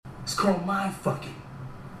It's called mind fucking.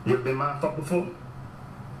 You ever been mind fucked before?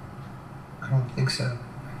 I don't think so.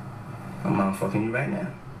 I'm mind fucking you right now.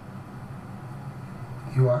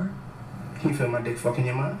 You are? Can you feel my dick fucking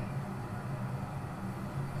your mind?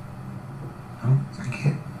 No, I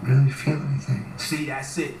can't really feel anything. See,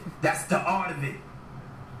 that's it. That's the art of it.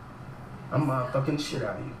 I'm mind fucking the shit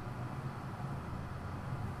out of you.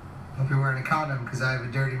 Hope you're wearing a condom, because I have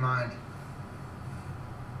a dirty mind.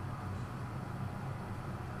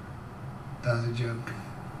 That was a joke.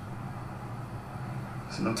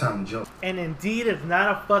 It's no time to joke. And indeed, it's not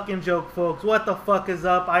a fucking joke, folks. What the fuck is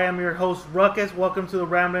up? I am your host, Ruckus. Welcome to the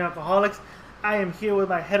Rambling Alcoholics. I am here with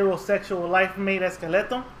my heterosexual life mate,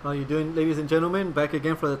 Esqueleto. How you doing, ladies and gentlemen? Back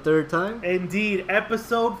again for the third time. Indeed,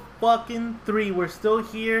 episode fucking 3. We're still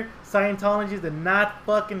here. Scientology did not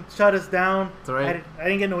fucking shut us down. That's right. I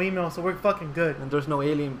didn't get no email, so we're fucking good. And there's no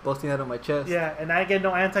alien busting out of my chest. Yeah, and I get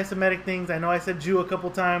no anti-Semitic things. I know I said Jew a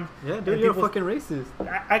couple times. Yeah, dude, And you're people- fucking racist.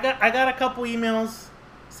 I got a couple emails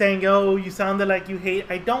saying, "Yo, you sounded like you hate."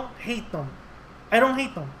 I don't hate them. I don't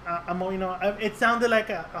hate them. It sounded like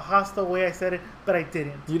a hostile way I said it, but I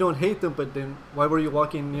didn't. You don't hate them, but then why were you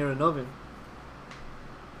walking near an oven?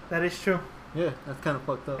 That is true. Yeah, that's kind of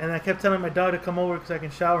fucked up. And I kept telling my dog to come over because I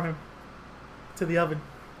can shower him to the oven.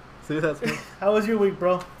 See, that's How was your week,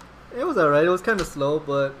 bro? it was alright. It was kind of slow,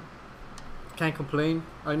 but can't complain.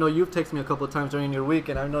 I know you've texted me a couple of times during your week,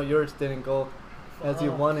 and I know yours didn't go as you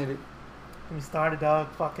Fuck. wanted it. We started, dog.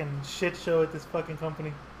 Fucking shit show at this fucking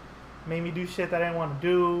company. Made me do shit that I didn't want to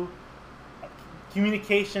do.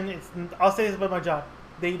 Communication. I'll say this about my job.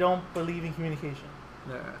 They don't believe in communication.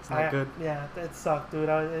 Yeah, it's not good. Yeah, it sucked, dude.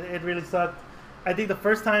 It really sucked. I think the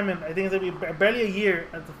first time, and I think it's gonna be barely a year.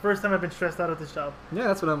 The first time I've been stressed out at this job. Yeah,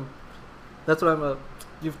 that's what I'm.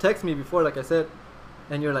 You've texted me before, like I said,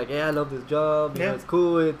 and you're like, "Yeah, I love this job. You know, Yeah. it's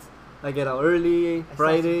cool. I get out early.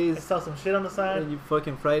 Fridays. I sell some shit on the side. And you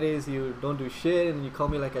fucking Fridays, you don't do shit, and you call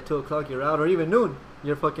me like at 2 o'clock, you're out, or even noon,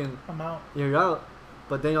 you're I'm out. out.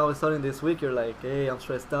 But then all of a sudden this week, you're like, hey, I'm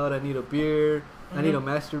stressed out, I need a beer, I need to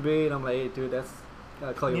masturbate. I'm like, hey, dude,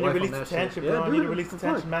 gotta call You your need to wife on release that the tension, shit. bro. I Yeah, need to dude, release the what the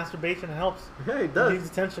fuck? tension. Masturbation helps. Yeah, it Relieves does.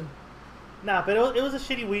 the tension. Nah, but it was a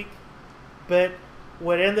shitty week. But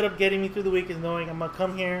what ended up getting me through the week is knowing I'm gonna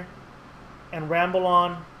come here and ramble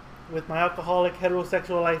on with my alcoholic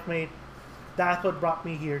heterosexual life mate. That's what brought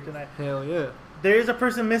me here tonight. Hell yeah. There is a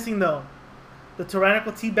person missing though. The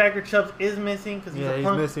tyrannical teabagger Chubbs is missing because he's Yeah, a he's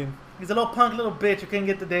punk. missing. He's a little punk little bitch who couldn't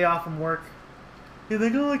get the day off from work. He's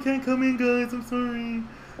like, "Oh, I can't come in, guys. I'm sorry.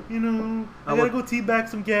 You know, I gotta go teabag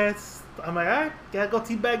some guests." I'm like, "Alright, gotta go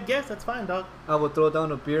teabag guests. That's fine, dog." I will throw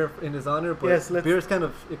down a beer in his honor, but Yes, let's- beer is kind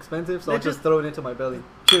of expensive, so I'll let's just just- throw it into my belly.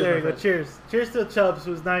 Cheers, There my you go. friend. Cheers. Cheers to Chubbs,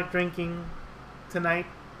 who's not drinking tonight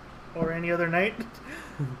or any other night.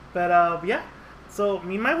 But yeah. So I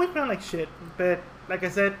mean, my week went like shit. But like I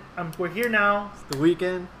said, we're here now. It's the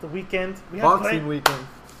weekend. The weekend. We have Boxing weekend.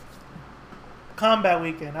 combat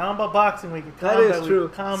weekend. I don't know about boxing weekend. That Combat is true.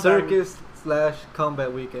 week- combat week.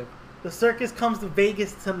 Circus/combat weekend. The circus comes to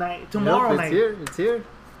Vegas tomorrow Yep, night. It's here.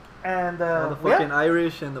 And All the yeah. fucking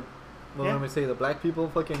Irish and Yeah. let me say, the black people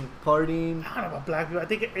fucking partying. I don't know about black people. I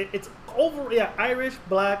think it's over. Yeah, Irish,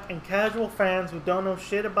 black, and casual fans who don't know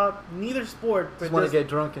shit about neither sport, but Just want to get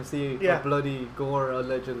drunk and see Yeah. a bloody gore,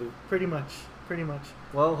 allegedly. pretty much.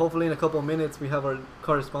 Well, hopefully in a couple of minutes we have our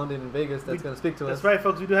correspondent in Vegas that's We- going to speak to That's us. right,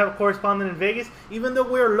 folks. We do have a correspondent in Vegas. Even though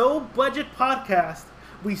we're a low budget podcast,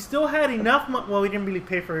 we still had enough money. Well, we didn't really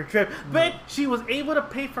pay for her trip, but she was able to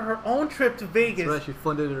pay for her own trip to Vegas. That's right, she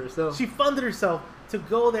funded it herself. She funded herself to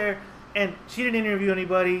go there, and she didn't interview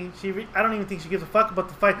anybody. I don't even think she gives a fuck about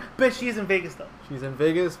the fight, but she is in Vegas though. She's in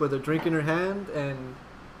Vegas with a drink in her hand and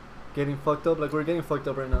getting fucked up like we're getting fucked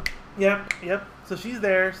up right now. Yep. So she's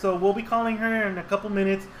there. So we'll be calling her in a couple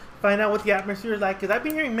minutes, find out what the atmosphere is like. Because I've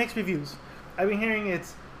been hearing mixed reviews. I've been hearing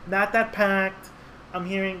it's not that packed. I'm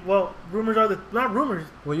hearing, well, rumors are not rumors.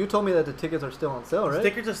 Well, you told me that the tickets are still on sale, right?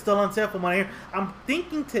 Stickers are still on sale from what I hear. I'm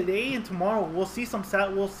thinking today and tomorrow we'll see some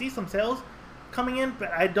sales coming in, but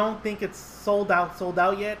I don't think it's sold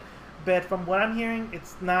out yet. But from what I'm hearing,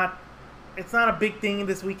 it's not a big thing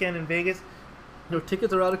this weekend in Vegas. Your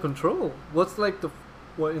tickets are out of control. What's like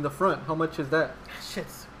what in the front? How much is that?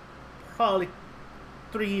 Shit's probably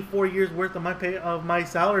 3-4 years worth of my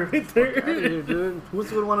salary right there. Fuck outta here, dude.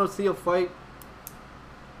 Who's gonna want to see a fight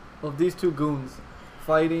of these two goons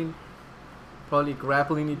fighting, probably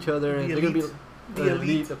grappling each other, and The they're gonna be elite. the The elite,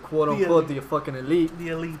 elite. the quote The unquote, elite. the fucking elite. The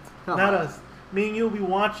elite, Come not on. us. Me and you'll be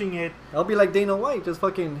watching it. I'll be like Dana White, just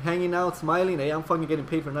fucking hanging out, smiling. Hey, I'm fucking getting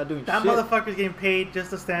paid for not doing That shit. motherfucker's getting paid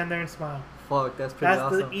just to stand there and smile. fuck, that's pretty That's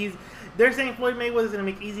awesome. the easy. They're saying Floyd Mayweather's gonna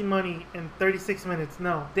make easy money in 36 minutes.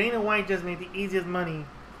 No, Dana White just made the easiest money.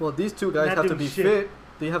 Well, these two guys Not have to doing be shit. fit.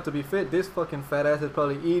 They have to be fit. This fucking fat ass is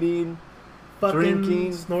probably eating, Fucking,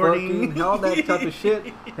 drinking, snorting, fucking, all that type of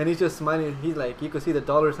shit. And he's just smiling. He's like, you could see the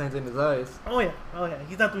dollar signs in his eyes. Oh yeah,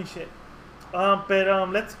 he's not doing shit. But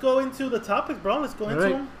let's go into the topics, bro. Let's go All into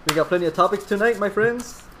right, them. we got plenty of topics tonight, my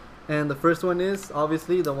friends. And the first one is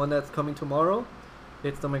obviously the one that's coming tomorrow.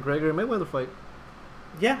 It's the McGregor Mayweather fight.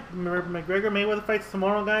 Yeah, McGregor Mayweather fights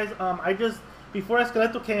tomorrow, guys. I just before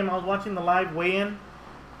Esqueleto came, I was watching the live weigh-in.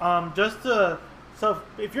 So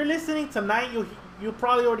if you're listening tonight, you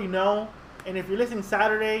probably already know, and if you're listening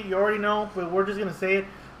Saturday, you already know. But we're just gonna say it.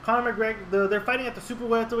 Conor McGregor, they're fighting at the super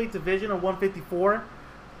welterweight division of 154.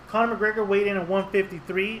 Conor McGregor weighed in at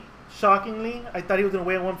 153. Shockingly, I thought he was gonna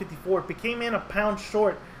weigh at 154. But came in a pound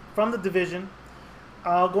short from the division.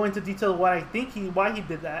 I'll go into detail why he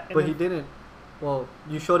did that. And But he then didn't. Well,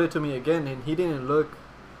 you showed it to me again, and he didn't look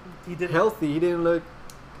he did healthy. He didn't look.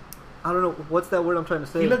 I don't know what's that word I'm trying to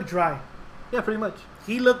say. He looked dry. Yeah, pretty much.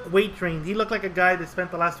 He looked weight trained. He looked like a guy that spent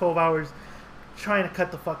the last 12 hours trying to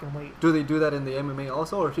cut the fucking weight. Do they do that in the MMA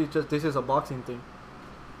also, or this is a boxing thing?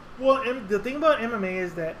 Well, the thing about MMA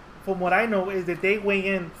is that, from what I know, is that they weigh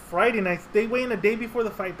in Friday nights. They weigh in the day before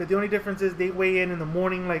the fight, but the only difference is they weigh in the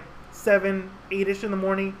morning, like 7, 8-ish in the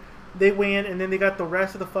morning. They weigh in, and then they got the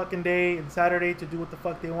rest of the fucking day and Saturday to do what the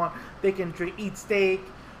fuck they want. They can eat steak,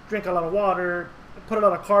 drink a lot of water, put a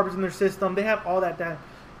lot of carbs in their system. They have all that done.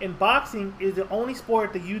 And boxing is the only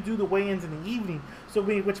sport that you do the weigh-ins in the evening. So,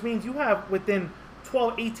 which means you have within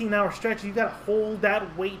 12, 18-hour stretches, you got to hold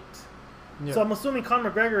that weight. Yeah. So I'm assuming Conor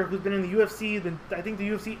McGregor, who's been in the UFC, I think the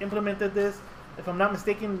UFC implemented this, if I'm not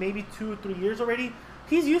mistaken, maybe 2 or 3 years already.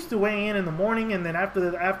 He's used to weighing in the morning, and then after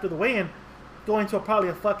the weigh-in, going to probably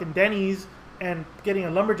a fucking Denny's and getting a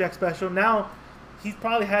lumberjack special. Now, he's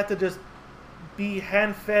probably had to just be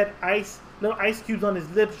hand-fed little ice cubes on his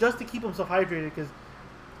lips just to keep himself hydrated. Because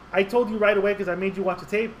I told you right away, because I made you watch the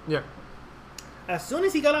tape. Yeah, As soon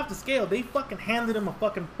as he got off the scale, they fucking handed him a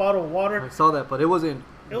fucking bottle of water. I saw that, but it wasn't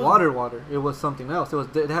It was- water. It was something else.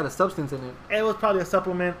 It had a substance in it. It was probably a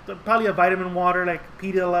supplement, probably a vitamin water like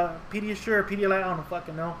Pedialyte, I don't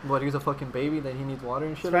fucking know. But he's a fucking baby that he needs water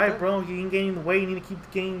and shit. That's like right, that? bro. You ain't gaining the weight. You need to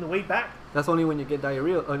keep gaining the weight back. That's only when you get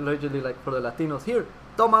diarrhea. Allegedly, like for the Latinos, here,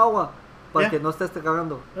 toma agua, para Yeah. que no estés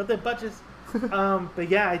cagando. Not that bunches. But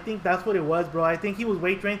yeah, I think that's what it was, bro. I think he was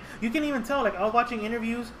weight trained. You can even tell. Like I was watching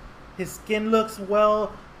interviews, his skin looks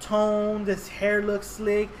well toned. His hair looks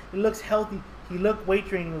slick. It looks healthy. He looked weight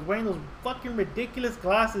trained. He was wearing those fucking ridiculous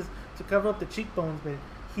glasses to cover up the cheekbones, but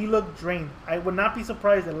he looked drained. I would not be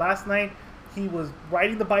surprised that last night he was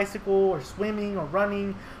riding the bicycle or swimming or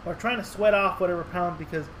running or trying to sweat off whatever pound,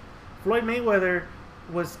 because Floyd Mayweather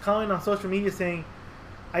was commenting on social media saying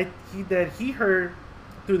that he heard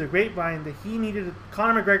through the grapevine that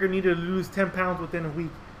Conor McGregor needed to lose 10 pounds within a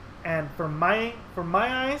week. And from my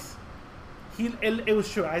eyes, it was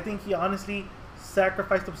true. I think he honestly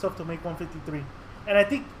sacrificed himself to make 153. And I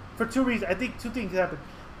think for two reasons. I think two things happened.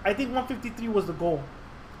 I think 153 was the goal.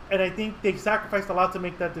 And I think they sacrificed a lot to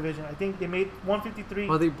make that division. I think they made 153.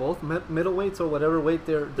 Are they both middleweights or whatever weight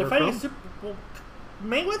they're fighting from?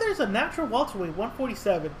 Mayweather is a natural welterweight,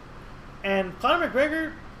 147. And Conor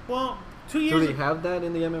McGregor, well, 2 Do years they have that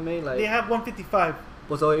in the MMA? Like, they have 155.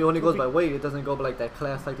 well, so it only goes by weight. It doesn't go by like that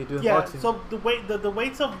class like they do in Yeah, boxing. so the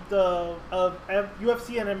weights of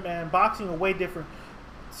UFC and boxing are way different.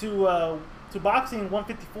 To boxing,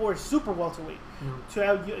 154 is super welterweight. Mhm. To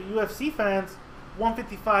our UFC fans,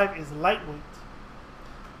 155 is lightweight.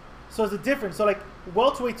 So it's a difference. So like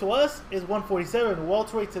welterweight to us is 147.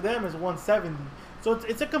 Welterweight to them is 170. So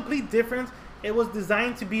it's a complete difference. It was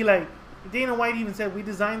designed to be like Dana White even said, we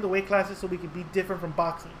designed the weight classes so we could be different from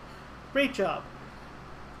boxing. Great job.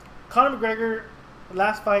 Conor McGregor,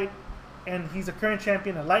 last fight, and he's a current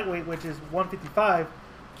champion at lightweight, which is 155,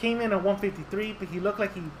 came in at 153, but he looked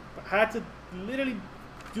like he had to literally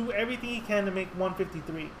do everything he can to make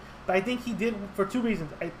 153. But I think he did for two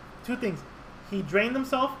reasons. Two things. He drained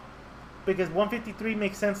himself, because 153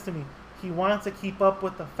 makes sense to me. He wants to keep up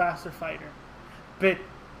with the faster fighter. But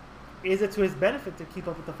is it to his benefit to keep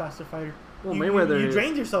up with the faster fighter? Well, you Mayweather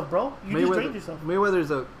drained yourself, bro. You just drained yourself. Mayweather's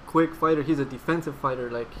a quick fighter. He's a defensive fighter.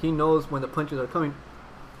 Like, he knows when the punches are coming.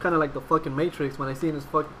 Kind of like the fucking Matrix. When I see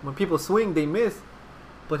when people swing, they miss.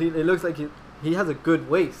 But it looks like he has a good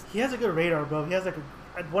waist. He has a good radar, bro. He has like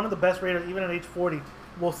one of the best radars, even at age 40.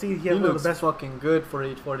 We'll see. He has He one of looks the best. fucking good for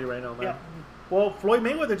age 40 right now, man. Yeah. Well, Floyd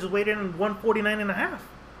Mayweather just weighed in at 149.5.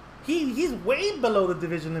 He's way below the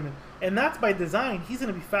division limit, and that's by design. He's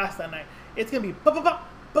gonna be fast that night. It's gonna be pop, pop, pop,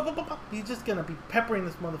 He's just gonna be peppering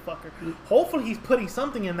this motherfucker. Hopefully, he's putting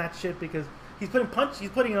something in that shit because he's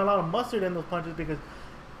putting a lot of mustard in those punches because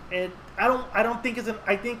I don't think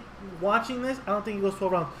I think watching this, I don't think he goes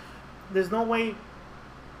 12 rounds. There's no way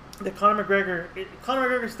that Conor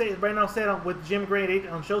McGregor said with Jim Gray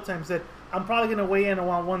on Showtime said, I'm probably gonna weigh in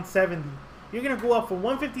around 170. You're gonna go up from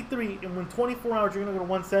 153 and in 24 hours you're gonna go to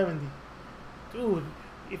 170. Dude,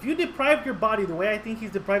 if you deprive your body the way I think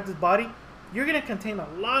he's deprived his body, you're gonna contain a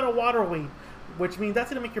lot of water weight, which means that's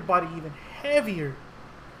gonna make your body even heavier.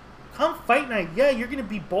 Come fight night, yeah, you're gonna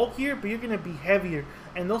be bulkier, but you're gonna be heavier,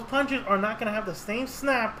 and those punches are not gonna have the same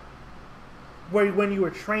snap when you were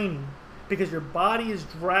training, because your body is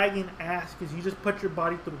dragging ass because you just put your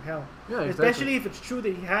body through hell. Yeah, exactly. Especially if it's true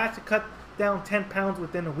that he had to cut down 10 pounds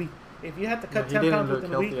within a week. If you had to cut 10 pounds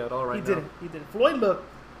within a week, at all right he didn't. He didn't. Floyd looked.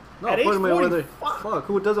 No, at age 40, fuck,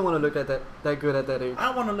 who doesn't want to look at that good at that age?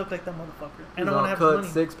 I want to look like that motherfucker, and He's I want to all have cut, money.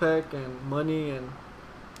 six pack and money, and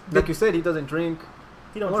like you said, he doesn't drink.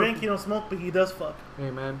 He don't drink, he don't smoke, but he does fuck.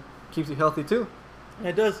 Hey man, keeps you healthy too.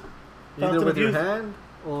 It does. Either with your hand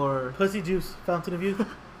or pussy juice, fountain of youth.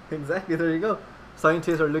 Exactly. There you go.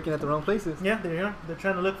 Scientists are looking at the wrong places. Yeah, they are. They're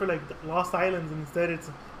trying to look for like lost islands, and instead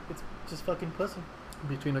it's just fucking pussy.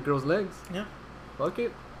 Between a girl's legs. Yeah. Fuck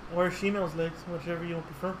it. Or a female's legs, whichever you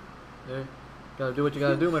prefer. Yeah. Gotta do what you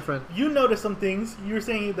gotta do, my friend. You noticed some things. You were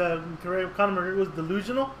saying that Conor McGregor was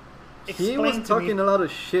delusional. He was talking a lot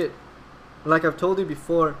of shit. Like I've told you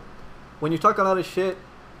before, when you talk a lot of shit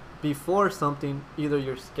before something, either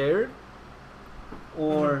you're scared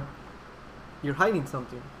or you're hiding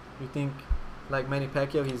something. You think, like Manny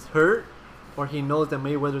Pacquiao, he's hurt, or he knows that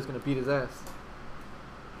Mayweather's gonna beat his ass.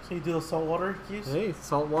 So you do the saltwater use? Hey,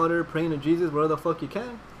 saltwater, praying to Jesus, wherever the fuck you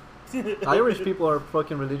can. Irish people are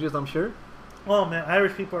fucking religious, I'm sure. Oh man,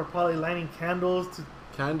 Irish people are probably lighting candles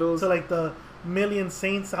to like the million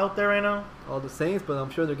saints out there right now. All the saints, but I'm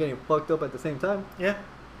sure they're getting fucked up at the same time. Yeah,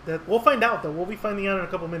 that we'll find out though. We'll be finding out in a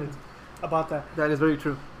couple minutes about that. That is very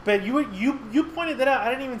true. But you pointed that out. I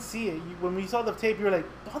didn't even see it. When we saw the tape, you were like,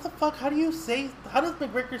 "What the fuck? How does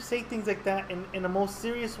McGregor say things like that in the most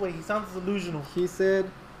serious way? He sounds delusional." He said,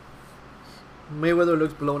 "Mayweather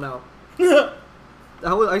looks blown out."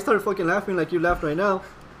 I started fucking laughing like you laughed right now.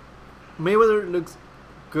 Mayweather looks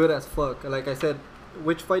good as fuck. Like I said,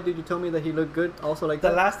 which fight did you tell me that he looked good? Also like the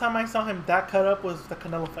that? last time I saw him that cut up was the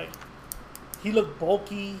Canelo fight. He looked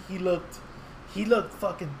bulky. He looked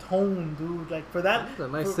fucking toned, dude. Like for that, a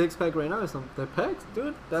nice six pack right now. The pecs,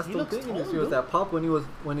 dude. That's the thing. Toned, He was that pop when he was.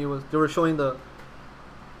 They were showing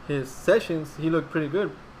his sessions. He looked pretty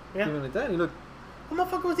good. Yeah. Even like that, he looked. The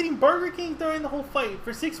motherfucker was eating Burger King during the whole fight.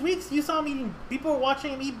 For 6 weeks, you saw him eating. People were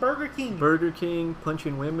watching him eat Burger King. Burger King,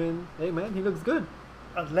 punching women. Hey man, he looks good.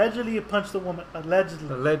 Allegedly, he punched a woman.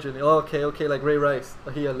 Allegedly. Okay, like Ray Rice.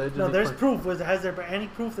 He allegedly. No, there's punched. proof. Has there been any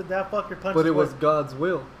proof that fucker punched? But it his was wife? God's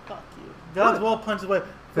will. Fuck you. God's will punched his wife.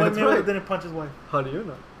 Floyd Mayweather didn't punch his wife. How do you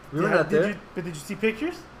know? We were not there. But did you see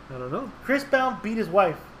pictures? I don't know. Chris Brown beat his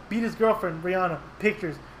wife. Beat his girlfriend, Rihanna.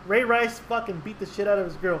 Pictures. Ray Rice fucking beat the shit out of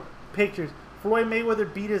his girl. Pictures. Floyd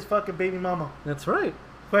Mayweather beat his fucking baby mama. That's right.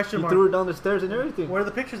 Question He mark. threw her down the stairs and everything. Where are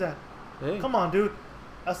the pictures at? Hey. Come on, dude.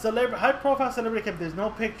 A celebrity, high-profile celebrity kept. There's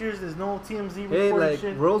no pictures. There's no TMZ recording Hey, like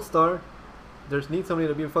shit. World Star, there's need somebody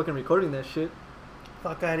to be fucking recording that shit.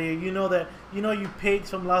 Fuck out of here. You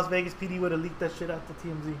pigs from Las Vegas PD would have leaked that shit out to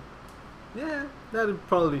TMZ. Yeah, that'd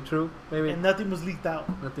probably be true. Maybe And nothing was leaked out.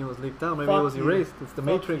 nothing was leaked out. Maybe Fuck it was you. erased. It's the Fuck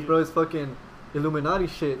Matrix, you. bro. It's fucking Illuminati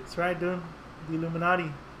shit. That's right, dude. The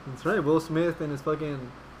Illuminati. That's right. Will Smith and his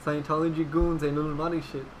fucking Scientology goons and Illuminati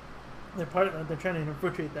shit. They're trying to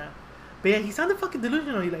infiltrate that. But yeah, he sounded fucking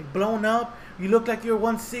delusional. He like blown up. You look like you're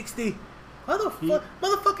 160. How the fuck?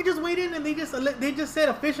 Motherfucker just weighed in and they just said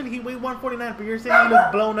officially he weighed 149, but you're saying he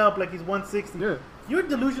looks blown up like he's 160. Yeah. You're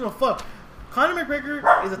delusional fuck. Conor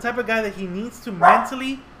McGregor is the type of guy that he needs to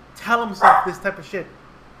mentally tell himself this type of shit.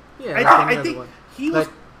 Yeah. I think he was.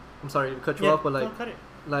 Like, I'm sorry to cut you off, but don't cut it.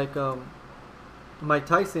 like Mike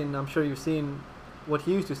Tyson, I'm sure you've seen what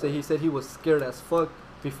he used to say. He said he was scared as fuck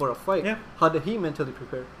before a fight. Yeah. How did he mentally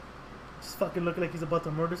prepare? Just fucking looking like he's about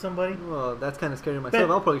to murder somebody. Well, that's kind of scary myself.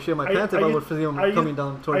 Ben, I'll probably shit my pants if I would see him coming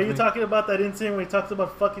down towards me. Are you talking about that incident where he talks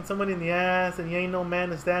about fucking somebody in the ass and he ain't no man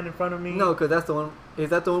to stand in front of me? No, because that's the one.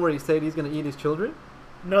 Is that the one where he said he's gonna eat his children?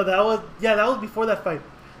 No, that was before that fight.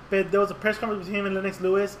 But there was a press conference with him and Lennox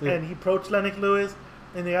Lewis, and he approached Lennox Lewis,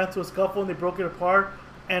 and they got into a scuffle and they broke it apart.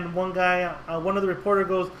 And one guy, one of the reporter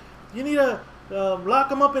goes, "You need to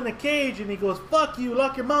lock him up in a cage," and he goes, "Fuck you,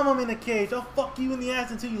 lock your mama in a cage. I'll fuck you in the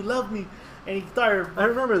ass until you love me." And he started. I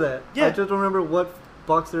remember that. Yeah. I just don't remember what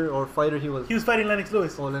boxer or fighter he was? He was fighting Lennox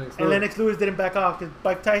Lewis. Oh, Lennox And Lewis. Lennox Lewis didn't back off because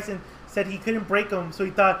Mike Tyson said he couldn't break him, so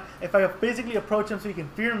he thought if I physically approach him so he can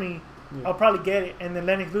fear me, Yeah. I'll probably get it. And then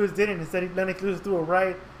Lennox Lewis didn't. Instead, Lennox Lewis threw a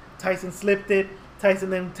right. Tyson slipped it. Tyson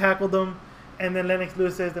then tackled him, and then Lennox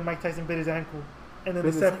Lewis says that Mike Tyson bit his ankle. And then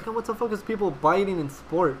But the it's like, what the fuck is people biting in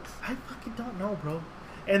sports? I fucking don't know, bro.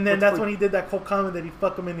 And then What's that's for- when he did that whole comment that he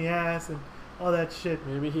fucked him in the ass and all that shit.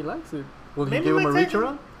 Maybe he likes it. Will he Maybe give him a Mike reach Tyson-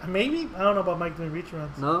 around? Maybe. I don't know about Mike doing reach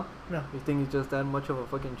arounds. No. No. You think he's just that much of a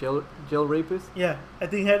fucking jail rapist? Yeah, I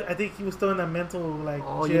think he was still in that mental like.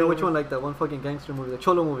 Oh, you jail know which one? Like that one fucking gangster movie, the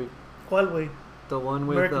Cholo movie, ¿Cuál, güey? the one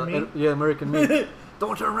with American Me? yeah, American Me.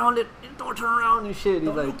 Don't turn around, don't turn around and shit. He's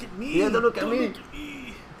Don't like, look at me. yeah, don't look at me. Look at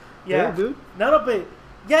me. Yeah, dude. Not a bit.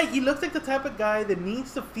 Yeah, he looks like the type of guy that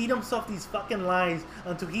needs to feed himself these fucking lies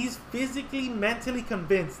until he's physically, mentally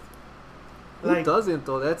convinced. Who doesn't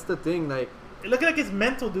though? That's the thing. Like, Look like his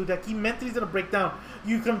mental, dude. Like he mentally is gonna break down.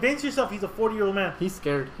 You convince yourself he's a 40-year-old man. he's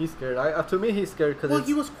scared. He's scared. To me, he's scared because Well,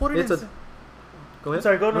 he was quoted. it's in, Go ahead.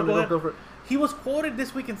 Sorry, go ahead. Go for it. He was quoted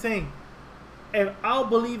this week in saying, "And I'll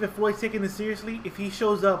believe if Floyd's taking this seriously if he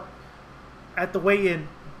shows up at the weigh-in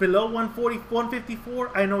below 140,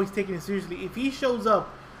 154. I know he's taking it seriously. If he shows up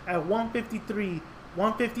at 153,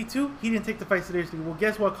 152, he didn't take the fight seriously. Well,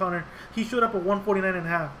 guess what, Connor? He showed up at 149 and a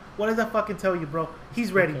half. What does that fucking tell you, bro?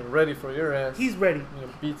 He's ready. Fucking ready for your ass. He's ready. You know,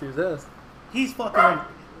 beat his ass. He's fucking ready.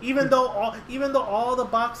 Even though all the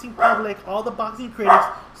boxing public, all the boxing critics,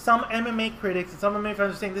 some MMA critics, and some MMA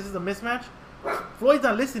fans are saying this is a mismatch, Floyd's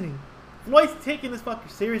not listening. Floyd's taking this fucker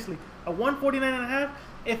seriously. A 149 and a half.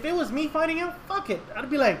 If it was me fighting him, fuck it. I'd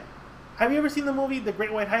be like, have you ever seen the movie The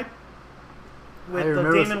Great White Hype with I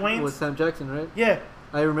remember Damon Wayans? with Sam Jackson, right? Yeah.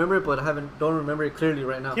 I remember it, but I don't remember it clearly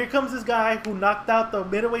right now. Here comes this guy who knocked out the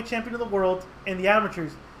middleweight champion of the world in the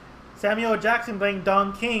amateurs. Samuel L. Jackson playing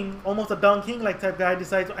Don King, almost a Don King-like type guy,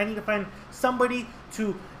 decides, I need to find somebody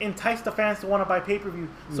to entice the fans to want to buy pay-per-view.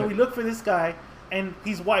 So Yeah. we look for this guy, and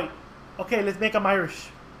he's white. Okay, let's make him Irish.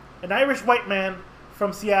 An Irish white man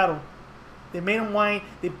from Seattle. They made him white.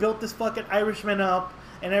 They built this fucking Irishman up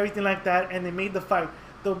and everything like that, and they made the fight.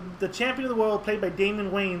 The champion of the world, played by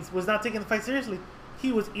Damon Wayans, was not taking the fight seriously.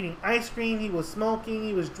 He was eating ice cream, he was smoking,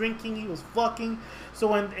 he was drinking, he was fucking.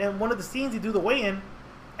 So in one of the scenes, they do the weigh-in,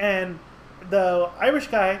 and the Irish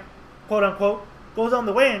guy, quote unquote, goes on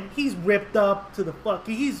the weigh-in. He's ripped up to the fuck.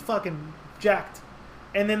 He's fucking jacked.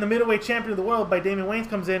 And then the middleweight champion of the world by Damon Wayans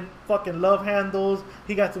comes in, fucking love handles.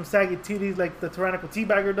 He got some saggy titties like the tyrannical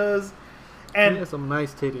teabagger does. And He has some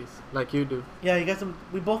nice titties, like you do. yeah, you got some.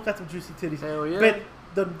 We both got some juicy titties. Hell yeah.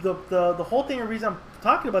 But the whole thing, the reason I'm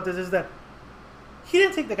talking about this is that he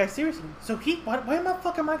didn't take the guy seriously. So why the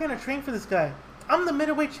fuck am I gonna train for this guy? I'm the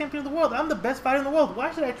middleweight champion of the world. I'm the best fighter in the world.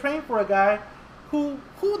 Why should I train for a guy who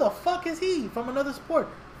the fuck is he from another sport?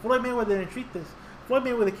 Floyd Mayweather didn't treat this. Floyd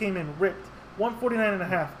Mayweather came in ripped, 149 and a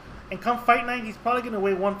half. And come fight night, he's probably gonna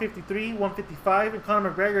weigh 153, 155, and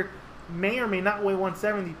Conor McGregor may or may not weigh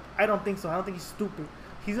 170. I don't think so. I don't think he's stupid.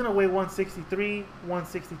 He's going to weigh 163,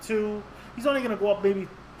 162. He's only going to go up maybe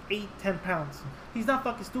 8-10 pounds. He's not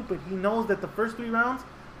fucking stupid. He knows that the first 3 rounds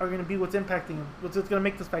are going to be what's impacting him. What's going to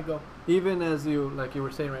make this fight go. Even as like you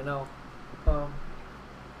were saying right now,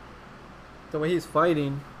 the way he's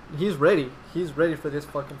fighting, he's ready. He's ready for this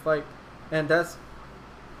fucking fight. And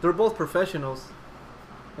they're both professionals.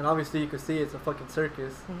 And obviously you could see it's a fucking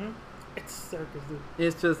circus. Mm-hmm. It's circus, dude.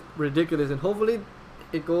 It's just ridiculous. And hopefully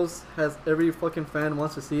it goes as every fucking fan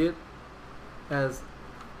wants to see it, as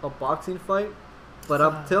a boxing fight. But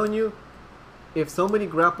I'm telling you, if somebody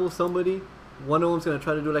grapples somebody, one of them's going to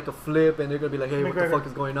try to do like a flip and they're going to be like, hey, what the fuck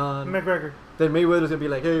is going on? McGregor. Then Mayweather's going to be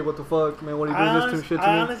like, hey, what the fuck, man, what are you doing this shit to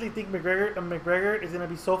I me? honestly think McGregor is going to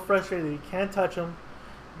be so frustrated that he can't touch him,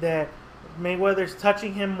 that Mayweather's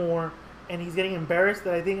touching him more, and he's getting embarrassed.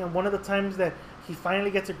 That I think one of the times that he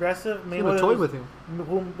finally gets aggressive, Mayweather toyed with him.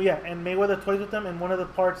 And Mayweather toys with him, and one of the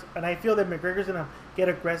parts, and I feel that McGregor's going to get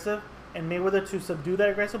aggressive, and Mayweather, to subdue that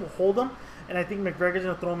aggressive, will hold him, and I think McGregor's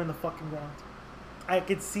going to throw him in the fucking ground. I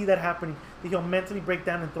could see that happening. That he'll mentally break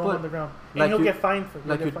down and throw him on the ground, and he'll get fined for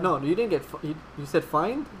it. No, you didn't get. You said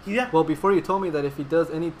fined. Yeah. Well, before you told me that if he does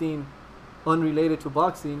anything unrelated to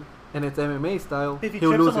boxing and it's MMA style,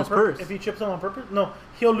 he'll lose his purse. If he chips him on purpose, no,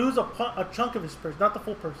 he'll lose a chunk of his purse, not the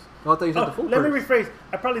full purse. Oh, I thought you said the full let purse. me rephrase.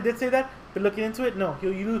 I probably did say that, but looking into it, no,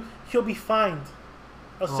 he'll be fined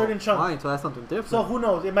a certain chunk. Fine, so that's something different. So who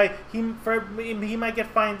knows? He might get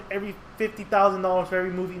fined every $50,000 for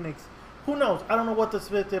every move he makes. Who knows? I don't know what the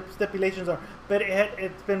stipulations are, but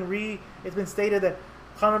it's been stated that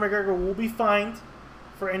Conor McGregor will be fined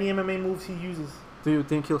for any MMA moves he uses. Do you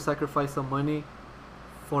think he'll sacrifice some money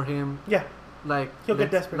for him? Yeah. like He'll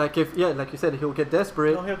get let's- desperate. Like if like you said, he'll get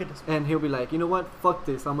desperate, No, he'll get desperate. and he'll be like, you know what, fuck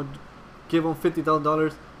this, I'm gonna give him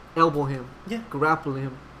 $50,000, elbow him, Yeah. grapple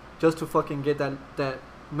him, just to fucking get that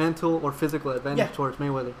mental or physical advantage Yeah. towards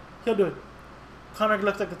Mayweather. He'll do it. Conor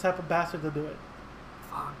looks like the type of bastard to do it.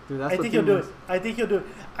 Fuck, dude, that's I what think he'll he do was. it. I think he'll do it.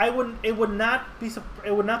 It would not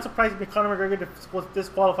surprise me if Conor McGregor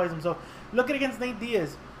disqualifies himself. Look at against Nate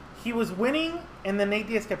Diaz. He was winning, and then Nate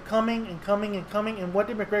Diaz kept coming and coming and coming. And what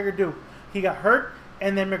did McGregor do? He got hurt,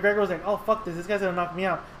 and then McGregor was like, "Oh fuck this! This guy's gonna knock me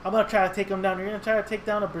out. I'm gonna try to take him down. You're gonna try to take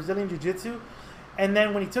down a Brazilian Jiu-Jitsu." And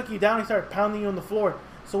then when he took you down, he started pounding you on the floor.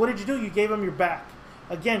 So what did you do? You gave him your back.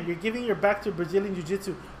 Again, you're giving your back to Brazilian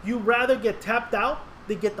Jiu-Jitsu. You rather get tapped out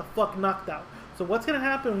than get the fuck knocked out. So what's gonna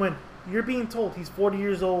happen when you're being told he's 40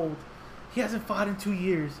 years old, he hasn't fought in 2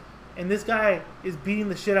 years, and this guy is beating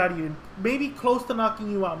the shit out of you, and maybe close to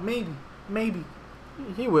knocking you out, maybe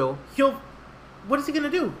He will. what is he gonna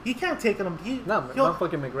do? He can't take him. Not He'll,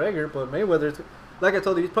 fucking McGregor, but Mayweather's. Like I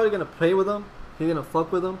told you, he's probably gonna play with him. He's gonna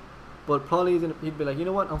fuck with him, but probably he'd be like, you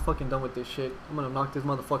know what? I'm fucking done with this shit. I'm gonna knock this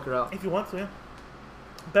motherfucker out. if he wants to, yeah.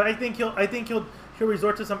 But I think he'll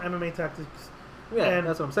resort to some MMA tactics. Yeah, And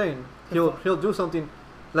that's what I'm saying. the He'll do something,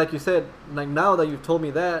 like you said. Like now that you've told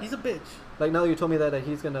me that, He's a bitch. like now that you told me that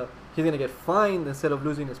he's gonna get fined instead of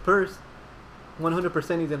losing his purse.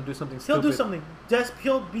 100% he's gonna do something He'll stupid. do something.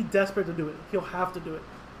 He'll be desperate to do it. He'll have to do it.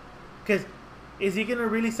 Because is he gonna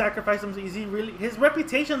really sacrifice himself? Is he really? His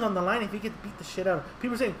reputation's on the line if he gets beat the shit out of.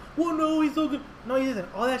 People are saying, "Well, no, he's so good." No, he isn't.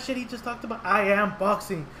 All that shit he just talked about. I am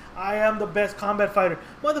boxing. I am the best combat fighter.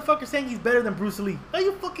 Motherfucker saying he's better than Bruce Lee. Are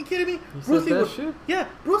you fucking kidding me? He Bruce said Lee that would. shit? Yeah,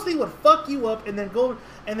 Bruce Lee would fuck you up and then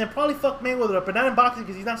probably fuck Mayweather up, but not in boxing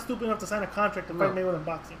because he's not stupid enough to sign a contract to fight No. Mayweather in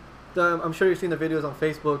boxing. I'm sure you've seen the videos on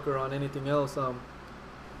Facebook or on anything else.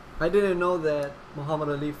 I didn't know that Muhammad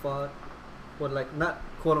Ali fought, not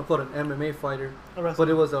quote unquote an MMA fighter, A wrestler.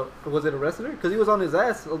 but was it a wrestler? Because he was on his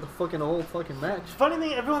ass the whole fucking match. Funny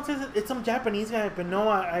thing, everyone says it's some Japanese guy, but no,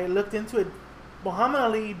 I looked into it. Muhammad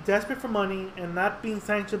Ali, desperate for money and not being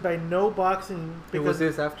sanctioned by no boxing Was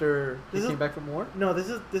this after he This is- came back from war? no, this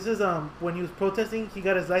is when he was protesting, he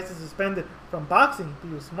got his license suspended from boxing. He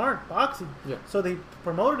was smart boxing, Yeah. so they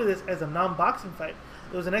promoted this as a non-boxing fight.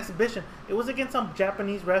 It was an exhibition. It was against some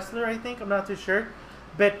Japanese wrestler, I think. I'm not too sure,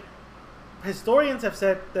 but historians have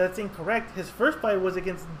said that's incorrect. His first fight was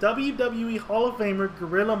against WWE Hall of Famer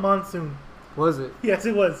Gorilla Monsoon. Was it? Yes,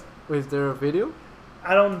 it was. Was there a video?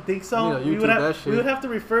 I don't think so. You know, we, would YouTube have, that shit. we would have to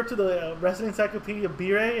refer to the Wrestling Encyclopedia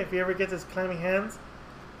B-Ray if he ever gets his clammy hands.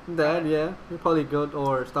 That, yeah. You're probably good.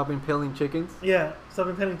 Or stop impaling chickens. Yeah,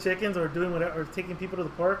 stopping petting chickens or doing whatever, or taking people to the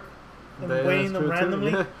park and That's weighing them true, too,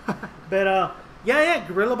 randomly. yeah. But yeah,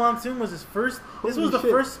 Gorilla Monsoon was his first. This Holy was the shit.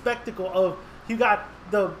 first spectacle of. You got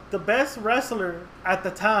the best wrestler at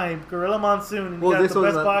the time, Gorilla Monsoon, and you Well, got this the was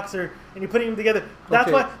best not- boxer, and you're putting them together.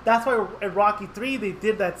 That's Okay. why at Rocky 3 they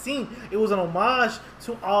did that scene. It was an homage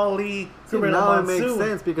to Ali, See, Gorilla now Monsoon. it makes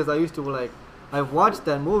sense because I used to I've watched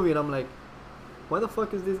that movie and I'm like, why the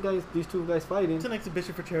fuck is these two guys fighting? It's an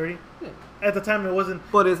exhibition for charity. Yeah. At the time, it wasn't.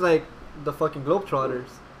 But it's like the fucking Globetrotters.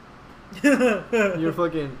 You're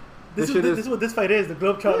fucking. This shit is what this fight is. The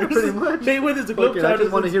Globetrotters. Yeah, pretty much. Mayweather's the Fucking, I Globetrotters.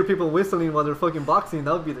 just want to hear people whistling while they're fucking boxing.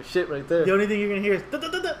 That would be the shit right there. The only thing you're gonna hear is da, da,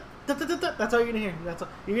 da, da, da, da, da, da. That's all you're gonna hear. That's all.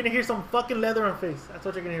 You're gonna hear some fucking leather on face. That's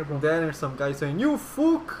what you're gonna hear, bro. Then there's some guy saying, "You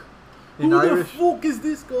fook," in Who Irish. the fuck is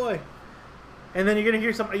this guy? And then you're gonna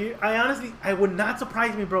hear some. I honestly, I would not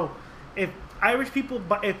surprise me, bro, if Irish people,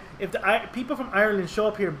 if the people from Ireland show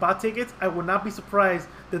up here and buy tickets, I would not be surprised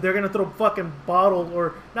that they're gonna throw fucking bottles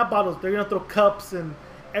or not bottles. They're gonna throw cups and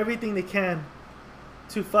everything they can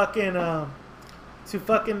to fucking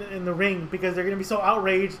in the ring because they're gonna be so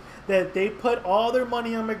outraged that they put all their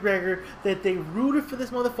money on McGregor, that they rooted for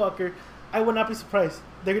this motherfucker. I would not be surprised.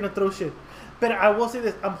 They're gonna throw shit. But I will say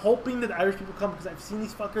this: I'm hoping that the Irish people come because I've seen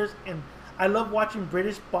these fuckers and I love watching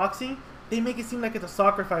British boxing. They make it seem like it's a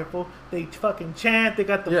soccer fight, fool. They fucking chant. They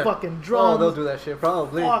got the Yeah. fucking Oh, drums. they'll do that shit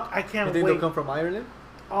probably. Fuck, I You can't think wait. they'll come from Ireland?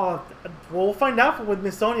 Oh, well, we'll find out with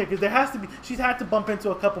Miss Sonia because there has to be. She's had to bump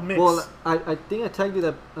into a couple mix. Well, I think I tagged you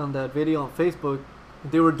that on that video on Facebook.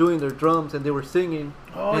 They were doing their drums and they were singing,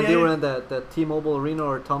 Oh, and yeah, they were yeah. in that T-Mobile Arena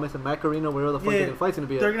or Thomas and Mack Arena, wherever the fuck Yeah, the fight's gonna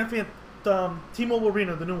be They're at. gonna be at T-Mobile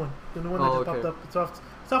Arena, the new one that Oh, just okay. popped up.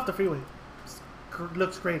 It's off the freeway.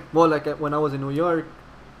 Looks great. Well, when I was in New York,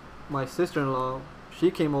 my sister-in-law,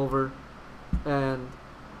 she came over, and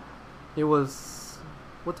it was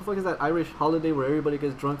what the fuck is that Irish holiday where everybody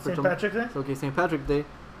gets drunk for St. Patrick's Day. Okay, St. Patrick's Day.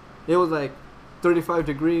 It was like 35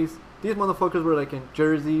 degrees. These motherfuckers were like in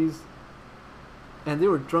jerseys, and they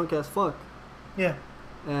were drunk as fuck. Yeah.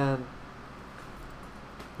 And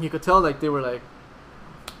you could tell like they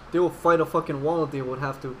will fight a fucking wall if they would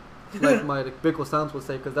have to, like my Bickle Sounds would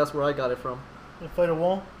say, because that's where I got it from. You fight a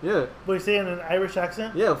wall? Yeah. But you say it in an Irish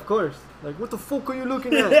accent? Yeah, of course. Like, what the fuck are you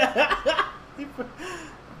looking at?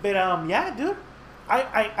 But yeah, dude.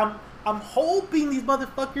 I'm hoping these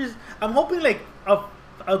motherfuckers. I'm hoping like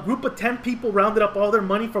a group of 10 people rounded up all their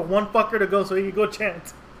money for one fucker to go so he could go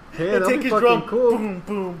chant. Hey, And that'd take be his fucking drum. cool. Boom,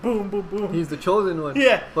 boom, boom, boom, boom. He's the chosen one.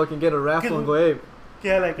 Yeah. Fucking get a raffle and go, hey.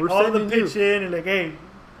 Yeah, like We're all of them sending you. pitch in and like, hey,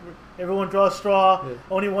 everyone draw a straw. Yeah.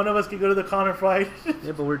 Only one of us can go to the Connor fight.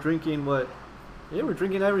 Yeah, but we're drinking what? Yeah, we're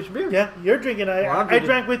drinking Irish beer. Yeah, you're drinking. Well, I'm I drinking.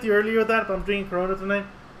 drank with you earlier with that, but I'm drinking Corona tonight.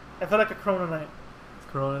 I felt like a Corona night.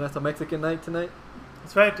 Corona, that's a Mexican night tonight.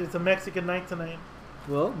 That's right. It's a Mexican night tonight.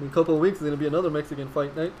 Well, in a couple of weeks, it's going to be another Mexican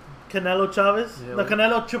fight night. Canelo Chavez? Yeah, No, well-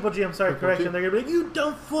 Canelo Triple G. I'm sorry, Triple correction. G. They're going to be like, you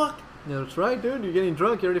dumb fuck. Yeah, that's right, dude. You're getting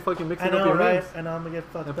drunk. You're already fucking mixing I up know, your right? names. I know, I'm going to get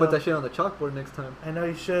fucked And put up. that shit on the chalkboard next time. I know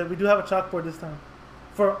you should. We do have a chalkboard this time.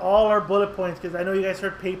 For all our bullet points, because I know you guys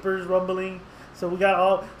heard papers rumbling. So we got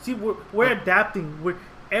all... See, we're adapting.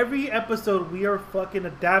 Every episode, we are fucking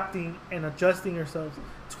adapting and adjusting ourselves.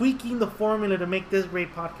 Tweaking the formula to make this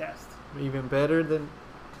great podcast. Even better than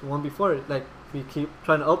the one before it. Like, we keep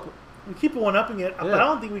trying to up. We keep one-upping it, but Yeah. I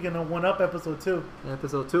don't think we can one-up episode 2.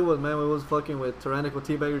 Episode 2 was, man, we was fucking with Tyrannical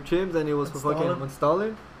Teabagger Chims, and it was for fucking Installing.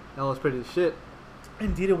 installing. That was pretty shit.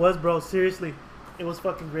 Indeed it was, bro. Seriously. It was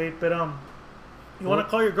fucking great. But, you want to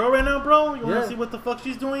call your girl right now, bro? You want Yeah. to see what the fuck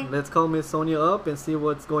she's doing? Let's call Miss Sonia up and see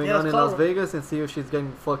what's going Yeah, on let's in call Las her. Vegas and see if she's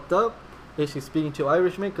getting fucked up. If she's speaking to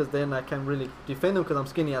Irishmen, because then I can't really defend them because I'm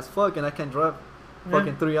skinny as fuck and I can't drive Yeah.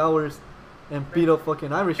 fucking 3 hours and beat up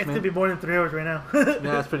fucking It's going to Irishmen. be more than 3 hours right now. Yeah,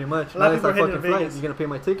 that's pretty much. A lot of Now it's people like are heading fucking to flight. Vegas. You gonna pay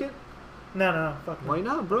my ticket? No, fuck no. Why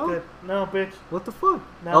not, bro? Good. No, bitch. What the fuck?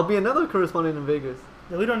 No. I'll be another correspondent in Vegas.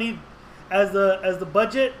 Yeah, we don't need... As the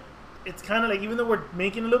budget, it's kind of like, even though we're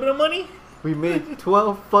making a little bit of money... We made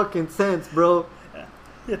 12 fucking cents, bro.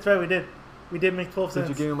 That's right, we did. We did make 12 Did cents.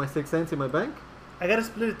 you give me my 6 cents in my bank? I gotta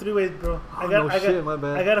split it 3 ways, bro. Oh, no shit, my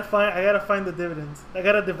bad. I gotta find the dividends. I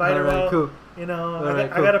gotta divide it Alright, out. cool. You know, Alright,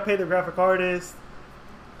 I cool. gotta pay the graphic artist.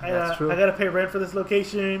 That's true. I gotta pay rent for this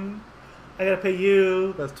location. I gotta pay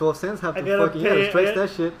you. That's 12 cents. Have I to gotta fucking pay- stretch I gotta- that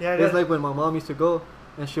shit. yeah, I It's gotta- like when my mom used to go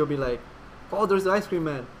and she'll be like, "Oh, there's the ice cream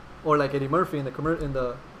man," or like Eddie Murphy in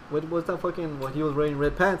the what was that fucking when he was wearing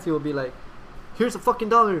red pants? He would be like, "Here's a fucking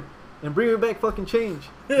 $1 and bring me back fucking change."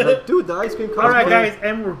 Like, dude, the ice cream costs All right, money. guys,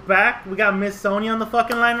 and we're back. We got Miss Sonia on the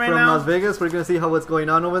fucking line right From now. Las Vegas, we're gonna see what's going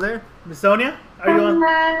on over there. Miss Sonia, are you on?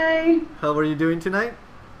 Hi. How are you doing tonight?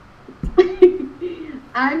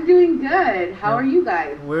 I'm doing good. How Yeah. are you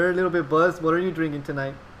guys? We're a little bit buzzed. What are you drinking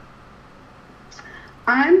tonight?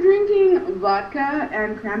 I'm drinking vodka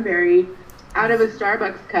and cranberry out of a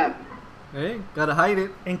Starbucks cup. Hey, gotta hide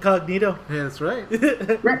it. Incognito. Yeah, that's right.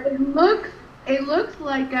 It looks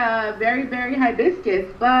like a very, very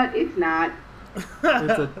hibiscus, but it's not. It's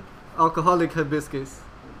a alcoholic hibiscus.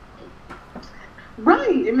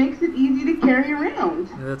 Right. It makes it easy to carry around.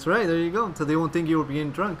 Yeah, that's right. There you go. So they won't think you were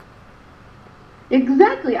being drunk.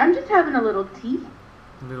 Exactly. I'm just having a little tea.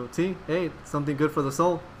 A little tea. Hey, something good for the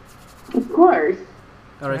soul. Of course.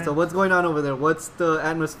 All right. So Right. what's going on over there? What's the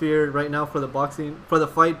atmosphere right now for the boxing for the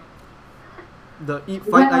fight?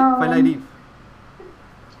 Fight night Eve.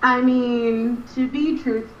 I mean, to be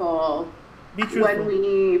truthful, Be truthful. when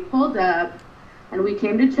we pulled up and we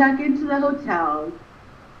came to check into the hotel,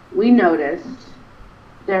 we noticed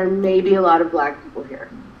there may be a lot of black people here.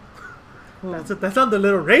 That sounded a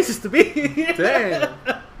little racist to me. Damn.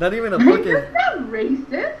 Not even a That's fucking. not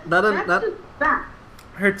racist. Not- That's just facts.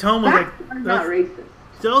 Her tone was like, Facts are not there was racist.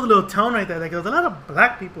 still a little tone right there. Like, there was a lot of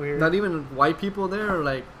black people here. Not even white people there, or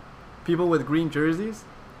like people with green jerseys.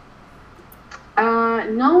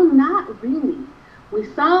 No, not really. We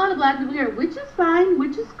saw a lot of black people here, which is fine,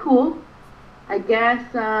 which is cool. I guess,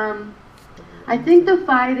 I think the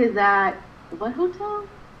fight is at, what hotel?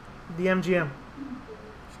 The MGM.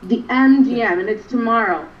 The MGM, and it's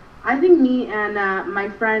tomorrow. I think me and my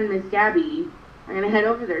friend Miss Gabby are gonna head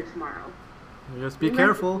over there tomorrow. Just be We might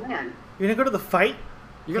careful. plan. You're gonna go to the fight?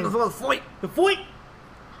 You gotta go fight. The fight?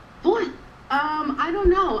 Boy, I don't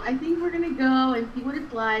know. I think we're gonna go and see what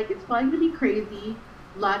it's like. It's probably gonna be crazy.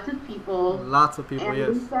 Lots of people. Lots of people. And Yes.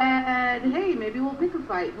 we said, hey, maybe we'll pick a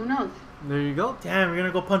fight. Who knows? There you go. Damn, you're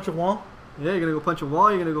gonna go punch a wall? Yeah, you're gonna go punch a wall.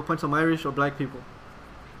 You're gonna go punch some Irish or black people.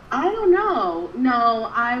 I don't know.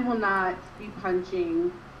 No, I will not be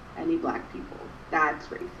punching any black people. That's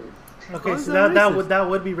racist. Okay, How is so that that racist?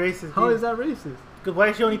 would be racist. How is that racist? Because why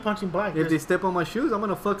is she only punching black? If they step on my shoes, I'm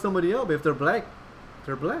gonna fuck somebody up. If they're black,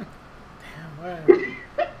 they're black. Damn,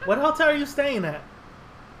 what hotel are you staying at?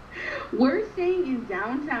 We're staying in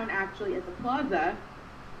downtown, actually, at the plaza,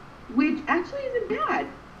 which actually isn't bad.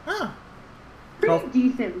 Huh. Pretty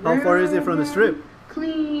decent. How far is it from the room, strip?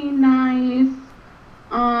 Clean, nice.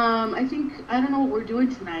 I don't know what we're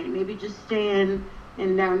doing tonight. Maybe just staying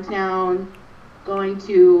in downtown, going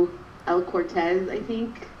to El Cortez, I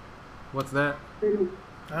think. What's that? I don't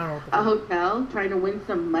know. What the A hotel, trying to win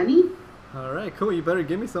some money. All right, cool. You better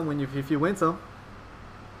give me some if you win some.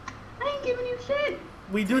 I ain't giving you shit.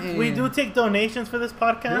 we do take donations for this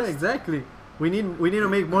podcast. Yeah, exactly. We need to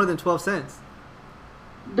make more than 12 cents.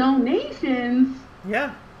 Donations?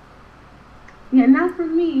 Yeah. Yeah, not for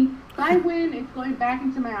me. If I win, it's going back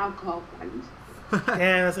into my alcohol fund. And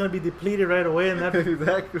that's gonna be depleted right away, and that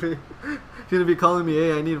Exactly. You're gonna be calling me,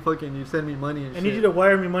 hey, I need fucking, you send me money and I shit. need you to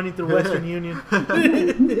wire me money through Western Union.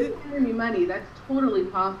 Sending me money, that's totally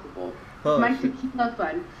possible. Oh, My shit. tequila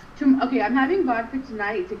fund. Okay, I'm having vodka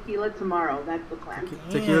tonight, tequila tomorrow. That's the plan.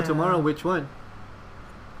 Tequila Damn. tomorrow, which one?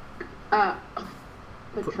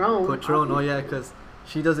 Patron. Patron, oh yeah, because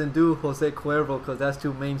she doesn't do Jose Cuervo because that's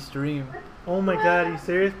too mainstream. Oh my God, are you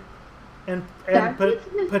serious? And That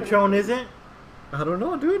makes me Patron sad. isn't? I don't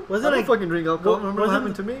know, dude. Was it I don't like- fucking drink alcohol. Remember what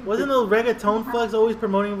happened to me? Wasn't those reggaeton fucks always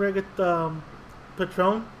promoting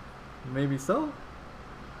Patron? Maybe so.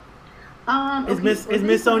 Is Miss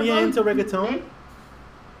Jose Sonia Cuervo, into reggaeton?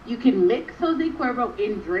 You can mix Jose Cuervo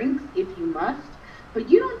in drinks if you must, but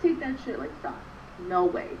you don't take that shit like sauce. No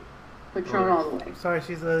way. Patron Oh. all the way. Sorry,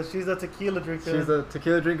 she's a tequila drinker. She's a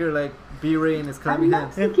tequila drinker like B-Ray and his I'm clammy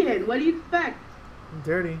hands. Mexican. What do you expect?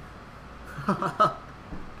 Dirty.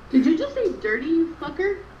 Did you just say dirty, you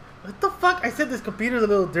fucker? What the fuck? I said this computer's a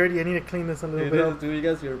little dirty. I need to clean this a little It bit. is, dude. You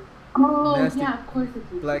guys, your Oh, Nasty yeah, of course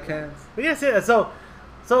it's black hands. But yeah, say that. So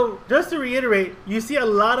just to reiterate, you see a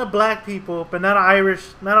lot of black people, but not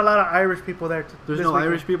a lot of Irish people there. There's this no weekend.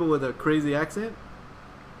 Irish people with a crazy accent.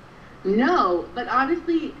 No, but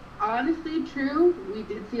honestly, true. We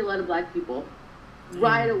did see a lot of black people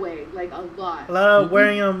right away, like a lot. A lot of Mhm.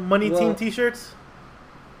 wearing money team Well- T-shirts.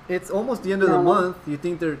 It's almost the end of the No. month. You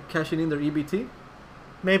think they're cashing in their EBT?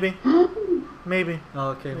 Maybe. Maybe. Oh,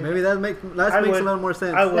 okay, Yeah. maybe that makes I a would. lot more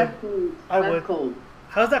sense. I would. That's cold. I That's would. cold.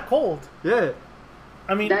 How's that cold? Yeah.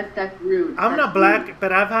 I mean, That's rude. I'm That's not black, rude.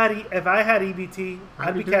 but if I had EBT,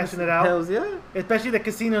 I'd be cashing it out. Hells yeah. Especially the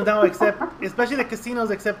casinos now especially the casinos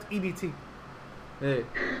accept EBT. Hey,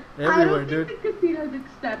 I everywhere, don't dude. think the casinos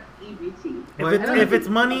accept EBT. Why not? If it's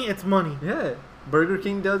money, it's money. Yeah. Burger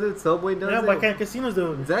King does it. Subway does Yeah, it. why can't casinos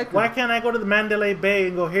do it? Exactly. Why can't I go to the Mandalay Bay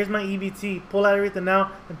and go, here's my EBT, pull out everything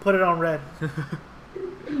now, and put it on red?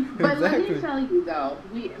 But let Exactly. me tell you though,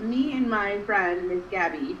 me and my friend Miss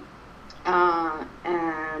Gabby,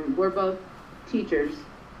 and we're both teachers.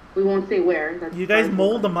 We won't say where. That's You guys fine.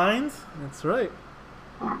 mold the minds? That's right.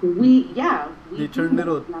 We You do turn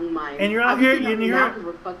little- young minds. And you're out here- Obviously not and you're- now 'cause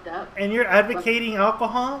we're fucked up. And you're advocating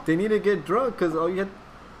alcohol? They need to get drunk because all you get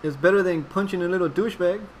is better than punching a little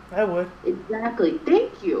douchebag. I would. Exactly.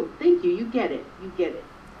 Thank you. You get it.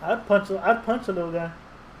 I'd punch a little guy.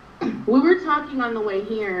 We were talking on the way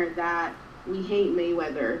here that we hate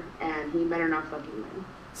Mayweather and he better not fucking win.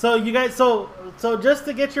 So you guys, so just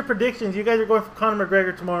to get your predictions, you guys are going for Conor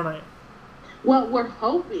McGregor tomorrow night. Well, we're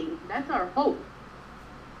hoping. That's our hope.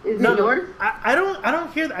 Is No, it yours? I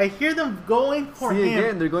don't hear. I hear them going for See him.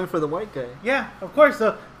 again, they're going for the white guy. Yeah, of course.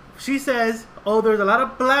 So she says, "Oh, there's a lot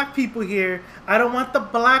of black people here. I don't want the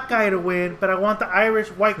black guy to win, but I want the Irish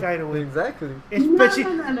white guy to win." Exactly. But she-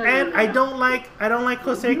 No, and no. I don't like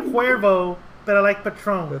Jose Cuervo, but I like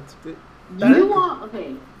Patron. That's it.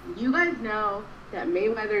 You guys know that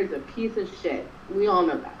Mayweather is a piece of shit. We all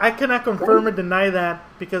know that. I cannot confirm or deny that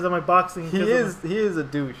because of my boxing. He because of is a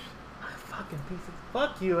douche. my fucking piece of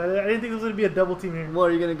fuck you. I didn't think this would be a double team here. What,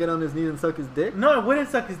 are you gonna get on his knees and suck his dick? No, I wouldn't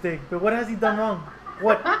suck his dick. But what has he done wrong?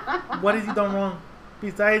 What has he done wong?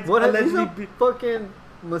 Besides What? He's allegedly, a fucking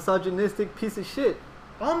misogynistic piece of shit.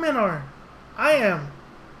 all men are. I am.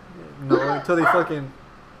 No, until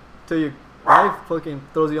your wife fucking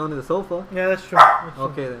throws you onto the sofa. Yeah, that's true. That's true.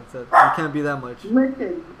 Okay then, so you can't be that much.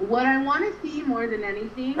 Listen, what I want to see more than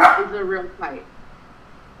anything is a real fight.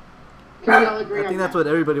 Can we all agree I on think that? that's what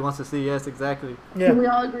everybody wants to see. Yes, exactly. Yeah. Can we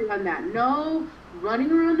all agree on that? No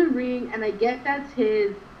running around the ring, and I get that's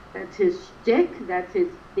his shtick, that's his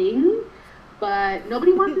thing, but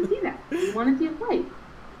nobody wants to see that. We want to see a fight.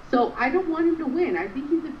 So I don't want him to win. I think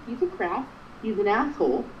he's a piece of crap. He's an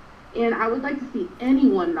asshole, and I would like to see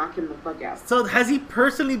anyone knock him the fuck out. So has he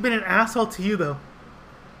personally been an asshole to you though?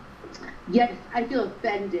 Yes, I feel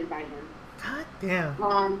offended by him God damn.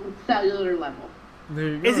 on a cellular level. There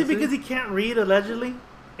you go. Is it see? because he can't read allegedly?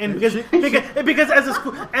 And Yeah, because as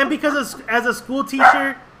a school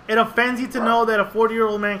teacher, It offends you to know that a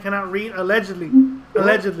 40-year-old man cannot read. Allegedly.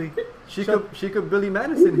 Allegedly. She So- could Billy It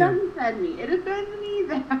Madison him. doesn't offend me. It offends me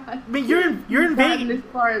that. I mean, you're in gotten Vegas.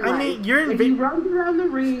 this far in I mean, life. you're in If he Vegas. runs around the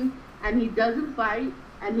ring and he doesn't fight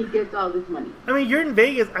and he gets all this money. I mean, you're in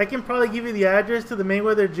Vegas. I can probably give you the address to the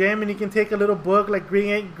Mayweather gym, and you can take a little book like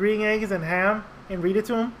green eggs and ham and read it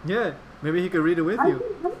to him. Yeah, maybe he could read it with I you.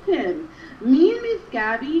 can help him. Me and Miss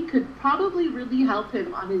Gabby could probably really help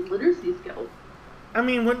him on his literacy skills. I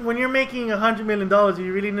mean, when you're making $100 million, do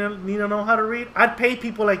you really need to know how to read? I'd pay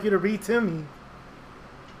people like you to read to me.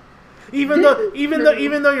 Even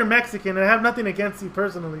though you're Mexican, and I have nothing against you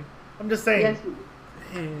personally. I'm just saying. Yes,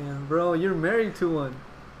 Damn, bro, you're married to one.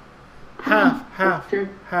 Half. True.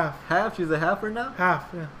 Half? She's a halfer now? Half,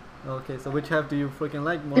 yeah. Okay, so which half do you freaking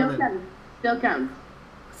like more Still than? counts. Still counts.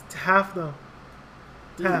 It's half though.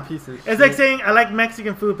 You're a Half. piece of It's shit. like saying I like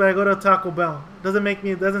Mexican food, but I go to Taco Bell.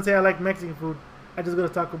 It doesn't say I like Mexican food. I just go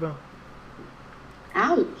to Taco Bell.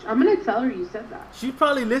 Ouch. I'm going to tell her you said that. She's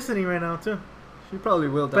probably listening right now too. She probably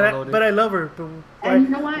will download But it. I love her. But And you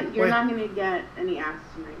know what? You're wait. not going to get any ass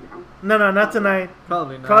tonight now. No, not tonight.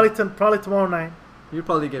 Probably not. Probably tomorrow night. You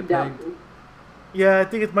probably get pegged. Doubtful. Yeah, I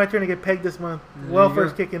think it's my turn to get pegged this month. There you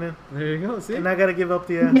Welfare's go. kicking in, There you go. See? and I gotta give up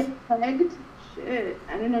the You ass. get pegged? Shit.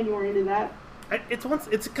 I didn't know you were into that.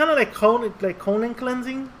 It's kind of like colon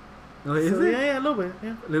cleansing. Oh, is So, it? Yeah, a little bit.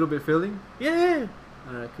 Yeah, A little bit filling. yeah.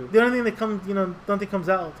 All right, cool. The only thing that comes, nothing comes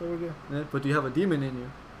out, so we're good. Yeah, but you have a demon in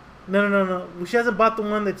you. No. She hasn't bought the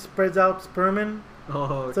one that spreads out sperm. Oh,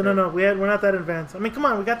 okay. So no, we're not that advanced. I mean, come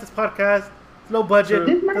on, we got this podcast. It's low budget.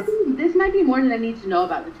 True. This might be more than I need to know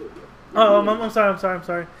about the two of you. Oh, I'm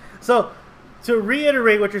sorry. So, to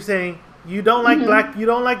reiterate what you're saying, you don't like black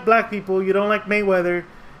people, you don't like Mayweather.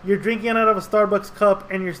 You're drinking out of a Starbucks cup,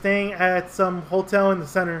 and you're staying at some hotel in the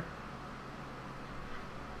center.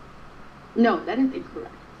 No, that is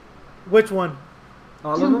incorrect. Which one?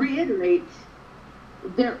 All To of them? reiterate,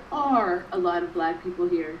 there are a lot of black people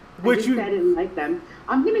here. Which I just you- said I didn't like them.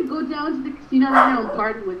 I'm gonna go down to the casino right now and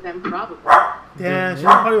party with them, probably. Damn, she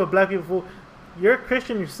don't party with black people. Fool. You're a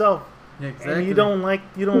Christian yourself, Yeah, exactly. and you don't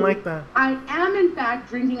like that. I am in fact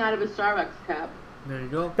drinking out of a Starbucks cup. There you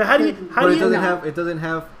go. But how do But it you doesn't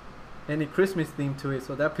have any Christmas theme to it,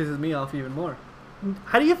 so that pisses me off even more.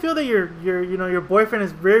 how do you feel that your boyfriend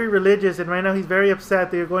is very religious, and right now he's very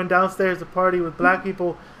upset that you're going downstairs to party with black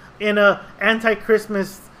people in a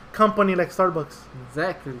anti-Christmas company like Starbucks?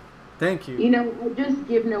 Exactly. Thank you. You know, I just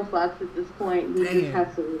give no fucks at this point. He just Damn.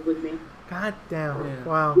 has to live with me. God damn! Yeah.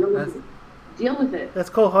 Wow, Deal with That's- it. Deal with it. that's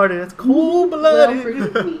cold-hearted. That's Well, cold-blooded.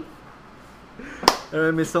 forgive me. All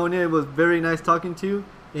right, Miss Sonia, it was very nice talking to you.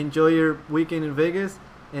 Enjoy your weekend in Vegas,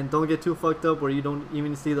 and don't get too fucked up where you don't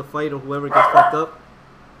even see the fight or whoever gets fucked up.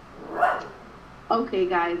 Okay,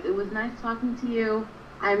 guys, it was nice talking to you.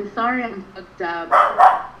 I'm sorry I'm fucked up.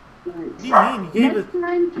 What do you mean? You gave us. Next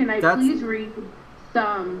time, can I That's- please read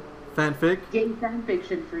some Fanfic. gay fan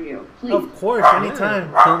fiction for you? Please. Of course,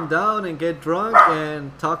 anytime. Yeah. Come down and get drunk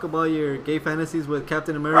and talk about your gay fantasies with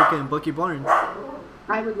Captain America and Bucky Barnes.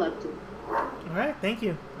 I would love to. All right, thank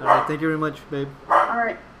you. All right, thank you very much, babe. All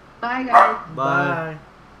right. Bye, guys. Bye.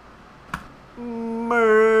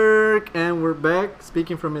 Merc, and we're back.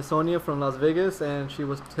 Speaking from Miss Sonia from Las Vegas, and she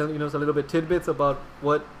was telling us a little bit tidbits about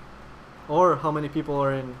what or how many people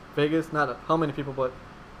are in Vegas. Not how many people, but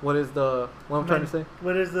what I'm trying to say.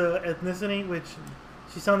 What is the ethnicity? Which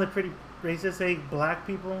she sounded pretty racist. Saying black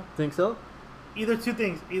people. Think so? Either two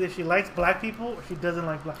things. Either she likes black people or she doesn't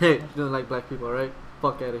like black Hey, people. she doesn't like black people, right?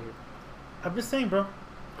 Fuck out of here. I'm just saying, bro.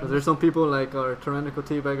 Because there's some people like our tyrannical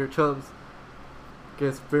teabagger Chubbs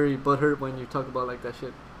gets very butthurt when you talk about like that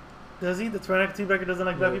shit. Does he? The tyrannical teabagger doesn't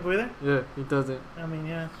like black Yeah. people either? Yeah, he doesn't. I mean,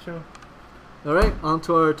 yeah, it's true. All right, on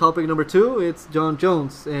to our topic number 2. It's John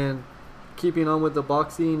Jones, and keeping on with the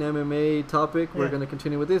boxing MMA topic, we're Yeah. gonna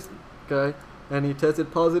continue with this guy, and he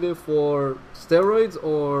tested positive for steroids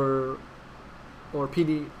or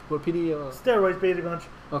PD Steroids, baby bunch.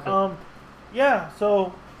 okay. Yeah.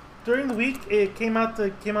 So during the week, it came out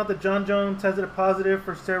that John Jones tested positive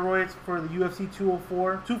for steroids for the UFC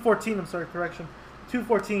 214. I'm sorry, correction,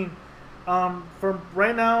 214. From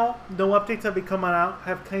right now, no updates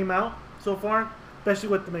have came out so far, especially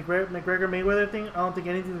with the McGregor Mayweather thing. I don't think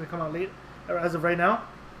anything's gonna come out late as of right now.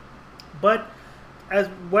 But as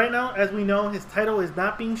we know, his title is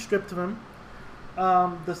not being stripped of him.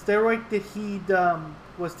 The steroid that he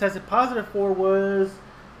was tested positive for was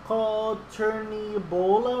called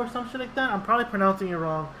Ebola or something like that. I'm probably pronouncing it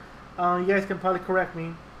wrong. You guys can probably correct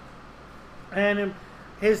me. And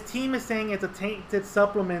his team is saying it's a tainted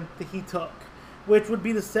supplement that he took, which would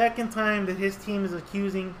be the second time that his team is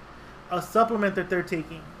accusing a supplement that they're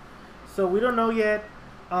taking. So we don't know yet.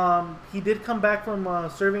 He did come back from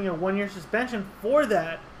serving a 1-year suspension for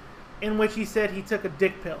that, in which he said he took a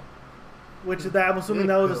dick pill, which is that I'm assuming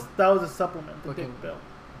Dick that was a supplement, the Fucking dick pill.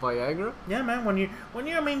 Viagra? Yeah, man. When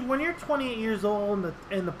you're 28 years old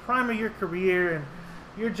in the prime of your career, and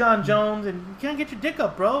you're John Jones, and you can't get your dick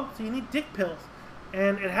up, bro. So you need dick pills.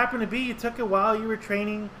 And it happened to be you took it while you were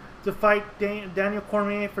training to fight Daniel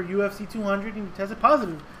Cormier for UFC 200, and you tested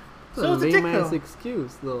positive. So it's a dick lame ass pill.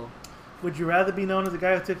 excuse, though. Would you rather be known as a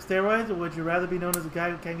guy who took steroids, or would you rather be known as a guy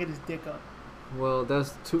who can't get his dick up? Well,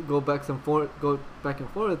 that's to go back and forth.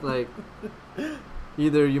 Like,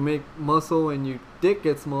 either you make muscle and your dick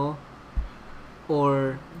gets small,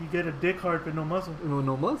 or You get a dick hard but no muscle.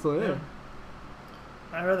 no muscle. Yeah.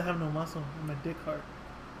 I'd rather have no muscle and my dick hard.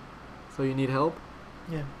 So you need help.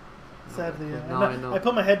 Yeah. Sadly, yeah. Now I know. I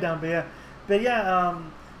put my head down, but yeah.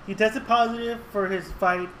 He tested positive for his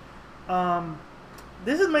fight.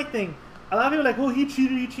 This is my thing. A lot of people are like, oh, he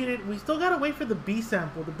cheated. We still gotta wait for the B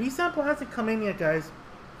sample. The B sample hasn't come in yet, guys.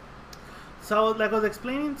 So, like I was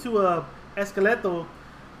explaining to Esqueleto,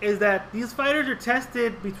 is that these fighters are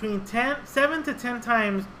tested between 7 to 10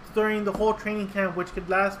 times during the whole training camp, which could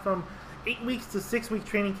last from 8 weeks to 6-week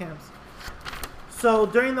training camps. So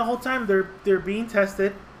during the whole time, they're being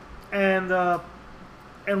tested, and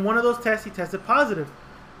one of those tests he tested positive.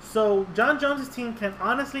 So John Jones' team can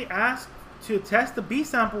honestly ask to test the B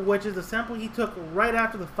sample, which is the sample he took right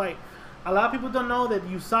after the fight. A lot of people don't know that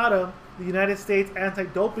USADA, the United States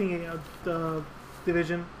Anti-Doping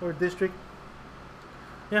Division or District,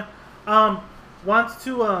 wants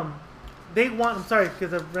to they want. I'm sorry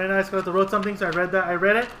because right now I just wrote something, so I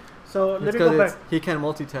read it. So let me go back. He can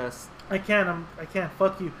multitask. I can't.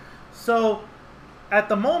 Fuck you. So, at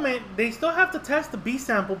the moment, they still have to test the B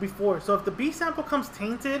sample before. So, if the B sample comes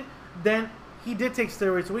tainted, then he did take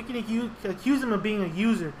steroids. So, we can accuse him of being a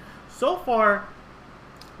user. So far,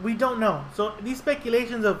 we don't know. So, these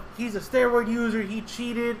speculations of he's a steroid user, he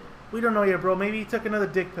cheated, we don't know yet, bro. Maybe he took another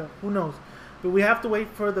dick pill. Who knows? But we have to wait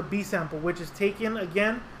for the B sample, which is taken,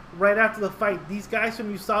 again, right after the fight. These guys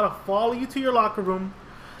from USADA follow you to your locker room,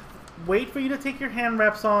 wait for you to take your hand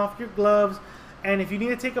wraps off, your gloves, and if you need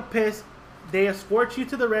to take a piss, they escort you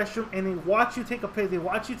to the restroom and they watch you take a piss. They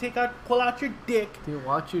watch you pull out your dick. They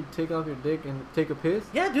watch you take off your dick and take a piss?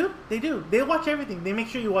 Yeah, dude, they do. They watch everything. They make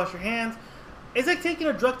sure you wash your hands. It's like taking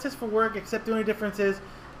a drug test for work, except the only difference is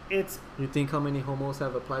it's... You think how many homos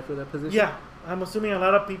have applied for that position? Yeah, I'm assuming a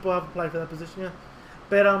lot of people have applied for that position, yeah.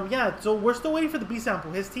 But, yeah, so we're still waiting for the B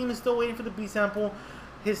sample. His team is still waiting for the B sample.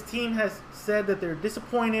 His team has said that they're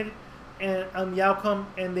disappointed on the outcome,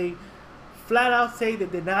 and they flat out say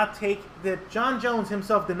that John Jones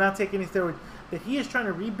himself did not take any steroids, that he is trying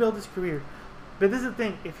to rebuild his career. But this is the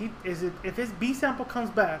thing: if his B sample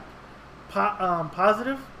comes back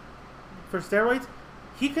positive for steroids,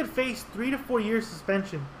 he could face 3 to 4 years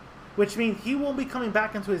suspension, which means he won't be coming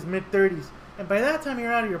back into his mid-30s, and by that time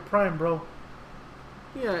you're out of your prime, bro.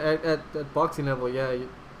 Yeah, at boxing level, yeah.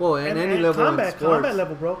 Well, at any level in sports. Combat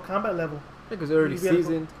level, bro. Combat level. Yeah, because they're already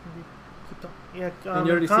seasoned. Yeah, And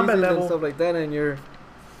you're already combat seasoned level. and stuff like that, and you're...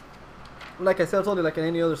 Like I said, I told you, like in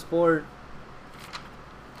any other sport,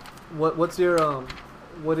 what is your...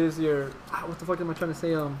 what the fuck am I trying to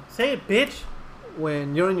say? Say it, bitch.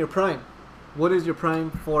 When you're in your prime, what is your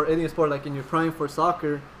prime for any sport? Like in your prime for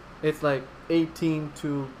soccer, it's like 18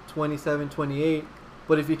 to 27, 28.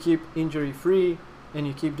 But if you keep injury free and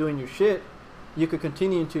you keep doing your shit, you could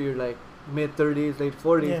continue into your like mid 30s, late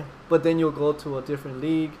 40s. Yeah. But then you'll go to a different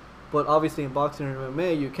league. But obviously in boxing or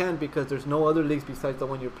MMA, you can't because there's no other leagues besides the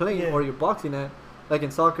one you're playing or you're boxing at. Like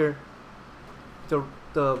in soccer, the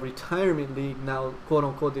retirement league now, quote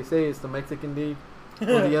unquote, they say it's the Mexican league or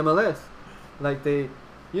the MLS. Like you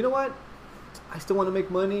know what? I still want to make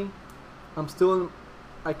money.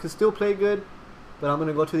 I could still play good, but I'm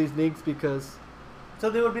gonna go to these leagues because. So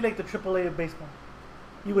they would be like the AAA of baseball.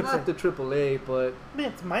 You would not say the AAA, but. I mean,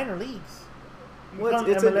 it's minor leagues. Well,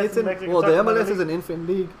 the MLS is an infant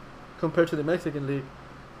league compared to the Mexican league,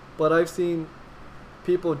 but I've seen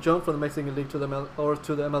people jump from the Mexican league to the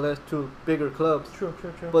MLS to bigger clubs. True.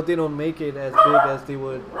 But they don't make it as big as they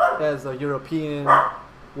would as a European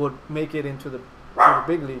would make it into the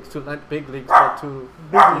big leagues, to not big leagues, but to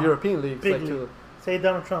the European leagues. Big like league. to Say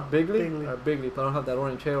Donald Trump. big league? Big league. Big league. But I don't have that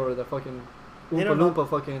orange hair or the fucking They Oompa don't know. Loompa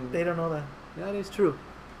fucking. They don't know that. Yeah, it is true.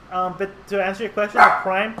 But to answer your question, the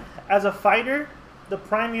prime, as a fighter, the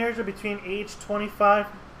prime years are between age 25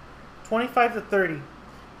 to 30.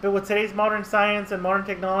 But with today's modern science and modern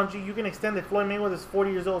technology, you can extend it. Floyd Mayweather is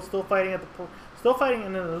 40 years old, still fighting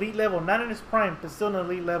in an elite level, not in his prime, but still in an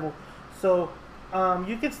elite level. So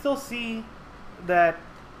you can still see that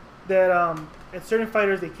that and certain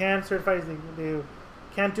fighters they can, certain fighters they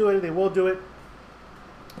can't do it, they will do it.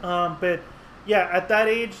 But yeah, at that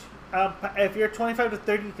age, if you're 25 to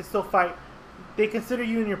 30, you can still fight. They consider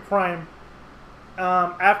you in your prime.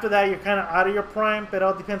 After that, you're kind of out of your prime, but it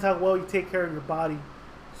all depends how well you take care of your body.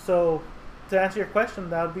 So, to answer your question,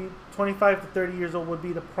 that would be 25 to 30 years old would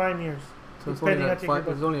be the prime years. So it's only, it's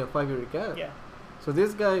only a 5-year gap. Yeah. So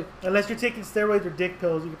this guy... Unless you're taking steroids or dick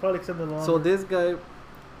pills, you can probably extend it longer. So this guy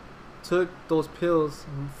took those pills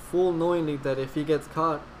full knowingly that if he gets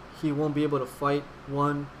caught, he won't be able to fight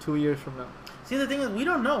 1-2 years from now. See, the thing is, we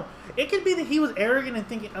don't know. It could be that he was arrogant and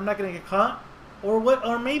thinking, I'm not going to get caught. Or what?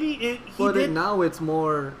 Or maybe he did. Now it's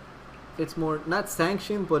more not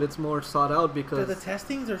sanctioned, but it's more sought out because the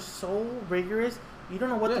testings are so rigorous. You don't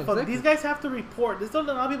know what the fuck. Exactly. These guys have to report. This is what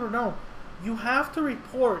a lot of people know. You have to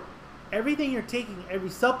report everything you're taking, every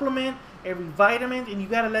supplement, every vitamin, and you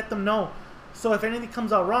got to let them know. So if anything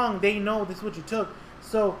comes out wrong, they know this is what you took.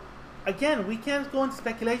 So again, we can't go into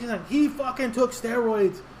speculation like he fucking took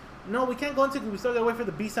steroids. No, we can't go into it. We still got to wait for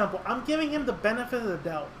the B sample. I'm giving him the benefit of the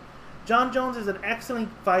doubt. John Jones is an excellent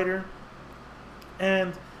fighter,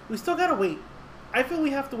 and we still gotta wait. I feel we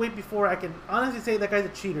have to wait before I can honestly say that guy's a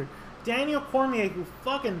cheater. Daniel Cormier, who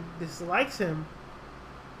fucking dislikes him,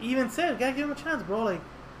 even said, "Gotta give him a chance, bro." Like,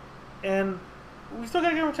 and we still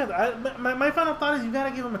gotta give him a chance. My final thought is you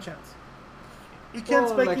gotta give him a chance. You can't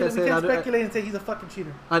speculate. Like you can't speculate and say he's a fucking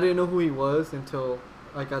cheater. I didn't know who he was until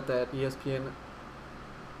I got that ESPN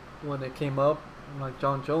when it came up. I'm like,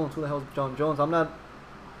 John Jones, who the hell is John Jones? I'm not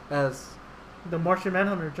as the Martian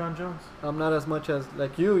Manhunter, John Jones. I'm not as much as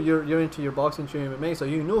like you. You're into your boxing, to your MMA, so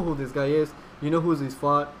you know who this guy is. You know who's he's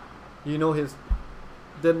fought. You know his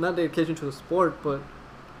not dedication to the sport, but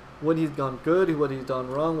what he's done good, what he's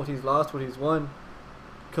done wrong, what he's lost, what he's won,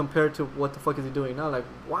 compared to what the fuck is he doing now? Like,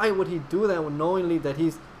 why would he do that knowingly that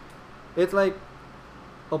he's? It's like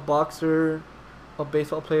a boxer, a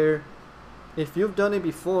baseball player. If you've done it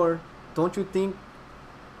before, don't you think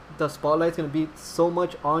the spotlight's gonna be so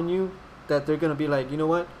much on you that they're gonna be like, you know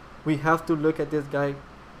what, we have to look at this guy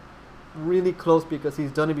really close because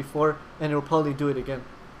he's done it before and he'll probably do it again.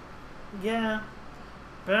 Yeah,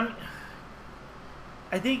 but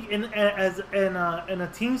I think in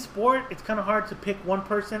a team sport, it's kind of hard to pick one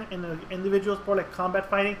person. In an individual sport like combat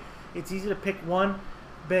fighting, it's easy to pick one,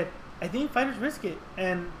 but I think fighters risk it,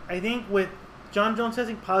 and I think with John Jones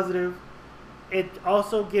testing positive, it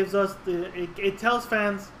also gives us it tells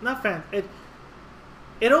fans, not fans,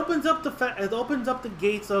 it opens up the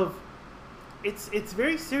gates of it's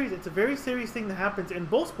very serious. It's a very serious thing that happens in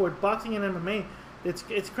both sports, boxing and MMA.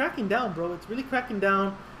 It's cracking down, bro. It's really cracking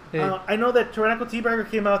down. Hey. I know that Tyrannical T-Bagger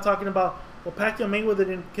came out talking about, well, Pacquiao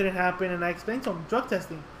Mayweather couldn't happen, and I explained to him drug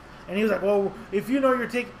testing, and he was like, well, if you know you're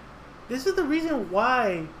taking, this is the reason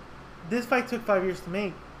why this fight took 5 years to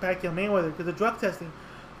make, Pacquiao Mayweather, because of drug testing.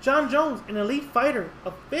 John Jones, an elite fighter,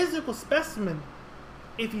 a physical specimen,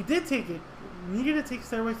 if he did take it, needed to take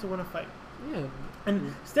steroids to win a fight. Yeah.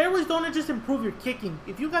 And steroids don't just improve your kicking.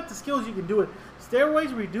 If you got the skills, you can do it.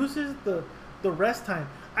 Steroids reduces the rest time.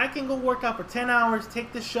 I can go work out for 10 hours,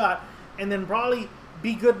 take this shot, and then probably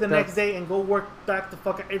be good the next day and go work back the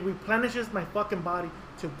fuck. It replenishes my fucking body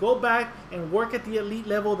to go back and work at the elite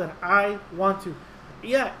level that I want to.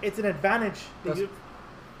 Yeah, it's an advantage.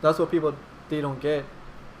 That's what people, they don't get.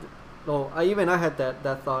 No, I had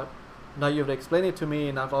that thought. Now you've explained it to me,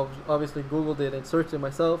 and I've obviously Googled it and searched it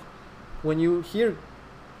myself. When you hear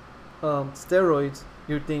steroids,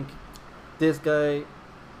 you think this guy,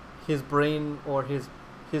 his brain or his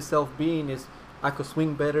self-being is, I could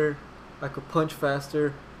swing better, I could punch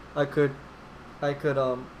faster, I could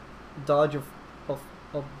dodge of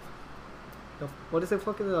what is it,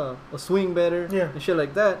 fucking a swing better, yeah, and shit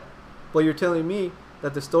like that. But you're telling me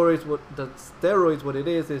that the steroids, what it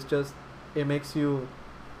is just, it makes you.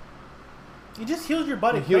 It just heals your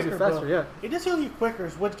body. It heals quicker, you faster, bro. yeah. It just heals you quicker,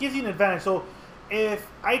 which gives you an advantage. So, if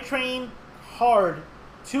I train hard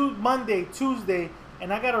Monday, Tuesday,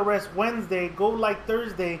 and I gotta rest Wednesday, go like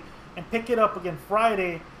Thursday, and pick it up again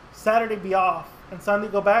Friday, Saturday be off, and Sunday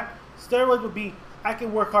go back. Steroids would be, I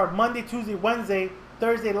can work hard Monday, Tuesday, Wednesday,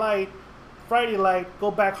 Thursday light, Friday light,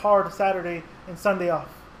 go back hard Saturday, and Sunday off.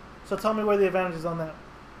 So tell me where the advantage is on that.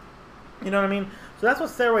 You know what I mean? So that's what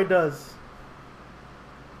steroid does.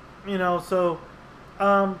 You know, so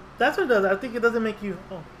that's what it does. I think it doesn't make you.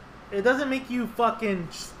 It doesn't make you fucking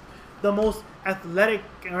the most athletic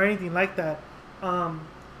or anything like that. I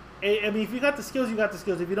mean, if you got the skills, you got the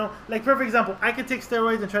skills. If you don't, like, for example, I could take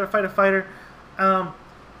steroids and try to fight a fighter, and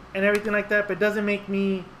everything like that, but it doesn't make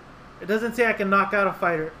me It doesn't say I can knock out a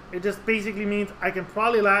fighter. It just basically means I can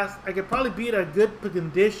probably be in a good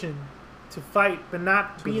condition to fight, but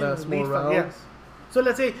not To be in the last more elite fight. rounds? Yes. So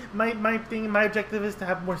let's say my objective is to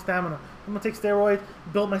have more stamina. I'm gonna take steroids,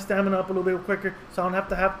 build my stamina up a little bit quicker, so I don't have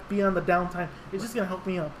to be on the downtime. It's just gonna help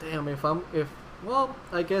me up. Damn, well,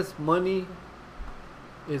 I guess money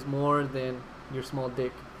is more than your small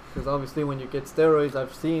dick. Because obviously when you get steroids,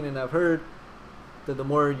 I've seen and I've heard that the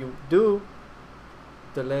more you do,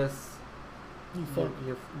 the less You fuck.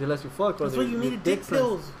 the less you fuck. Or That's why you your need dick size.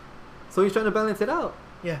 pills. So he's trying to balance it out.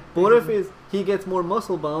 Yeah. But what if he gets more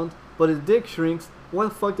muscle bound, but his dick shrinks? Why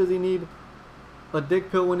the fuck does he need a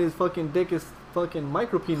dick pill when his fucking dick is fucking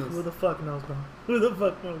micro penis? Who the fuck knows, bro? Who the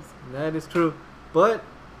fuck knows? That is true. But,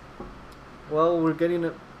 well, we're getting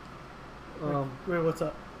a, Wait, what's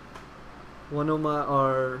up? one of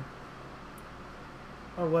our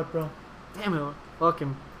Or what, bro? damn it,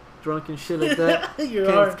 fucking drunk and shit like that. You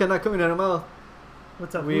Can't, are. it's cannot coming out of my mouth.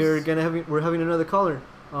 What's up? We're having another caller.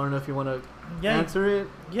 I don't know if you want to Yeah. answer it.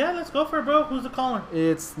 Yeah, let's go for it, bro. Who's the caller?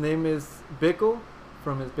 Its name is Bickle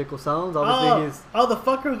from his Bickle Sounds. Obviously, The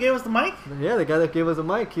fucker who gave us the mic? the guy that gave us a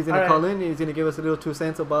mic. He's gonna Alright. call in. He's gonna give us a little 2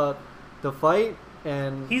 cents about the fight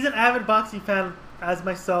and He's an avid boxing fan, as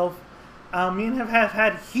myself. Me and him have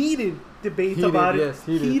had heated debates about it. Yes,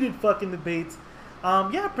 heated. Fucking debates.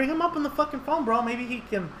 Yeah, bring him up on the fucking phone, bro. Maybe he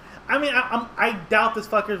can. I mean, I doubt this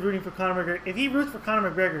fucker is rooting for Conor McGregor. If he roots for Conor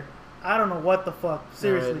McGregor, I don't know what the fuck.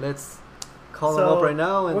 Seriously. Alright, let's call him up right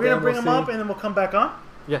now. And we're gonna then bring we'll him up, see. and then we'll come back on.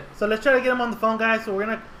 Yeah. So let's try to get him on the phone, guys. So we're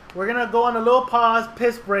gonna go on a little pause,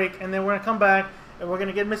 piss break, and then we're gonna come back and we're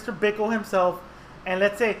gonna get Mr. Bickle himself. And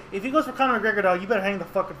let's say if he goes for Conor McGregor, dog, you better hang the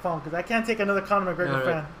fucking phone because I can't take another Conor McGregor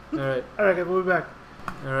fan. Alright. All right, guys, we'll be back.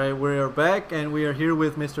 Alright, we are back and we are here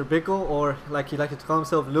with Mr. Bickle, or like he likes to call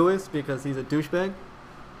himself, Lewis, because he's a douchebag.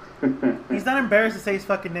 He's not embarrassed to say his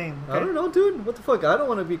fucking name. Okay? I don't know, dude. What the fuck? I don't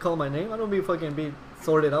want to be called my name. I don't be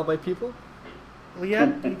sorted out by people. Well,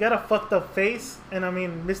 yeah, you got a fucked up face, and I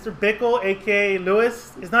mean, Mr. Bickle, aka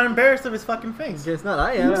Lewis, is not embarrassed of his fucking face. Guess not.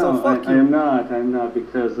 I am. No, So fuck I you. am not. I'm not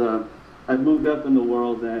because I've moved up in the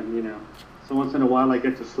world, and so once in a while I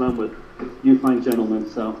get to slum with you fine gentlemen.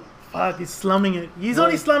 So Fuck, he's slumming it. He's No.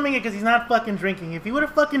 only slumming it because he's not fucking drinking. If he would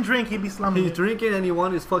have fucking drink, he'd be slumming He's it. drinking and he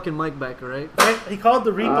wanted his fucking mic back, alright? Right? He called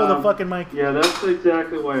the repo the fucking mic. yeah, that's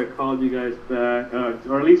exactly why I called you guys back,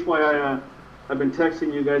 or at least why I've been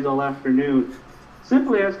texting you guys all afternoon,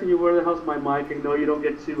 simply asking you where the hell's my mic, and no, you don't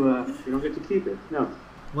get to keep it. No.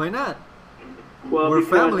 Why not? Well, We're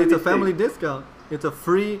because, family. let It's a me see. family discount. It's a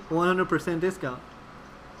free 100% discount.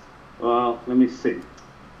 Well, let me see.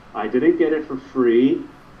 I didn't get it for free,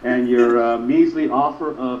 and your measly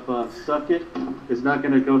offer of suck it is not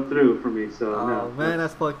going to go through for me. So Oh no. man,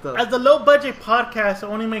 that's fucked up. As a low budget podcast that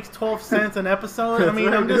only makes 12 cents an episode, I That's mean,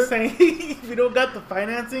 right, I'm just dude. saying, if you don't got the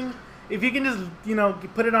financing, if you can just,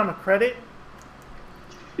 put it on a credit.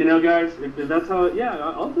 Guys, if that's how. Yeah,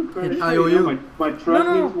 I'll do credit. An IOU. My truck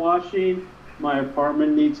No. needs washing. My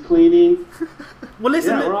apartment needs cleaning. Well,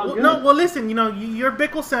 listen, Yeah, we're all good. listen, you're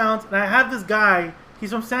Bickle Sounds, and I have this guy,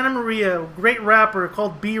 he's from Santa Maria, great rapper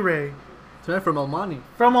called B-Ray. It's right from Omani.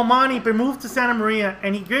 From Omani, but moved to Santa Maria,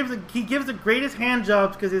 and he gives the greatest hand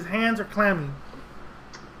jobs because his hands are clammy.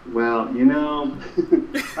 Well,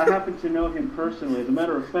 I happen to know him personally. As a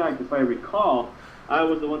matter of fact, if I recall, I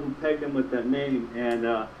was the one who pegged him with that name.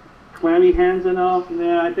 And clammy hands and all,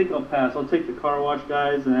 nah, I think I'll pass. I'll take the car wash,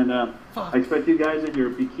 guys, and Fuck. I expect you guys in your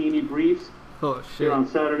bikini briefs Oh shit. here on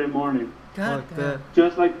Saturday morning. God Fuck damn. that.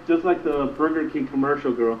 Just like the Burger King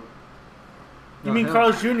commercial, girl. You Oh, mean hell.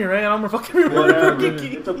 Carl's Jr., right? I don't fucking remember Whatever. Burger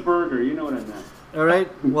King. It's a burger. You know what I meant.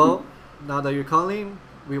 Alright, well, now that you're calling,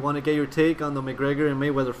 we want to get your take on the McGregor and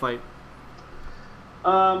Mayweather fight.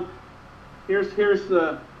 Here's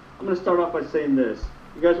I'm gonna start off by saying this.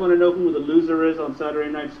 You guys want to know who the loser is on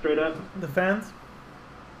Saturday night straight up? The fans?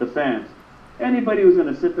 The fans. Anybody who's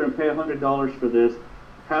gonna sit there and pay $100 for this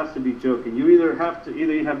has to be joking. You either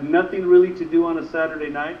have nothing really to do on a Saturday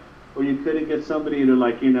night, or you couldn't get somebody to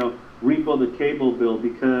repo the cable bill,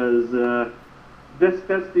 because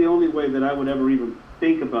that's the only way that I would ever even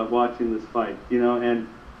think about watching this fight. And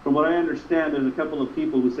from what I understand, there's a couple of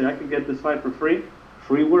people who say I can get this fight for free.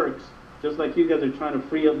 Free works. Just like you guys are trying to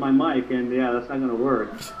free up my mic, and yeah, that's not gonna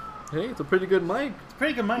work. Hey, it's a pretty good mic. It's a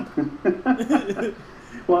pretty good mic.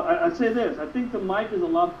 Well, I say this. I think the mic is a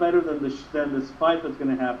lot better than this fight that's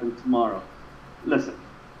going to happen tomorrow. Listen,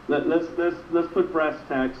 let's put brass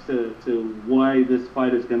tacks to why this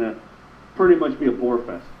fight is going to pretty much be a bore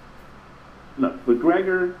fest. Look,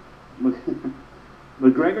 McGregor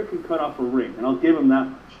can cut off a ring, and I'll give him that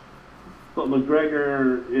much. But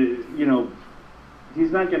McGregor,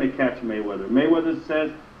 he's not going to catch Mayweather. Mayweather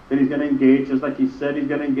says that he's going to engage, just like he said he's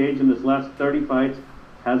going to engage in his last 30 fights.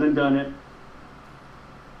 Hasn't done it.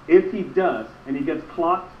 If he does, and he gets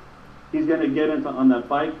clocked, he's going to get into on that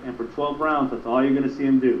bike, and for 12 rounds, that's all you're going to see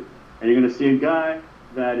him do. And you're going to see a guy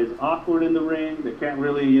that is awkward in the ring, that can't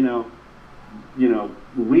really,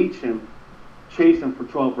 reach him, chase him for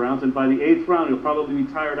 12 rounds, and by the 8th round, he'll probably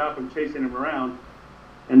be tired out from chasing him around,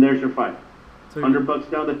 and there's your fight. So 100 bucks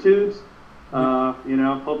down the tubes.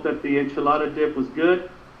 Hope that the enchilada dip was good,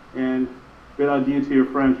 and good adieu to your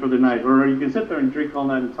friends for the night. Or you can sit there and drink all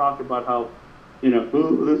night and talk about how,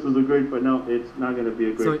 oh, this was a great fight. No, it's not going to be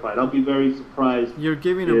a great fight. I'll be very surprised. You're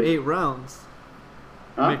giving him 8 rounds.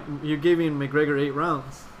 Huh? You're giving McGregor 8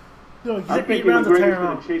 rounds. No, he's I think 8 rounds of McGregor's tearing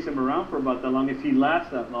going to chase him around for about that long if he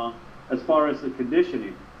lasts that long, as far as the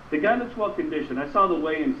conditioning. The guy looks well conditioned. I saw the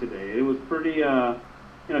weigh-in today. It was pretty,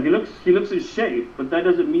 he looks in shape, but that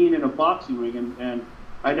doesn't mean in a boxing ring. And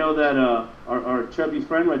I know that our chubby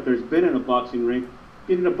friend right there has been in a boxing ring.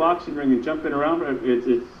 Getting in a boxing ring and jumping around,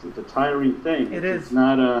 it's a tiring thing. It's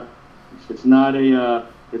not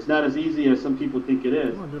as easy as some people think it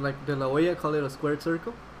is. Oh, dude, like De La Hoya, call it a squared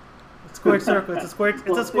circle. Squared circle. It's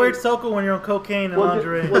a squared circle when you're on cocaine and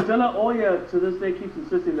lingerie. De La Hoya to this day keeps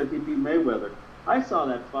insisting that he beat Mayweather. I saw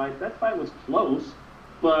that fight. That fight was close,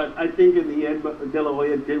 but I think in the end, De La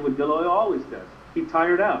Hoya did what De La Hoya always does. He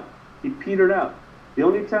tired out. He petered out. The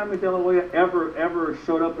only time that De La Hoya ever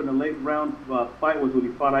showed up in a late round fight was when he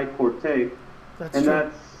fought Ike Cortez,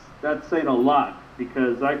 that's saying a lot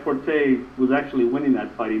because Ike Cortez was actually winning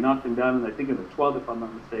that fight. He knocked him down, I think in the 12th, if I'm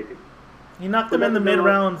not mistaken. He knocked him in the mid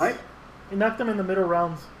rounds. He knocked him in the middle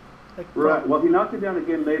rounds. Right. Well, he knocked him down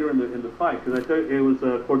again later in the fight because I thought it was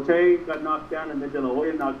Cortez got knocked down and then De La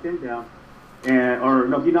Hoya knocked him down, he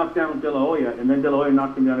knocked down De La Hoya and then De La Hoya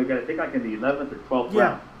knocked him down again. I think like in the 11th or 12th round.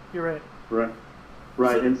 Yeah, you're right.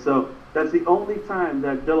 Right. And so that's the only time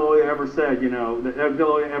that De La Hoya ever said, that De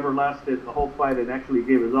La Hoya ever lasted the whole fight and actually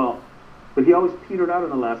gave his all. But he always petered out in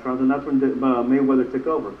the last rounds, and that's when Mayweather took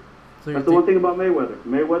over. So that's the one thing about Mayweather.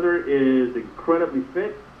 Mayweather is incredibly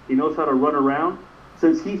fit. He knows how to run around.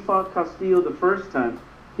 Since he fought Castillo the first time,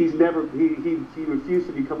 he refused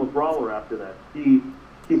to become a brawler after that. He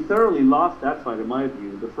thoroughly lost that fight, in my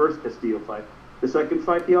view, the first Castillo fight. The second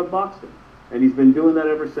fight, he outboxed him, and he's been doing that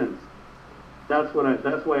ever since. That's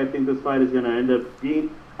why I think this fight is going to end up being.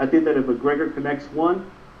 I think that if McGregor connects one,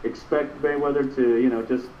 expect Mayweather to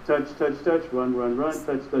just touch, run, touch,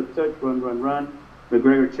 run.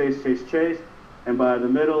 McGregor chase, and by the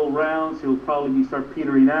middle rounds, he'll probably start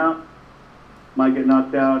petering out. Might get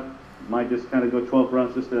knocked out. Might just kind of go 12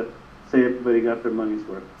 rounds just to say everybody got their money's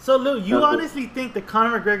worth. So, Lou, you honestly think that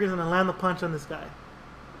Conor McGregor is going to land the punch on this guy?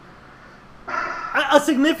 A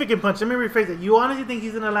significant punch. Let me rephrase it. You honestly think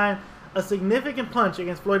he's going to land a significant punch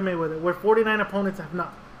against Floyd Mayweather, where 49 opponents have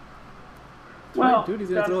not? Well, dude, he's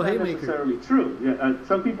gonna that's throw a not haymaker. necessarily true. Yeah,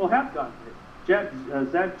 some people have gotten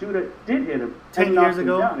hit. Zach Judah did hit him 10 years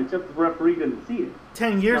ago. Down, except the referee didn't see it.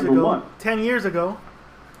 10 years Number ago. one. 10 years ago.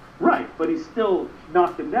 Right, but he still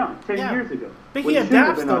knocked him down 10 years ago. But when he shouldn't have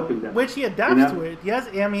adapts, been though. knocked him down. Which he adapts to it. He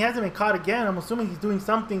hasn't been caught again. I'm assuming he's doing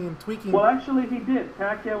something and tweaking. Well, actually, he did.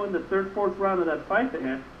 Pacquiao in the third, fourth round of that fight they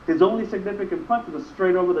had, his only significant punch was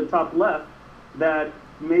straight over the top left that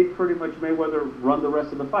made pretty much Mayweather run the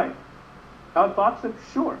rest of the fight. Outboxed him,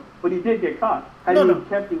 sure, but he did get caught. Had he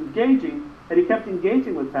kept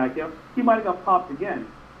engaging with Pacquiao, he might have got popped again.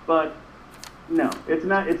 But no, it's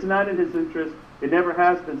not in his interest. It never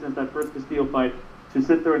has been since that first Castillo fight to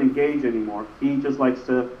sit there and engage anymore. He just likes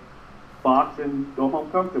to box and go home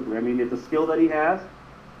comfortably. I mean, it's a skill that he has.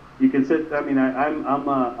 You can sit. I mean, I'm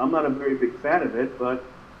not a very big fan of it, but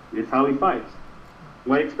it's how he fights.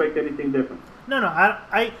 Why expect anything different? No,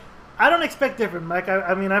 I don't expect different. Like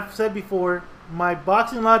I mean, I've said before, my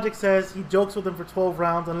boxing logic says he jokes with him for 12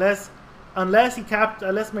 rounds, unless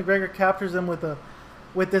McGregor captures him with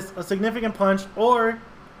a significant punch, or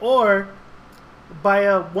by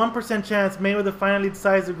a 1% chance Mayweather finally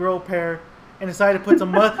decides to grow a pair and decides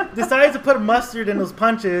to put mustard in those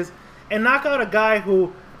punches and knock out a guy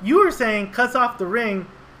who you were saying cuts off the ring.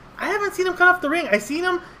 I haven't seen him cut off the ring. I seen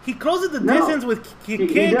him. He closes the distance with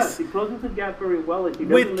kicks. He does. He closes the gap very well. And he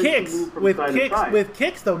doesn't with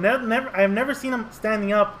kicks though. I've never seen him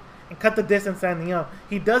standing up and cut the distance standing up.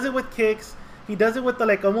 He does it with kicks. He does it with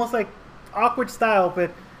the almost awkward style.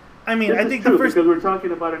 But I mean, I think because we're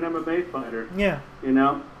talking about an MMA fighter. Yeah.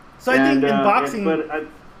 So I think in boxing.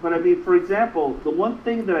 But I mean, for example, the one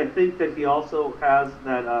thing that I think that he also has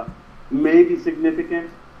that may be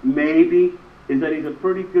significant, is that he's a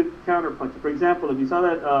pretty good counterpuncher. For example, if you saw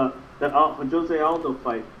that Jose Aldo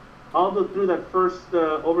fight, through that first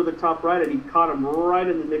over the top right, and he caught him right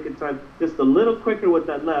in the nick of time, just a little quicker with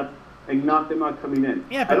that left, and knocked him out coming in.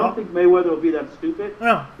 Yeah, I don't think Mayweather will be that stupid.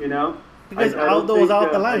 No. You know, Because I don't Aldo was think,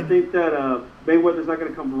 out the line. I think that Mayweather's not going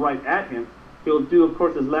to come right at him. He'll do, of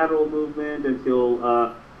course, his lateral movement, and he'll,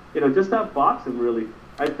 just outbox him, really.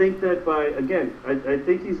 I think that I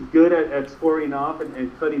think he's good at scoring off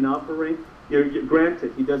and cutting off the ring.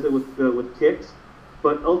 Granted, he does it with kicks,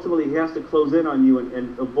 but ultimately he has to close in on you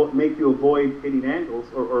and make you avoid hitting angles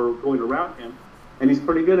or going around him, and he's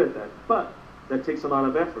pretty good at that. But that takes a lot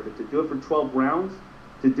of effort. And to do it for 12 rounds,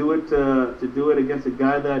 to do it against a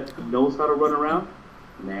guy that knows how to run around,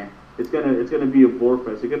 nah, it's gonna be a bore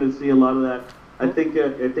fest. You're gonna see a lot of that. I think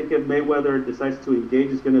if Mayweather decides to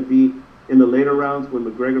engage, it's gonna be in the later rounds when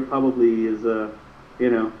McGregor probably is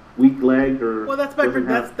weak-legged or. Well, that's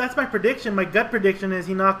my prediction. My gut prediction is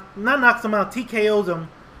he knocks him out, TKOs him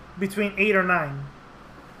between 8 or 9.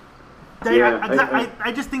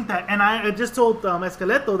 I just think that, and I just told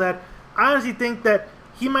Escaleto that I honestly think that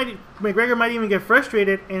McGregor might even get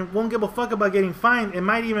frustrated and won't give a fuck about getting fined, and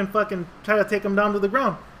might even fucking try to take him down to the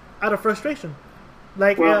ground out of frustration.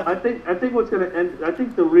 I think what's going to end. I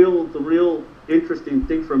think the real interesting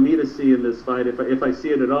thing for me to see in this fight, if I see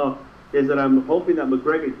it at all, is that I'm hoping that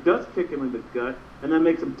McGregor does kick him in the gut and then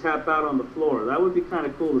makes him tap out on the floor. That would be kind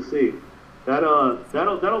of cool to see.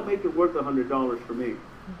 That'll make it worth $100 for me.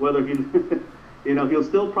 Whether he, he'll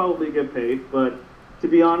still probably get paid, but to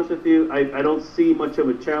be honest with you, I don't see much of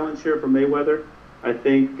a challenge here for Mayweather. I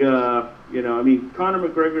think Conor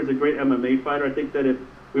McGregor is a great MMA fighter. I think that if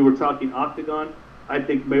we were talking octagon, I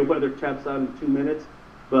think Mayweather taps out in 2 minutes,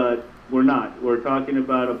 but we're not. We're talking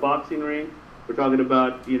about a boxing ring. We're talking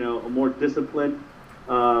about, a more disciplined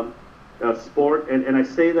sport. And I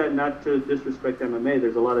say that not to disrespect MMA.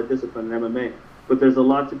 There's a lot of discipline in MMA. But there's a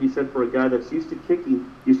lot to be said for a guy that's used to kicking,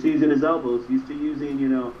 used to using his elbows, used to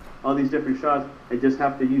using, all these different shots, and just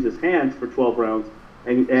have to use his hands for 12 rounds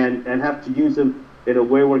and have to use them in a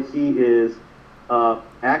way where he is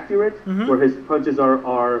accurate, where his punches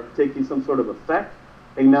are taking some sort of effect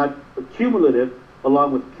and not cumulative,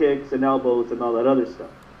 along with kicks and elbows and all that other stuff.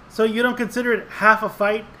 So you don't consider it half a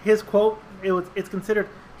fight? His quote, it's considered,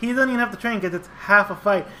 he doesn't even have to train because it's half a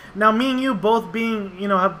fight. Now, me and you both being,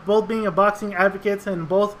 both being a boxing advocates and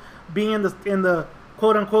both being in the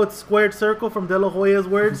quote unquote squared circle, from De La Hoya's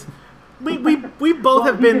words, we both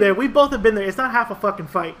have been there. We both have been there. It's not half a fucking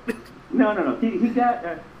fight. No. He got,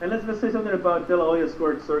 and let's say something about De La Hoya's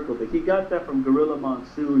squared circle. But he got that from Gorilla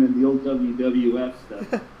Monsoon and the old WWF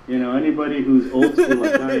stuff. Anybody who's old school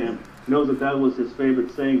like I am knows that was his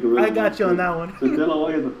favorite saying. Gorilla I got Monsoon. you on that one. So De La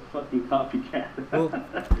Hoya's a fucking copycat. Well,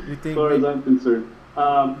 you think as far as I'm concerned.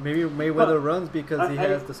 Maybe Mayweather runs because he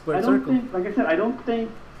has the squared circle. Like I said, I don't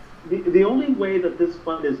think the only way that this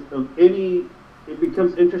fight it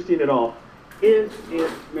becomes interesting at all is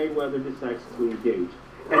if Mayweather decides to engage.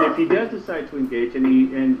 And if he does decide to engage,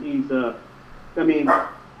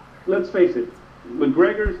 let's face it,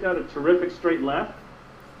 McGregor's got a terrific straight left.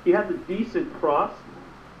 He has a decent cross,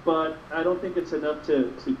 but I don't think it's enough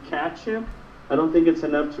to catch him. I don't think it's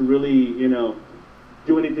enough to really,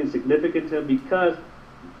 do anything significant to him, because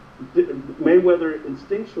Mayweather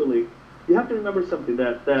instinctually, you have to remember something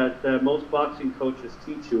that most boxing coaches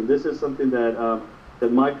teach you, and this is something that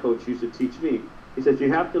my coach used to teach me. He says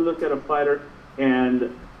you have to look at a fighter and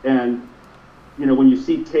when you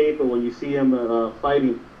see tape or when you see him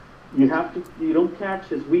fighting, you don't catch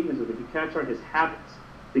his weaknesses, but you catch his habits,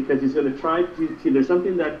 because he's going to try to. There's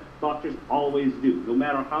something that boxers always do, no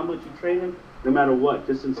matter how much you train them, no matter what.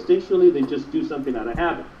 Just instinctually, they just do something out of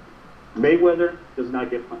habit. Mayweather does not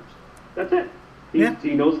get punched. That's it.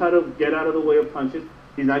 He knows how to get out of the way of punches.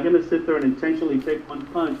 He's not going to sit there and intentionally take one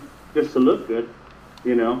punch just to look good,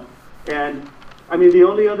 And the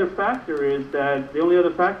only other factor is that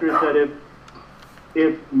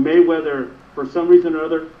if Mayweather, for some reason or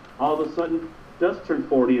other, all of a sudden does turn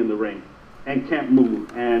 40 in the ring and can't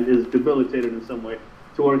move and is debilitated in some way,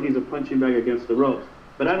 to where he's a punching bag against the ropes.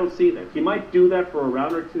 But I don't see that. He might do that for a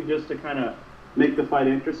round or two just to kind of make the fight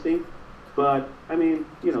interesting. But,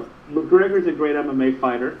 McGregor's a great MMA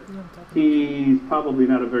fighter. He's probably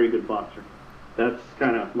not a very good boxer. That's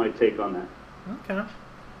kind of my take on that. Okay.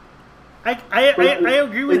 I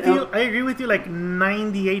agree with you. I agree with you like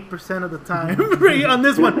 98% of the time on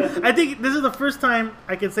this one. I think this is the first time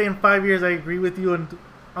I can say in 5 years I agree with you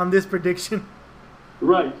on this prediction.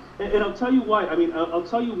 Right, and I'll tell you why. I'll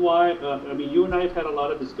tell you why. You and I have had a lot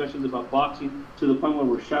of discussions about boxing to the point where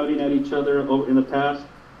we're shouting at each other in the past.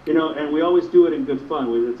 And we always do it in good fun.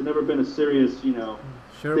 It's never been a serious,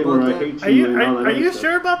 Sure thing about where I that? hate Are you you and all that are other you stuff.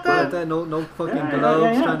 sure about About that? that? No fucking Yeah,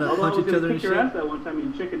 gloves trying to Although punch I was each other gonna and kick your shit. ass that one time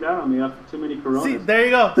and you chickened out on me after too many Coronas. See, there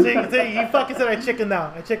you go. See, you fucking said I chickened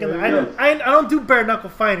out. I chickened There out. you go. I don't do bare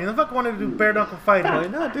knuckle fighting. The fuck wanted to do bare knuckle fighting? Why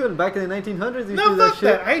not, dude? Back in the 1900s, you No, do that fuck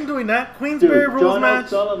shit. that. I ain't doing that. Dude, Queensberry rules John match.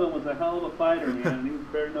 Sullivan was a hell of a fighter, man, and he was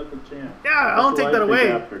bare knuckle champ. Yeah, I don't That's take what that I away.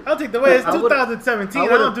 think after. I'll take that away. It's I would've- 2017. I I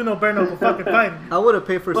would've- don't do no bare knuckle fucking fighting. I would have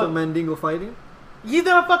paid for Well- some Mandingo fighting. He's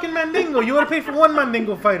not a fucking Mandingo. You would have paid for one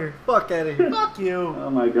Mandingo fighter. Fuck out of here. Fuck you.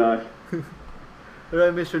 Oh my gosh. All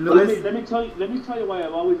right, Mr. But Lewis. let me tell you why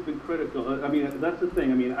I've always been critical. I mean, that's the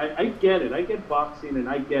thing. I mean, I get it. I get boxing and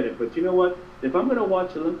I get it. But you know what? If I'm going to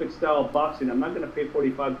watch Olympic style boxing, I'm not going to pay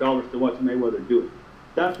 $45 to watch Mayweather do it.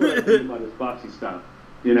 That's what I think about his boxing style.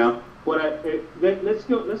 You know,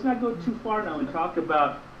 let's not go too far now and talk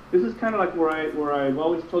about. This is kind of like where I've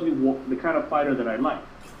always told you the kind of fighter that I like.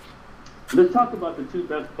 Let's talk about the two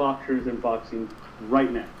best boxers in boxing right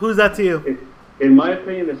now. Who's that to you? In my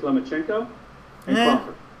opinion, it's Lomachenko and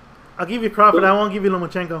Crawford. I'll give you Crawford. I won't give you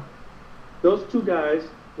Lomachenko. Those two guys,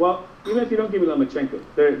 well, even if you don't give me Lomachenko,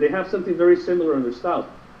 they have something very similar in their styles.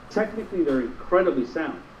 Technically, they're incredibly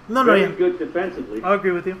sound. Very good defensively. I'll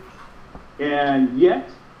agree with you. And yet,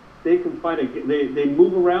 they can fight. They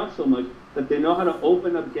move around so much that they know how to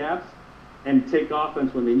open up gaps and take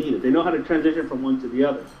offense when they need it. They know how to transition from one to the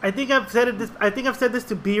other. I think I've said it. I think I've said this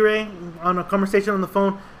to B-Ray on a conversation on the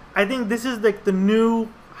phone. I think this is like the new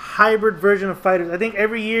hybrid version of fighters. I think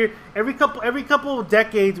every year, every couple of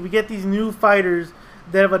decades, we get these new fighters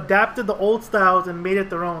that have adapted the old styles and made it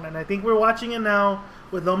their own. And I think we're watching it now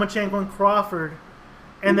with Lomachenko and Crawford,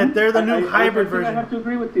 and that they're the new hybrid version. I have to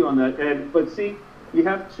agree with you on that. But see, you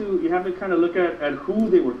have to kind of look at who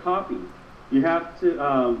they were copying. You have to.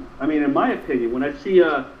 I mean, in my opinion, when I see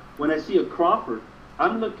a Crawford,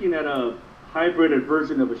 I'm looking at a hybrid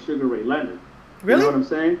version of a Sugar Ray Leonard. Really? You know what I'm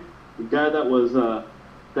saying? The guy that was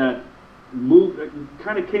that moved,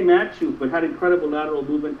 kind of came at you, but had incredible lateral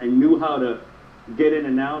movement and knew how to get in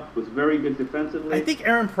and out. Was very good defensively. I think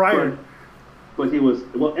Aaron Pryor. But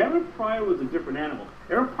Aaron Pryor was a different animal.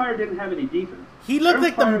 Aaron Pryor didn't have any defense. He looked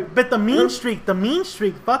the mean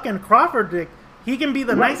streak, fucking Crawford, Dick. He can be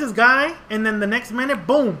the nicest guy, and then the next minute,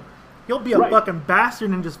 boom, he'll be a fucking bastard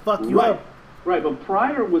and just fuck you up. Right, but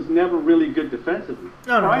Pryor was never really good defensively.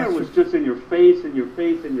 No, Pryor was just in your face, in your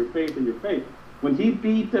face, in your face, in your face. When he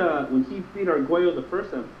beat Arguello the first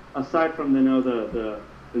time, aside from the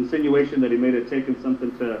insinuation that he may have taken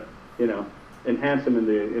something to enhance him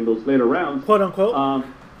in those later rounds, quote unquote.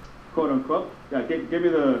 Quote unquote. Yeah, give me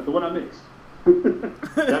the one I mixed.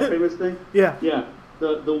 That famous thing. Yeah. Yeah.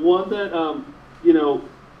 The one that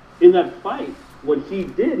in that fight, what he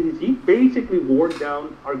did is he basically wore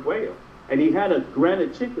down Arguello, and he had a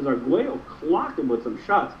granite chin because Arguello clocked him with some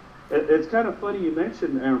shots. It's kind of funny you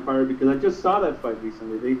mentioned Aaron Pryor because I just saw that fight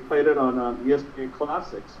recently. They played it on ESPN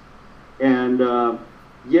Classics, and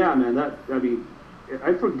yeah, man,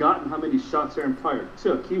 I've forgotten how many shots Aaron Pryor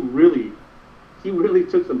took. He really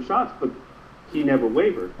took some shots, but he never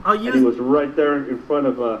wavered. And he was right there in front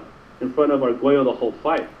of Arguello the whole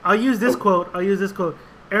fight. I'll use this quote.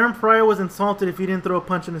 Aaron Pryor was insulted if he didn't throw a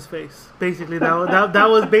punch in his face. Basically, that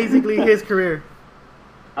was basically his career.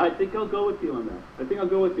 I think I'll go with you on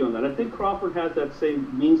that. I think Crawford has that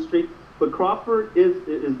same mean streak, but Crawford is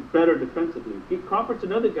better defensively. Crawford's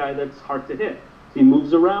another guy that's hard to hit. He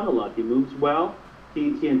moves around a lot. He moves well.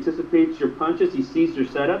 He anticipates your punches. He sees your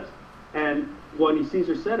setups. And when he sees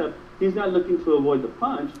your setup, he's not looking to avoid the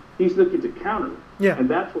punch. He's looking to counter it. Yeah. And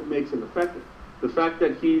that's what makes him effective. The fact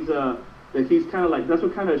that he's kind of like, that's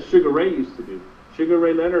what kind of Sugar Ray used to do. Sugar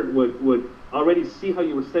Ray Leonard would already see how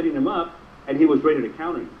you were setting him up, and he was ready to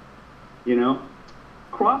counter you.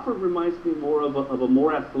 Crawford reminds me more of a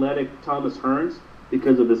more athletic Thomas Hearns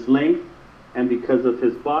because of his length and because of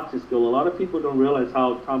his boxing skill. A lot of people don't realize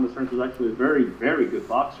how Thomas Hearns was actually a very, very good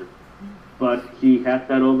boxer. But he had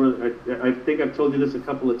that over. I think I've told you this a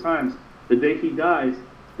couple of times. The day he dies,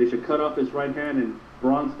 they should cut off his right hand and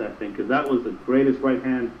bronze that thing because that was the greatest right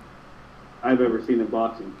hand I've ever seen in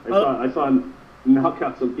boxing. I saw him knock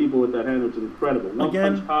out some people with that hand, which is incredible. One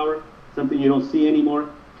punch power, something you don't see anymore.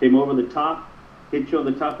 Came over the top, hit you on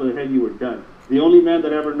the top of the head, you were done. The only man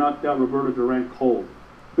that ever knocked out Roberto Duran cold.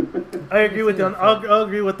 I agree with you. I'll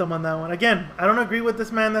agree with them on that one. Again, I don't agree with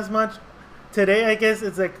this man as much. Today, I guess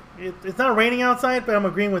it's like it's not raining outside, but I'm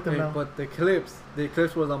agreeing with him now. But the eclipse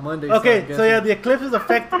was on Monday. Okay, so yeah, the eclipse is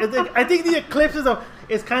affected. I think the eclipse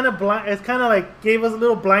is kind of blind. It's kind of like gave us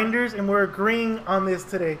little blinders, and we're agreeing on this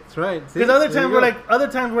today. That's right. Because other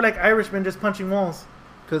times we're like Irishmen just punching walls.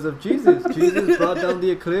 Because of Jesus. Jesus brought down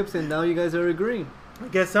the eclipse, and now you guys are agreeing. I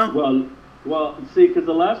guess so. Well, Well, see, because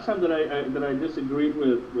the last time that I disagreed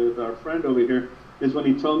with our friend over here is when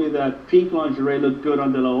he told me that pink lingerie looked good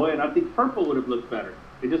on De La Hoya, and I think purple would have looked better.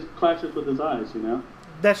 It just clashes with his eyes, you know.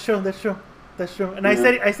 That's true. That's true. That's true. And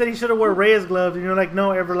Yeah. I said he should have wore Reyes gloves, and you're like, no,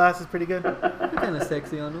 Everlast is pretty good. Kind of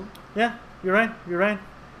sexy on him. Yeah, you're right. You're right.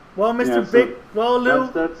 Well, Mr. Yeah, so Big, well,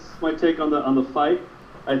 Lou. That's my take on the fight.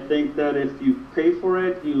 I think that if you pay for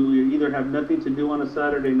it, you either have nothing to do on a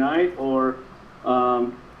Saturday night, or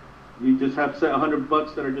you just have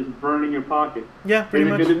 $100 that are just burning your pocket. Yeah, pretty Is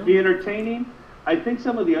it much. going to be entertaining? I think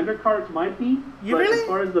some of the undercards might be. You but really? as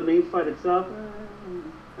far as the main fight itself,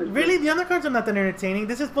 Really, the undercards are not that entertaining.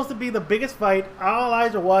 This is supposed to be the biggest fight. All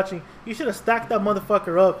eyes are watching. You should have stacked that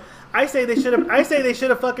motherfucker up. I say they should have. I say they should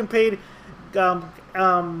have fucking paid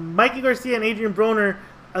Mikey Garcia and Adrian Broner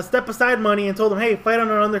a step aside money and told them, hey, fight on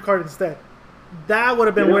our undercard instead. That would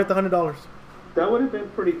have been Yeah. worth $100. that would have been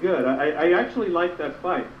pretty good. I actually liked that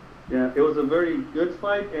fight. Yeah, it was a very good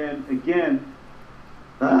fight. And again,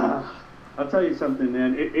 I'll tell you something,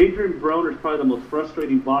 man. Adrian Broner is probably the most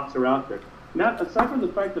frustrating boxer out there. Not aside from the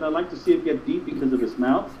fact that I like to see him get deep because of his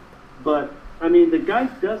mouth, but I mean the guy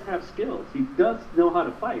does have skills. He does know how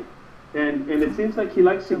to fight, and it seems like he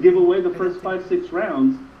likes to give away the first 5-6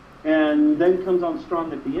 rounds, and then comes on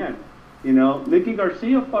strong at the end. You know, Nicky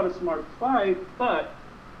Garcia fought a smart fight, but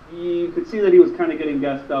you could see that he was kind of getting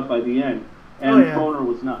gassed out by the end, and Broner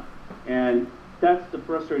was not. And that's the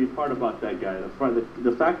frustrating part about that guy.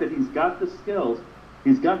 The fact that he's got the skills,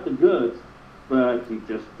 he's got the goods, but he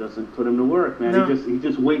just doesn't put him to work, man. No. He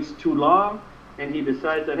just waits too long, and he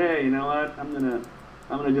decides that, hey, you know what, I'm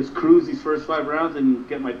gonna just cruise these first 5 rounds and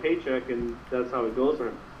get my paycheck, and that's how it goes for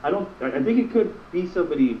him. I think it could be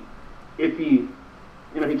somebody if he.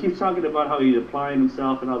 You know, he keeps talking about how he's applying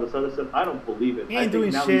himself and all this other stuff. I don't believe it. He ain't I think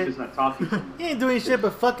doing now shit. he's just not talking to me. He ain't doing shit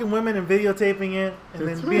but fucking women and videotaping it and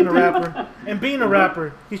then That's being a right. rapper. And being a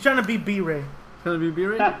rapper. He's trying to be B-Ray. Gonna be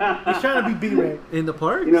B-Ray He's trying to be B-Ray. in the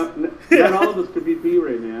park. You know, not all of us could be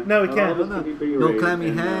B-Ray, man. No, we Not can't. all of us No, could be no B-Ray. clammy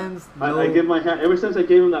And, hands, I no- give my hand. Ever since I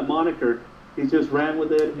gave him that moniker, he's just ran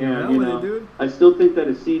with it. You ran And, you with it, know, dude. I still think that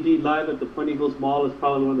a CD live at the Puente Hills Mall is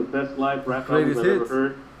probably one of the best live rap albums Greatest I've ever hits.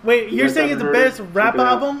 heard. Wait, You you're guys saying it's the haven't heard best it? rap Check it out.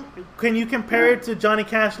 album? Can you compare it to Johnny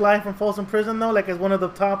Cash Live from Folsom Prison, though? Like, as one of the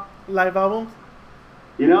top live albums?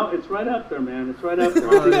 You know, it's right up there, man. It's right up there.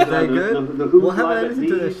 Oh, is The- that the- good? The Who's Well, haven't I live at listened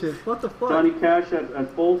to that Leeds, shit? What the fuck? Johnny Cash at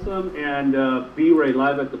Folsom, and B-Ray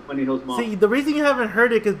live at the Puente Hills Mall. See, the reason you haven't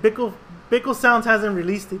heard it is Bickle Sounds hasn't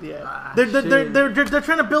released it yet. Ah, They're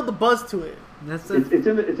trying to build the buzz to it. That's It's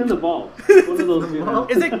in the vault. It's one of those, you know.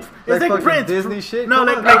 It's like fucking Prince. Disney shit? No, Come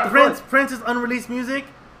like on, what the Prince. fuck? Prince's unreleased music.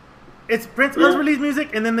 It's Prince Yeah. unreleased music,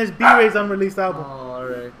 and then there's B-Ray's unreleased Oh, album.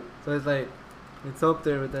 alright. So it's like, it's up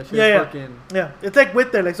there with that shit. Yeah, yeah. Fucking, Yeah, it's like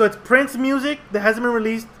with there. Like, so it's Prince music that hasn't been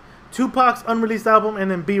released, Tupac's unreleased album,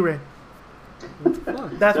 and then B-Ray.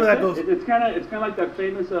 fuck. That's where that goes. It's kind of like that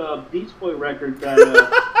famous Beach Boy record that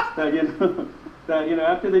that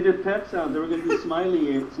after they did Pet Sounds, they were going to do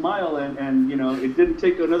Smile, and you know it didn't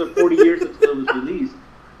take another 40 years until it was released.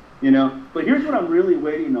 You know, but here's what I'm really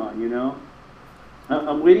waiting on. You know,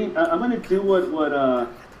 I'm waiting. I'm going to do what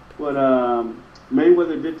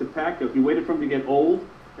Mayweather did to Pacquiao. He waited for him to get old,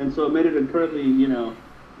 and so it made it incredibly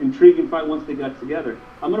intriguing fight once they got together.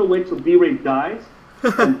 I'm going to wait till B-Ray dies.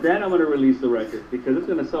 And then I'm going to release the record because it's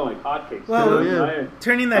going to sell like hotcakes. Well, You know, yeah.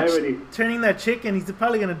 Turning I already- that chicken, he's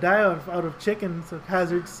probably gonna die out of chicken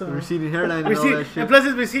hazards. So. Receding hairline and all that And shit. plus,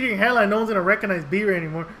 his receding hairline, no one's gonna recognize B-Ray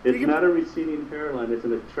anymore. It's You not a receding hairline. It's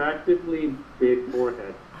an attractively big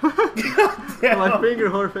forehead. Yeah, My no. finger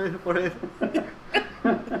forehead.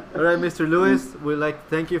 Alright, Mr. Lewis, we'd like to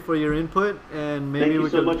thank you for your input, and maybe Thank you we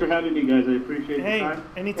so could. much for having me, guys. I appreciate Hey, the time.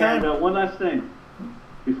 anytime. And one last thing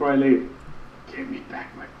before I leave. Give me back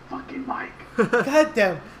my fucking mic. God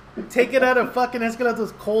damn. Take it out of fucking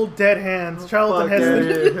Escalato's cold, dead hands. Charlton Fuck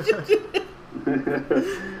Heston.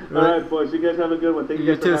 yeah. All right, boys. You guys have a good one. Thank you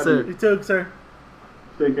You guys too, for having sir. me. You took, sir.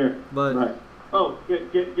 Take care. But- Bye. Oh,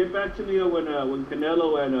 get back to me when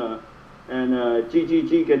Canelo and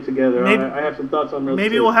GGG get together. Maybe- I have some thoughts on those.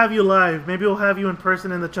 Maybe too. we'll have you live. Maybe we'll have you in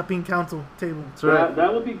person in the Chapin Council table. That's right.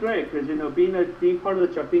 That would be great because being part of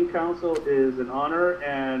the Chapin Council is an honor,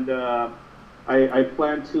 and I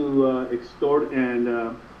plan to extort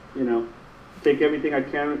and take everything I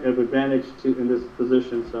can of advantage in this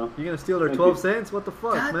position. So You're gonna steal our Thank 12 you. cents? What the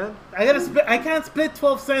fuck, God, man? I can't split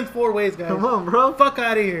 12 cents 4 ways, guys. Come on, bro. Fuck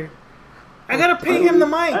out of here. I gotta pay him the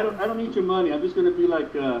mic. I don't need your money. I'm just gonna be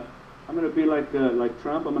like like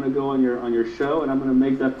Trump. I'm gonna go on your show and I'm gonna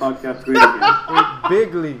make that podcast great again.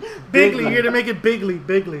 Bigly. Bigly, you're gonna make it bigly.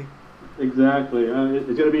 Exactly.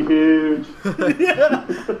 It's gonna be huge. Yeah.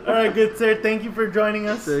 All right, good sir. Thank you for joining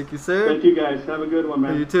us. Thank you, sir. Thank you guys. Have a good one,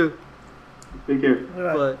 man. You too. Take care.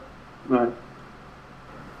 Bye. But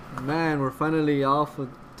Bye. man, we're finally off of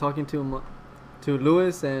talking to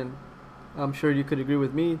Lewis, and I'm sure you could agree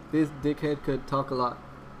with me. This dickhead could talk a lot.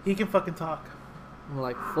 He can fucking talk. I'm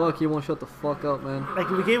like, fuck, he won't shut the fuck up, man. Like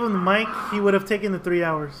if we gave him the mic, he would have taken the 3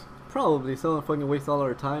 hours. Probably someone fucking wastes all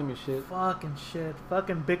our time and shit. Fucking shit.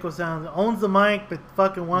 Fucking Bickle Sounds owns the mic, but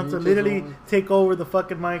fucking wants He to just literally owns- take over the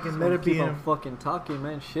fucking mic and let it be Keep on him. fucking talking,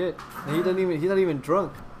 man. Shit. And he's not even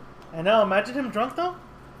drunk. I know. Imagine him drunk though.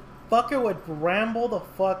 Fucker would ramble the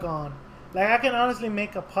fuck on. Like I can honestly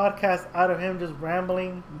make a podcast out of him just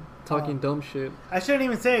rambling, Talking dumb shit. I shouldn't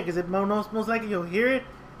even say it because most likely you'll hear it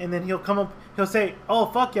and then he'll come up. He'll say, "Oh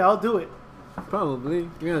fuck yeah, I'll do it." Probably.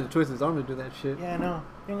 You're gonna have to twist his arm to do that shit. Yeah, I know.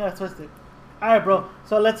 You ain't gotta twist it. All right, bro.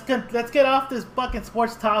 So let's get off this fucking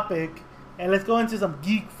sports topic and let's go into some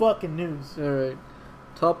geek fucking news. Alright.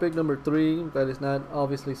 Topic number 3, that is not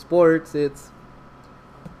obviously sports, it's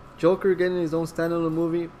Joker getting his own standalone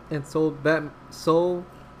movie and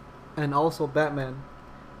and also Batman.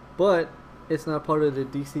 But it's not part of the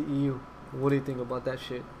DCEU. What do you think about that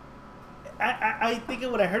shit? I think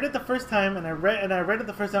when I heard it the first time and I read it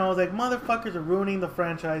the first time, I was like, motherfuckers are ruining the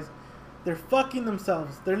franchise. They're fucking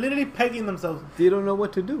themselves. They're literally pegging themselves. They don't know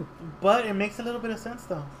what to do. But it makes a little bit of sense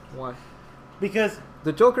though. Why? Because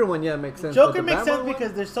The Joker one, yeah, makes sense. but Joker the makes Batman sense one?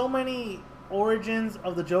 because there's so many origins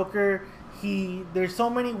of the Joker. There's so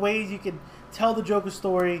many ways you can tell the Joker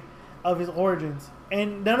story of his origins,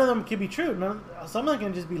 and none of them can be true. Some of them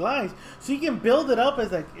can just be lies. So you can build it up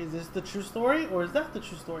as like, is this the true story or is that the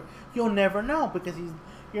true story? You'll never know because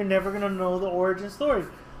you're never gonna know the origin story.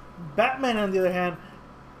 Batman, on the other hand,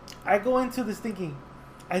 I go into this thinking,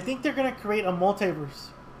 I think they're gonna create a multiverse.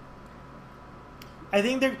 I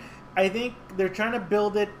think they're trying to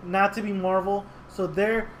build it not to be Marvel. So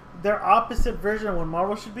their opposite version of what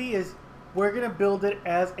Marvel should be is we're gonna build it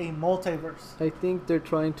as a multiverse. I think they're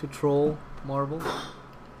trying to troll Marvel,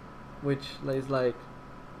 which is like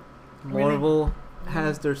Marvel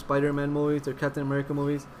has their Spider-Man movies, their Captain America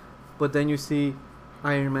movies, but then you see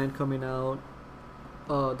Iron Man coming out,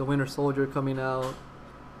 the Winter Soldier coming out.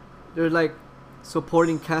 They're like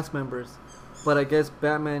supporting cast members, but I guess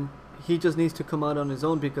Batman, he just needs to come out on his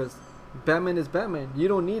own because Batman is Batman. You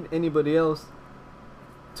don't need anybody else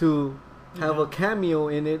to have a cameo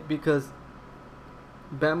in it because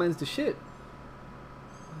Batman's the shit.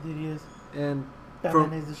 It is. And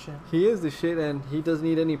Batman is the shit. he is the shit, and he doesn't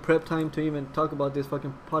need any prep time to even talk about this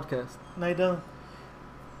fucking podcast. No, I don't.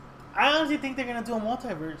 I honestly think they're gonna do a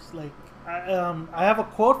multiverse. Like, I have a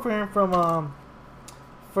quote for him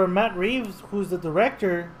from Matt Reeves, who's the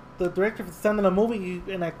director for the standalone movie,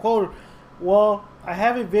 and I quote, "Well, I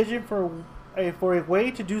have a vision for a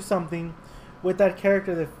way to do something with that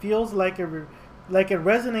character that feels like it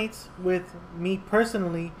resonates with me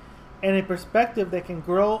personally, and a perspective that can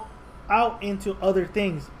grow out into other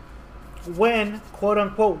things." When, quote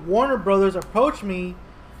unquote, Warner Brothers approached me,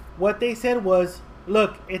 what they said was,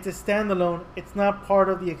 look, it's a standalone, it's not part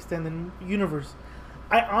of the extended universe.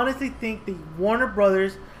 I honestly think the Warner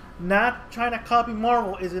Brothers, not trying to copy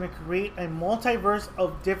Marvel, is going to create a multiverse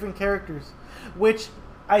of different characters, which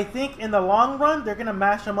I think in the long run, they're going to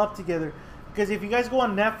mash them up together. Because if you guys go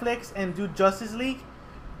on Netflix and do Justice League,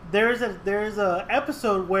 there's a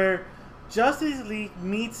episode where Justice League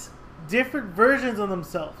meets different versions of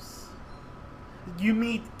themselves. You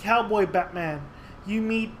meet Cowboy Batman. You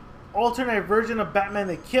meet alternate version of Batman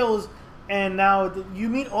that kills, and now you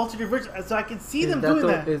meet alternate version. So I can see them doing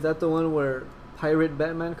that. Is that the one where Pirate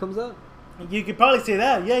Batman comes out? You could probably say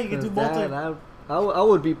that. Yeah, you could do multi. I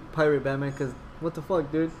would be Pirate Batman because what the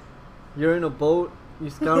fuck, dude? You're in a boat, you're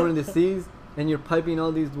scouring the seas, and you're piping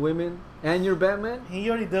all these women, and you're Batman? He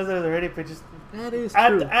already does that already, but just That is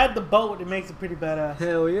true. add the boat. It makes it pretty badass.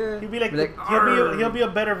 Hell yeah. He'll be like, "Arr." he'll be a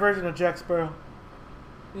better version of Jack Sparrow.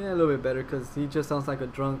 Yeah, a little bit better because he just sounds like a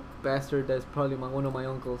drunk bastard that's probably one of my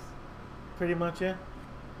uncles. Pretty much, yeah.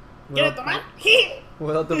 Without- Get it, the man. Hit.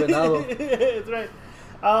 Without the venado. That's right.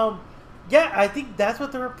 Yeah, I think that's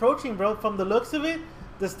what they're approaching, bro. From the looks of it,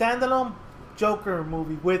 the standalone Joker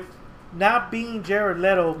movie with not being Jared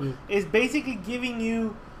Leto is basically giving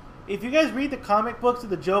you. If you guys read the comic books of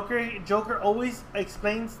the Joker, Joker always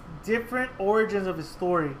explains different origins of his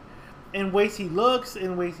story, in ways he looks,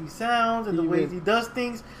 in ways he sounds, in the ways he does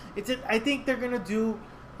things. I think they're gonna do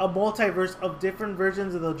a multiverse of different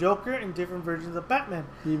versions of the Joker and different versions of Batman,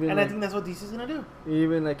 and I think that's what DC's gonna do.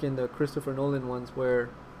 Even like in the Christopher Nolan ones where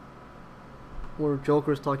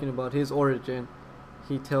Joker's talking about his origin,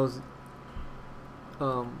 he tells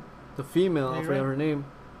the the female, Yeah, I you're forget right. her name.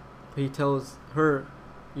 He tells her,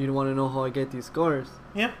 "You want to know how I get these scars?"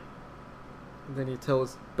 Yeah. And then he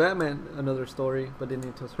tells Batman another story, but then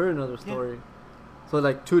he tells her another Yeah. story. So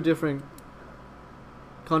like two different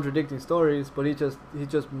contradicting stories, but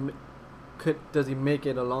does he make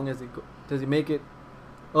it along as he does he make it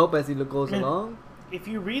up as he goes Yeah. along? If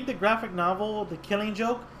you read the graphic novel, The Killing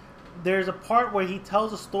Joke, there's a part where he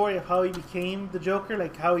tells a story of how he became the Joker,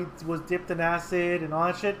 like how he was dipped in acid and all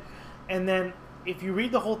that shit. And then if you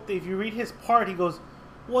read if you read his part, he goes,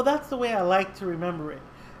 "Well, that's the way I like to remember it."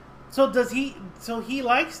 So does he? So he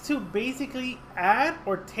likes to basically add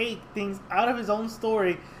or take things out of his own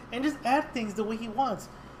story and just add things the way he wants.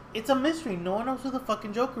 It's a mystery. No one knows who the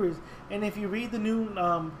fucking Joker is. And if you read the new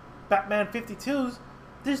Batman 52s,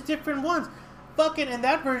 there's different ones. Fucking in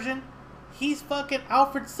that version, he's fucking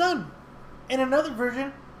Alfred's son. In another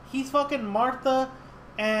version, he's fucking Martha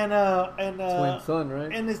and Twin son,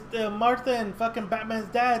 right? and it's Martha and fucking Batman's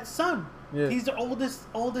dad's son. Yeah. He's the oldest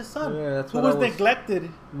son Yeah, that's who what was I was neglected.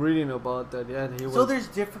 Reading about that, yeah, he was. So there's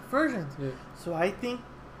different versions. Yeah. So I think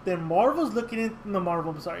then Marvel's looking into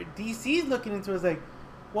DC's looking into it as like,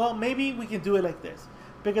 well, maybe we can do it like this.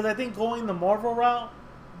 Because I think going the Marvel route,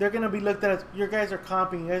 they're gonna be looked at as you guys are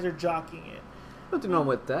copying, you guys are jockeying it. Nothing wrong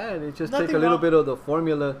with that. It just Nothing take a little wrong- bit of the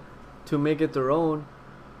formula to make it their own,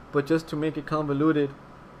 but just to make it convoluted.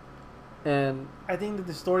 And I think that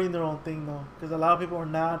they're distorting their own thing though, because a lot of people are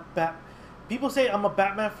not People say I'm a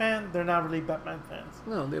Batman fan, they're not really Batman fans.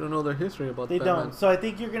 no, they don't know their history about They Batman. don't. So I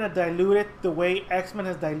think you're gonna dilute it the way X-Men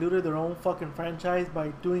has diluted their own fucking franchise by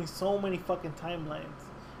doing so many fucking timelines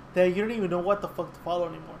that you don't even know what the fuck to follow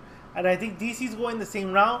anymore. And I think DC's going the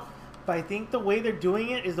same route, but I think the way they're doing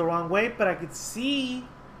it is the wrong way. But I could see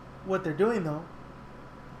what they're doing though.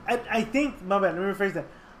 I think, my bad, let me rephrase that.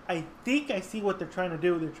 I think I see what they're trying to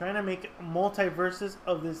do. They're trying to make multiverses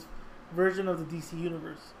of this version of the DC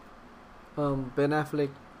universe. Ben Affleck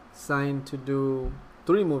signed to do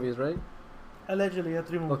 3 movies, right? Allegedly,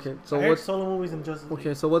 3 movies. Okay, so I heard what's- solo movies and Justice League.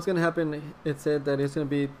 Okay, so what's gonna happen? It said that it's gonna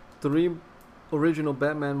be 3 original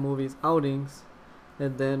Batman movies outings,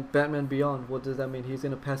 and then Batman Beyond. What does that mean? He's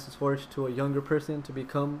gonna pass his torch to a younger person to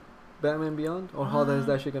become Batman Beyond, or how that is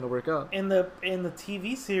actually gonna work out? In the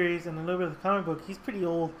TV series and a little bit of the comic book, he's pretty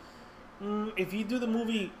old. If you do the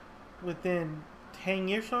movie within 10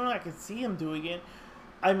 years from now, I could see him doing it.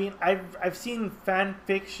 I mean, I've seen fan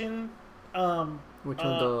fiction Which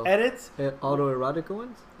one, the edits. autoerotic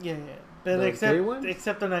ones? Yeah. But the except gay ones?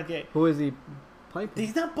 except they're not gay. Who is he piping?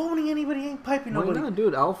 He's not boning anybody. He ain't piping Why nobody. not,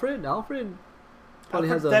 dude? Alfred probably Alfred's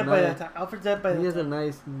has a dead by that nice. time. Alfred's dead by He that has a time.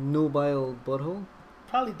 nice nubile butthole.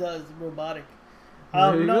 Probably does robotic.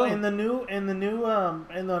 There you No, go. in the new, no,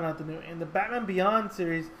 not the new, in the Batman Beyond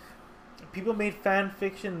series, people made fan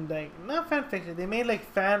fiction, like not fan fiction. They made like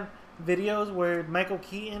fan videos where Michael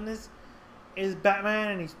Keaton is Batman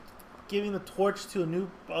and he's giving the torch to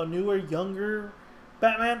a newer, younger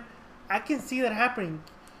Batman. I can see that happening.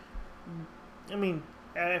 I mean,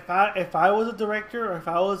 if I was a director or if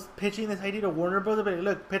I was pitching this idea to Warner Brothers, but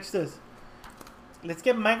look, pitch this. Let's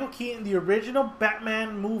get Michael Keaton, the original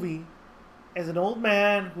Batman movie, as an old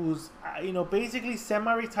man who's basically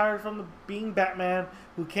semi-retired from being Batman,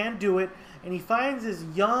 who can't do it, and he finds this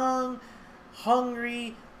young,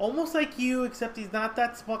 hungry, almost like you, except he's not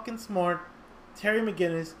that fucking smart, Terry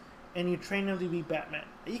McGinnis, and you train him to be Batman.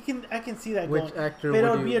 I can see that Which going. actor But it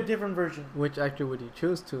would would be you- a different version. Which actor would you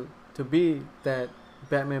choose to be that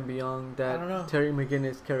Batman Beyond, I don't know. that Terry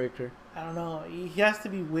McGinnis character? I don't know. He has to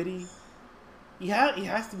be witty. He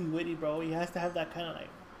has to be witty, bro. He has to have that kind of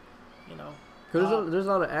Because there's a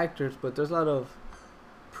lot of actors, but there's a lot of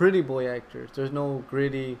pretty boy actors. There's no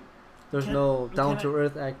gritty. There's can't- no you down to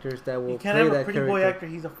earth actors that will You can't play have a that pretty character. boy actor.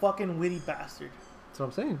 He's a fucking witty bastard. That's what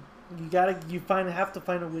I'm saying. Have to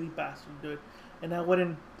find a witty bastard to do it. And it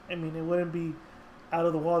wouldn't be out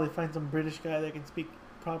of the wall. They find some British guy that can speak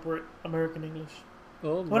proper American English.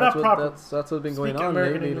 Oh, Well, that's not proper. That's what's been going Speak on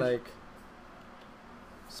American lately. English. Like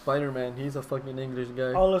Spider-Man, he's a fucking English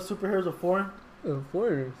guy. All the superheroes are foreign.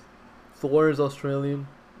 Foreigners. Thor is Australian.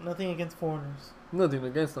 Nothing against foreigners. Nothing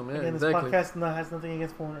against them, yeah, Again, exactly. this podcast has nothing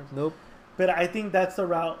against foreigners. Nope. But I think that's the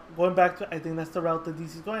route. Going back to, I think that's the route that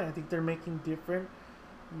DC's going. I think they're making different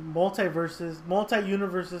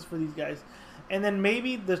multi-universes for these guys, and then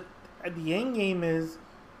maybe the end game is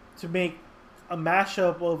to make a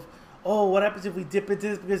mashup of, oh, what happens if we dip into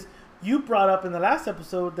this? Because you brought up in the last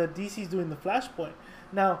episode that DC's doing the Flashpoint.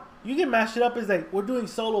 Now you can mash it up as like we're doing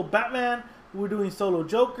solo Batman, we're doing solo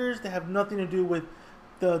Jokers that have nothing to do with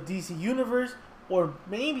the DC universe, or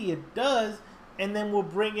maybe it does, and then we'll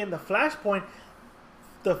bring in the Flashpoint.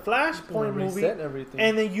 the Flashpoint movie, reset everything.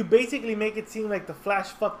 and then you basically make it seem like the Flash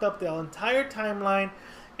fucked up the entire timeline,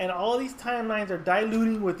 and all these timelines are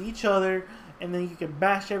diluting with each other, and then you can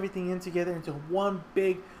bash everything in together into one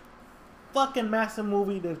big fucking massive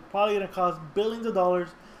movie that's probably gonna cost billions of dollars,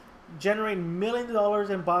 generate millions of dollars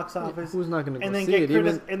in box office, Who's not gonna go and then see get it?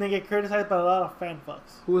 Even and then get criticized by a lot of fan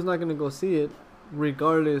fucks. who's not gonna go see it,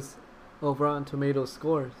 regardless of Rotten Tomatoes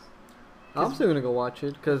scores? I'm still gonna go watch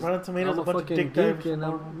it because Rotten Tomatoes I'm a a bunch of fucking dick divers geek from and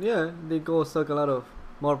Marvel. yeah, they go suck a lot of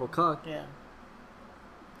Marvel cock. Yeah,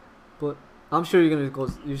 But I'm sure you're gonna go.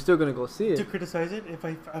 You're still gonna go see to it, criticize it if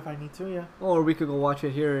I need to, yeah. or we could go watch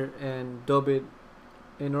it here and dub it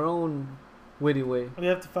in our own witty way. We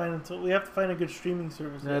have to find a good streaming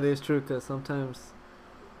service. That is true because sometimes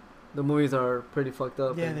the movies are pretty fucked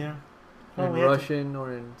up. Yeah, in, they are. in Oh, we have to- Russian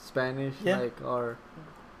or in Spanish, Yeah. like our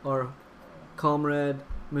comrade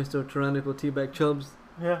Mr. Tyrannical Teabag Chubbs.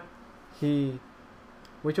 Yeah.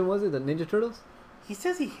 Which one was it? The Ninja Turtles? He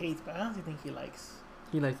says he hates, but I don't think he likes.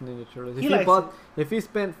 He likes Ninja Turtles. He likes If he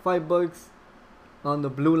spent $5 on the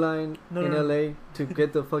Blue Line No, in no, no. LA to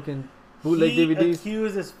get the fucking bootleg He DVDs,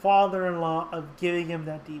 accused his father-in-law of giving him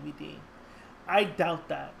that DVD. I doubt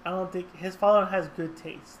that. I don't think his father has good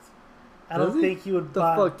taste. I Does don't he? think he would the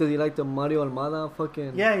buy. fuck does he like the Mario Almada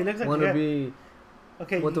fucking? Yeah, he looks like wanna yeah. be?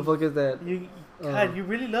 Okay. What the fuck is that? You, Uh, God, you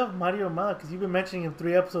really love Mario Ma because you've been mentioning him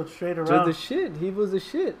 3 episodes straight Just around. the shit. He was the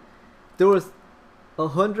shit. There was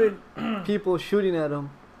 100 people shooting at him,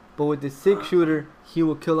 but with the 6-shooter, he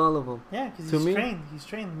will kill all of them. Yeah, because To he's me- trained. He's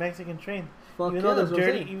trained, Mexican trained. Fuck Even yeah, though that's they're what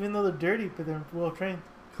I'm dirty, saying. even though they're dirty, but they're well trained.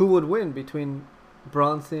 Who would win between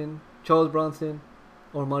Charles Bronson,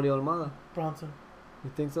 or Mario Almada? Bronson. You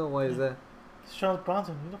think so? Why is that? It's Charles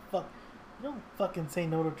Bronson. You don't fucking say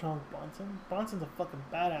no to Charles Bronson. Bronson's a fucking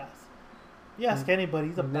badass. You ask anybody,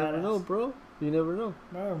 he's a You badass. never know, bro. You never know.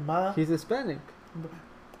 Mario Ma. He's Hispanic.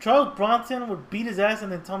 Charles Bronson would beat his ass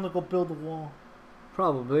and then tell him to go build a wall.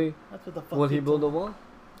 Probably. That's what the fuck. Will he he'd build a tell him. wall?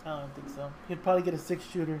 I don't think so. He'd probably get a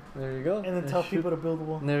 6-shooter There you go. and then tell people to build a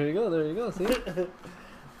wall. There you go. There you go. See?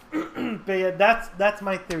 But yeah, that's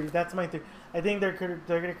my theory. That's my theory. I think they're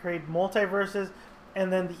gonna create multiverses,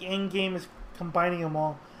 and then the end game is combining them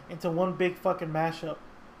all into one big fucking mashup.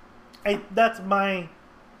 That's my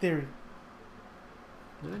theory.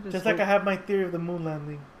 Yeah, Just like I have my theory of the moon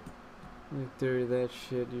landing. You theory that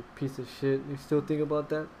shit, you piece of shit. You still think about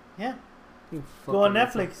that? Yeah. You Go on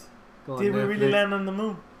fucking Netflix. Go on Did we really Netflix. land on the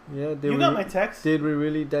moon? Yeah, did You we, got my text. Did we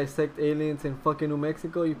really dissect aliens in fucking New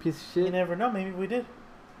Mexico, you piece of You shit? never know. Maybe we did.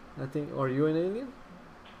 I think, are you an alien?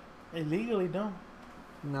 Illegally, no.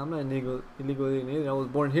 No, I'm not an illegal alien either. I was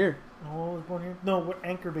born here. No, I was born here. No, we're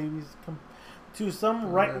anchor babies. To some Oh,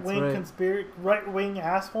 right wing that's right wing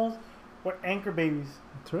assholes, we're anchor babies.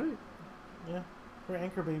 That's right. Yeah, we're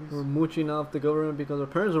anchor babies. We're mooching off the government because our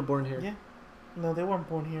parents were born here. Yeah. No, they weren't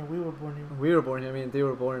born here. We were born here. We were born here. I mean, they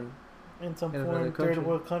were born. In some In foreign another third country.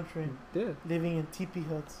 world country, Yeah. living in teepee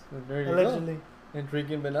huts, There you allegedly. go. And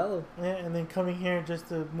drinking Benalo. Yeah, and then coming here just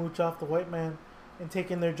to mooch off the white man and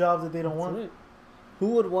taking their jobs that they don't That's want. right. Who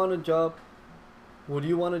would want a job? Would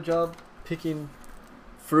you want a job picking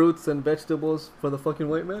fruits and vegetables for the fucking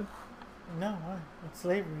white man? No, why? It's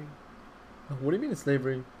slavery. What do you mean it's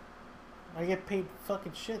slavery? I get paid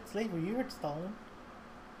fucking shit. Slavery. You heard Stalin.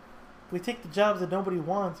 We take the jobs that nobody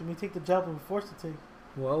wants, and we take the jobs that we're forced to take.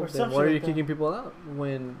 Well, Or then some why shit are you like that. kicking people out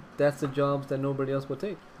when that's the jobs that nobody else would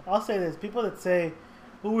take? I'll say this: people that say,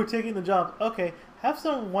 "Oh, we're taking the jobs," okay, have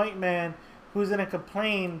some white man who's gonna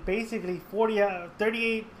complain basically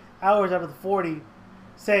 38 hours out of the 40,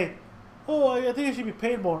 say, "Oh, I think I should be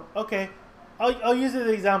paid more." Okay, I'll use it as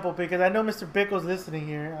an example because I know Mr. Bickle's listening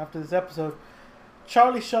here after this episode.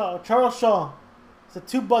 Charles Shaw, it's a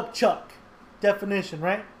 $2 chuck definition,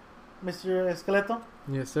 right, Mr. Esqueleto?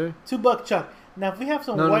 Yes, sir. $2 chuck. Now, if we have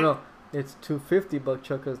some No, white no. It's $250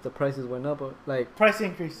 chuck because the prices went up. Like price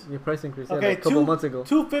increase, your price increase. Yeah, okay, like a couple months ago.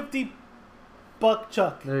 $250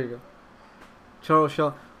 chuck. There you go. Charles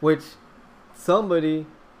Shaw, which somebody,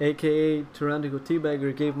 aka Tyrannical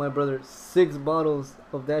Teabagger, gave my brother 6 bottles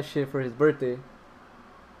of that shit for his birthday.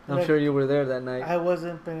 I'm Like, sure you were there that night. I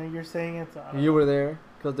wasn't, but you're saying it. So I don't You know. were there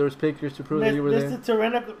because there was pictures to prove that you were there. Mr.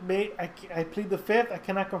 Tyrannical, I plead the fifth. I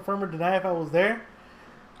cannot confirm or deny if I was there.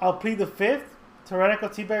 I'll plead the fifth. Tyrannical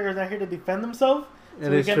Teabagger is not here to defend himself. So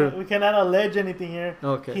It is true. we cannot allege anything here.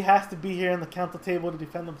 Okay. He has to be here on the counter table to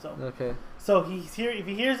defend himself. Okay. So he's here. If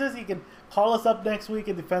he hears this, he can call us up next week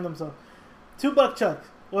and defend himself. $2 chuck.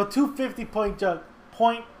 Well, 250 point chuck.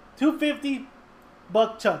 $250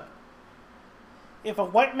 chuck. If a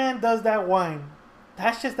white man does that wine,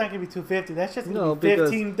 That's just not gonna be 250. That's just gonna No, be because-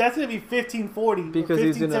 15. That's gonna be 1540 Because or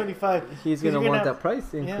he's gonna- 1575. He's Because gonna you're want gonna that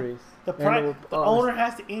price increase. The And price, it will- the oh, owner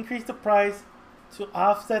has to increase the price to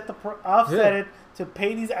offset offset Yeah. it to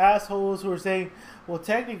pay these assholes who are saying, well,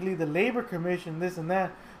 technically the labor commission, this and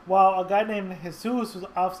that. While a guy named Jesus who's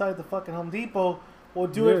outside the fucking Home Depot will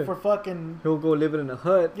do Yeah. it for fucking He'll go live in a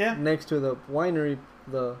hut Yeah. next to the winery,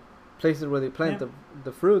 the places where they plant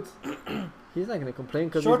the fruits. He's not gonna complain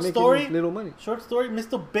because he's Short making story. his little money. Short story.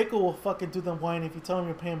 Mr. Bickle will fucking do the wine if you tell him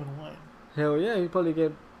you're paying him in wine, Hell yeah, he'd probably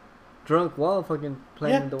get drunk while fucking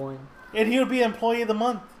planting Yeah. the wine. and he'll be employee of the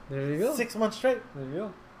month, There you go. 6 months straight, There you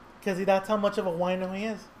go. because that's how much of a wino he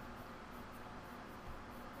is.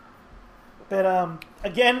 But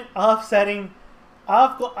again, offsetting,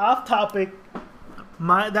 off topic.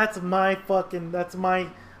 That's my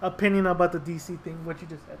opinion about the DC thing. What you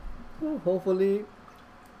just said. Well, hopefully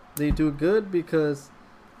they do good because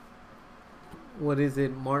what is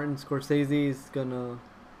it? Martin Scorsese is gonna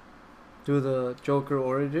do the Joker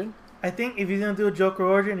origin. I think if he's gonna do a Joker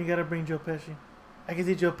origin, you gotta bring Joe Pesci. I can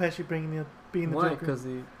see Joe Pesci being the Why? Joker. Because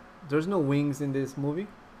there's no wings in this movie.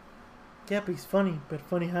 Yeah, but he's funny. But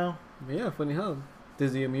funny how? Yeah, funny how.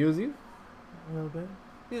 Does he amuse you? A little bit.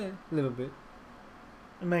 Yeah, a little bit.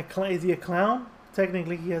 Is he a clown?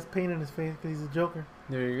 Technically, he has paint in his face because he's a Joker.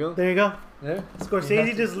 There you go. There you go. Yeah.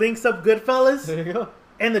 Scorsese just links up Goodfellas There you go.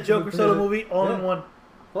 and the Joker solo movie all in Yeah. one.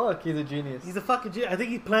 Fuck, he's a genius. He's a fucking I think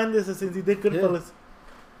he planned this since he did Goodfellas.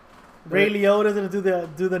 Yeah. Ray Liotta's gonna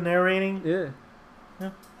do the narrating. Yeah. Yeah.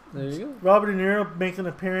 There you go. Robert De Niro makes an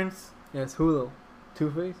appearance. Yes, who though?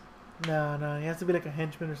 Two-Face? No, he has to be like a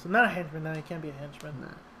henchman or something. Not a henchman. No, he can't be a henchman. Nah.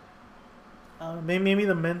 Maybe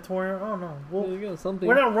the mentor. I don't know. There you go. Something.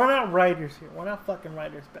 We're not writers here. We're not fucking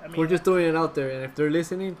writers. But I mean, We're just throwing it out there, and if they're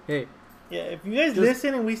listening, hey, yeah. If you guys just-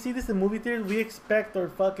 listen and we see this in movie theaters, we expect our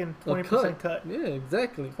fucking a 20% cut. Yeah,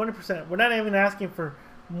 exactly. 20%. We're not even asking for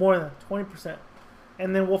more than 20%,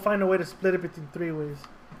 and then we'll find a way to split it between 3 ways.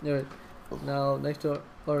 All right. Now, next to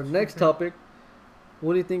our next topic,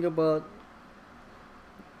 what do you think about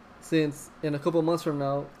since in a couple months from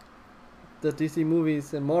now, the DC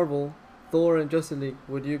movies and Marvel, Thor and Justice League?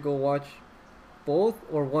 Would you go watch both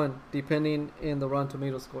or one, depending in the Rotten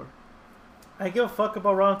Tomatoes score? I give a fuck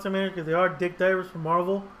about Rotten Tomatoes because they are dick divers from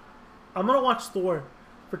Marvel. I'm gonna watch Thor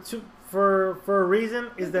for a reason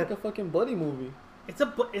is It's that like a fucking buddy movie.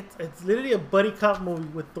 it's literally a buddy cop movie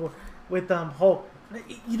with Thor with Hulk.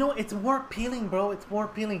 You know, it's more appealing, bro. It's more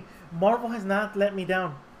appealing. Marvel has not let me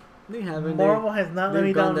down. They haven't. Marvel has not let They've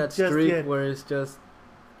me gone down that just streak yet. where it's just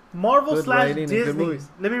Marvel good slash writing and good Disney. movies.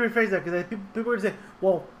 Let me rephrase that because people are gonna say,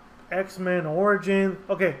 "Well, X-Men Origin."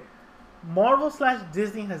 Okay, Marvel slash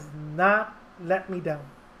Disney has not let me down.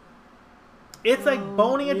 It's like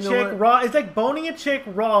boning a you know chick what? raw. It's like boning a chick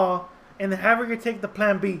raw and then having her take the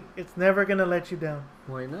plan B. It's never gonna let you down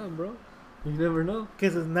why not, bro? You never know.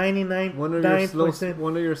 because it's 99.9%.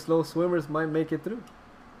 One of your slow swimmers might make it through.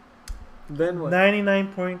 Then what?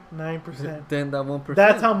 99.9%. Then that 1%.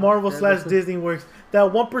 That's how Marvel Then slash that's it. Disney works.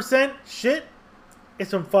 That 1% shit is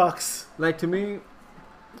from Fox. Like to me,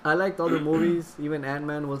 I liked all the movies. Even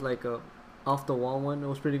Ant-Man was like a off the wall one. It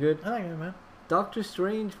was pretty good. I like it, man. Doctor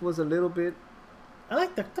Strange was a little bit I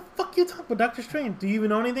like that. The fuck you talking about Doctor Strange? Do you even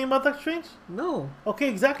know anything about Doctor Strange? no. Okay,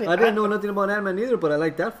 exactly. I didn't know nothing about Ant-Man either, but I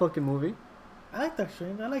like that fucking movie. I like Doctor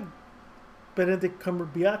Strange. I like Benedict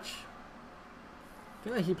Cumberbatch. I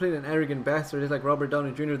feel like he played an arrogant bastard. It's like Robert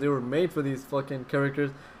Downey Jr. They were made for these fucking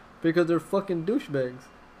characters because they're fucking douchebags.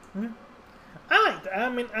 I like that. I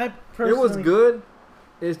mean, I It personally... was good.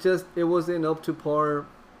 It's just it wasn't up to par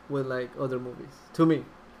with like other movies. To me,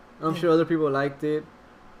 I'm Yeah. sure other people liked it,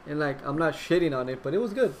 and like I'm not shitting on it, but it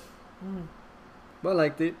was good. Mm. But I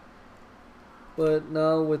liked it. But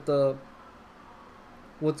now with the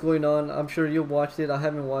what's going on, I'm sure you watched it. I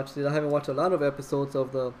haven't watched it. I haven't watched a lot of episodes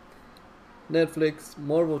of the Netflix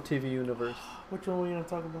Marvel TV universe. Which one were you going to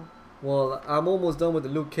talk about? Well, I'm almost done with the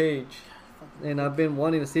Luke Cage, and I've been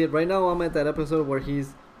wanting to see it. Right now, I'm at that episode where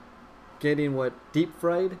he's getting deep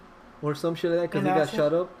fried or some shit like that because In he got acid?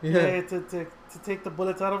 shot up. Yeah, to take the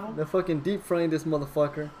bullets out of him? They're fucking deep frying this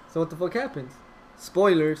motherfucker. So what the fuck happens?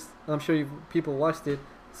 Spoilers. I'm sure people watched it.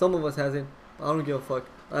 Some of us hasn't. But I don't give a fuck.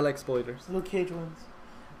 I like spoilers. Luke Cage wins.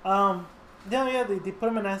 Yeah, they put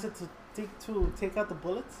him in acid to take out the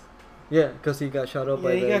bullets Yeah, because he got shot up Yeah,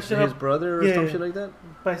 by he got shot his up. brother or Yeah, some yeah. shit like that.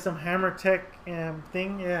 by some hammer tech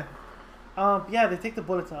thing. Yeah. Yeah, they take the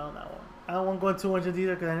bullets out on that one. I don't want to go into too much in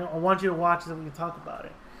detail because I want you to watch it so we can talk about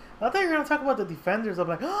it. I thought you were going to talk about the Defenders. I'm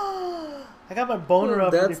like, oh, I got my boner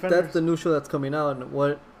up for That's Defenders. the new show that's coming out. And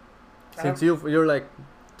what? I Since you're like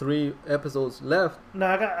 3 episodes left. No,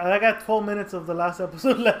 I got 12 minutes of the last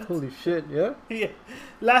episode left. Holy shit, yeah? Yeah.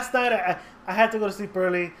 Last night I had to go to sleep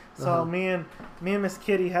early, so Uh-huh. me and Miss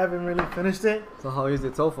Kitty haven't really finished it. So how is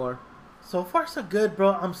it so far? So far so good,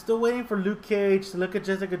 bro. I'm still waiting for Luke Cage to look at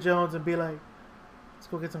Jessica Jones and be like, "Let's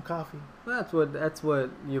go get some coffee." That's what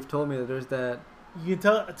you've told me. That there's that You can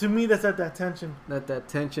tell, to me, that's at that tension. that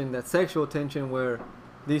tension, that sexual tension where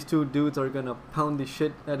these two dudes are gonna pound the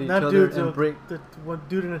shit at each Not other dudes, and though. break. The one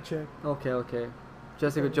dude in a chick. Okay.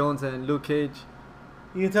 Jessica Jones and Luke Cage.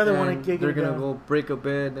 You can tell they want And to get they're it gonna down. go break a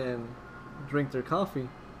bed and drink their coffee.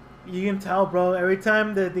 You can tell, bro. Every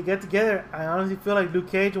time that they get together, I honestly feel like Luke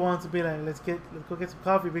Cage wants to be like, let's go get some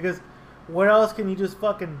coffee, because where else can you just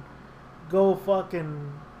fucking go fuck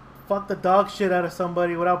the dog shit out of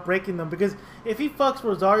somebody without breaking them? Because if he fucks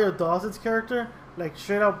Rosario Dawson's character, like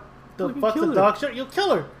straight up, Fucking fuck kill the her. dog shit, you'll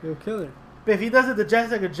kill her. You'll kill her. But if he does it to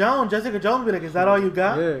Jessica Jones will be like, is that all you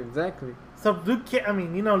got? Yeah, exactly. So Luke Cage, I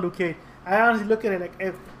mean, you know Luke Cage. I honestly look at it like,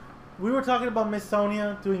 if we were talking about Miss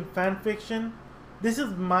Sonia doing fan fiction, this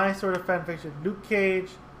is my sort of fan fiction. Luke Cage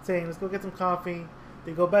saying, let's go get some coffee.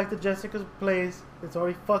 They go back to Jessica's place. It's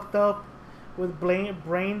already fucked up with brain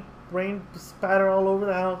spatter all over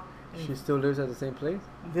the house. And She still lives at the same place.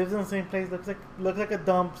 lives in the same place. Looks like a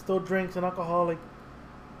dump. Still drinks, an alcoholic.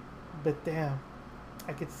 But damn,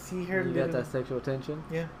 I could see her. You got living- that sexual tension.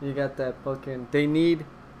 Yeah. You got that fucking. They need.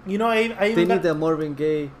 You know, I They even need got, that Marvin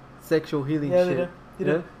Gaye sexual healing Yeah, shit. they do. They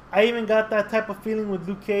do. Yeah? I even got that type of feeling with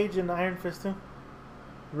Luke Cage and Iron Fist too.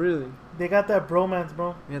 Really? They got that bromance,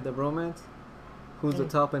 bro. You had the romance. Who's the Mm.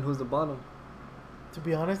 top and who's the bottom? To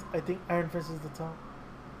be honest, I think Iron Fist is the top.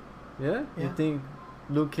 Yeah. Yeah. You think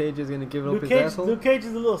Luke Cage is gonna give up Luke his Cage, asshole? Luke Cage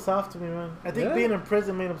is a little soft to me, man. I think Yeah. being in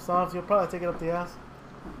prison made him soft. He'll probably take it up the ass.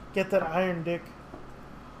 Get that iron dick.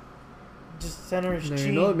 Just center his Now, cheek.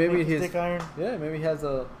 you know, maybe make his his- dick iron. Yeah, maybe he has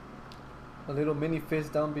a little mini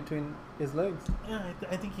fist down between his legs. Yeah,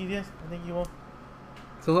 I think he is. I think he will.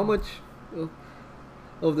 So how much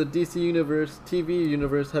of the DC universe, TV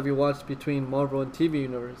universe, have you watched between Marvel and TV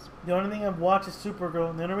universe? The only thing I've watched is Supergirl.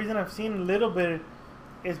 And the only reason I've seen a little bit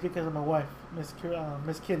is because of my wife, Miss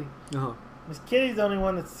Kitty. Uh-huh. Miss Kitty's the only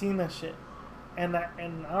one that's seen that shit. And I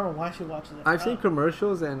don't know why she watches it. I've seen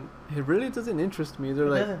commercials and it really doesn't interest me. They're It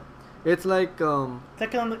like, doesn't. it's like It's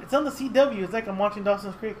on the CW. It's like I'm watching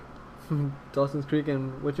Dawson's Creek. Dawson's Creek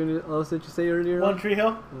and what else did you say earlier? One Tree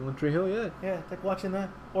Hill. One Tree Hill, yeah. Yeah, it's like watching that.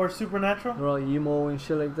 Or Supernatural. They're all emo and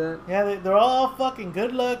shit like that. Yeah, they're all fucking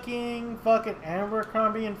good looking, fucking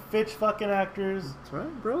Abercrombie and Fitch fucking actors. That's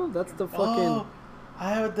right, bro. That's the fucking. Oh, I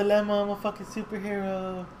have a dilemma. I'm a fucking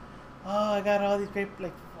superhero. Oh, I got all these great,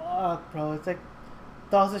 like, fuck, bro. It's like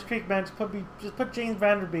Dawson's Creek, man. Just put James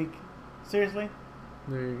Vanderbeek. Seriously.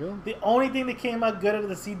 There you go. The only thing that came out good out of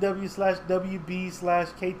the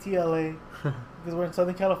CW/WB/KTLA, because we're in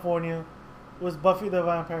Southern California, was Buffy the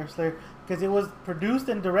Vampire Slayer. Because it was produced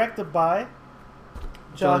and directed by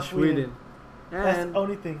Josh Whedon. That's And the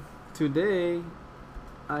only thing. today,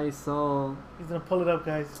 I saw. He's gonna pull it up,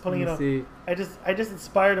 guys. He's pulling it Let up. me see. I just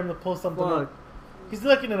inspired him to pull something Fuck. up. He's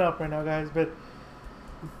looking it up right now, guys. But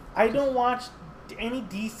I don't watch any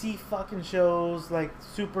DC fucking shows like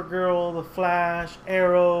Supergirl, The Flash,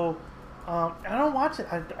 Arrow. I don't watch it.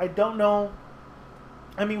 I don't know.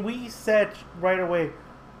 I mean, we said right away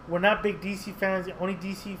we're not big DC fans. The only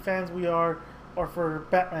DC fans we are for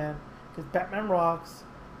Batman, because Batman rocks.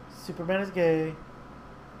 Superman is gay.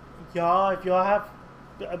 Y'all, if y'all have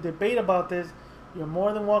a debate about this, you're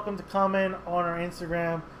more than welcome to comment on our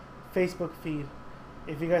Instagram, Facebook feed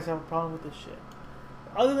if you guys have a problem with this shit.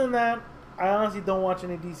 Other than that, I honestly don't watch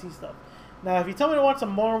any DC stuff. Now, if you tell me to watch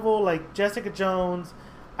some Marvel like Jessica Jones,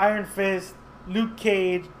 Iron Fist, Luke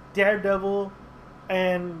Cage, Daredevil,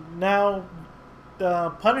 and now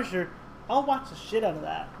the Punisher, I'll watch the shit out of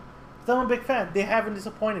that. 'Cause I'm a big fan. They haven't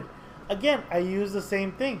disappointed. Again, I use the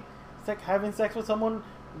same thing. It's like having sex with someone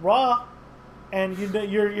raw, and you're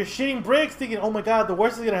shitting bricks, thinking, "Oh my god, the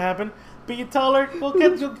worst is gonna happen." But you tell her,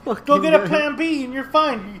 go get a plan B, and you're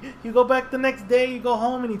fine. You go back the next day, you go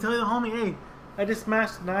home, and you tell the homie, "Hey, I just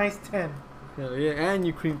smashed a nice 10, Hell yeah, and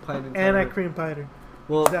you cream pied inside and I of it. cream pied her."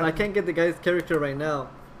 Well, Exactly. I can't get the guy's character right now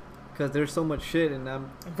because there's so much shit, and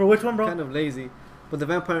I'm For which one, bro? kind of lazy. But the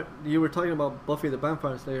vampire, you were talking about Buffy the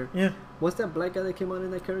Vampire Slayer. Yeah. What's that black guy that came out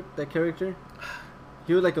in that character?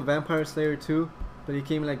 He was like a vampire slayer too, but he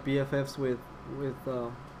came like BFFs with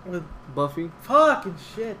With Buffy. fucking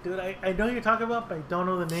shit, dude. I know you're talking about, but I don't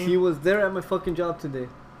know the name. He was there at my fucking job today.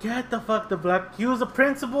 Get the fuck the black. He was a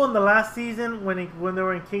principal in the last season when they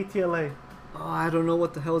were in KTLA. Oh, I don't know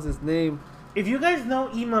what the hell's his name. If you guys know,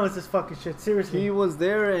 email us this fucking shit. Seriously. He was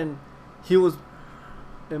there and he was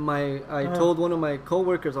And I Uh-huh. told one of my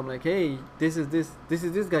coworkers, I'm like, hey, this is this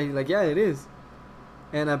guy. He's like, yeah, it is.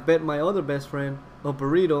 And I bet my other best friend a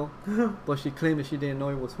burrito, but she claimed that she didn't know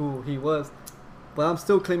it was who he was. But I'm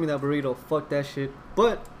still claiming that burrito. Fuck that shit.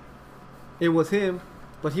 But it was him.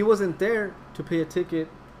 But he wasn't there to pay a ticket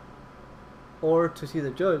or to see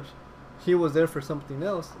the judge. He was there for something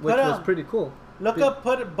else, which But, was pretty cool. Look Be- up,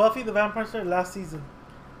 put Buffy the Vampire Slayer last season.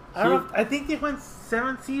 I don't know. I think they went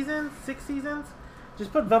 7 seasons, 6 seasons.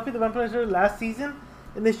 Just put Buffy the Vampire Slayer last season,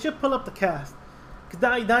 and they should pull up the cast. Cause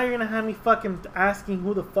now you're gonna have me fucking asking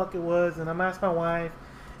who the fuck it was, and I'm asking my wife,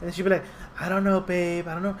 and then she'll be like, "I don't know, babe.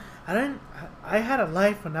 I don't know. I had a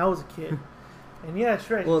life when I was a kid." And yeah, it's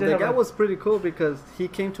right. Well, she did the have guy a- was pretty cool because he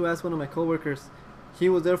came to ask one of my coworkers. He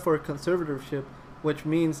was there for a conservatorship, which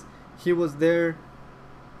means he was there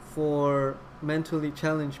for mentally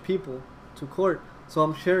challenged people to court. So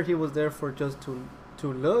I'm sure he was there for just to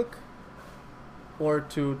look or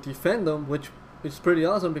to defend them, which is pretty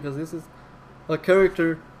awesome because this is a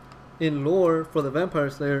character in lore for the Vampire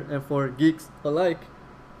Slayer and for geeks alike.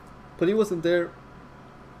 But he wasn't there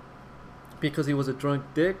because he was a drunk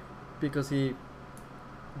dick, because he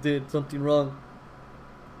did something wrong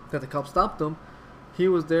that the cops stopped him. He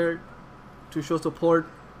was there to show support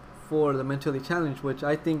for the mentally challenged, which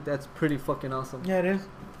I think that's pretty fucking awesome. Yeah, it is.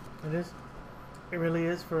 It is. It really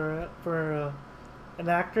is for an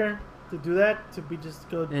actor to do that, to be just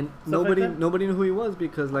go. And stuff nobody like that. nobody knew who he was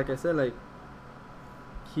because, like I said, like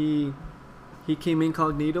he came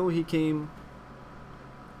incognito. He came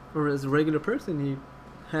or as a regular person. He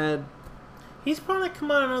had He's probably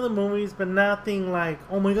come out in other movies, but nothing like,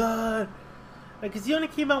 oh my god. Like, cause he only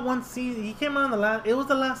came out one season. He came out in the last. It was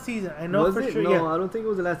the last season. I know was for it? sure. No, Yeah. I don't think it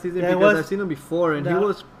was the last season Yeah, it because was. I've seen him before, and No, he it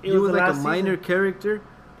was was the like a last minor season. character.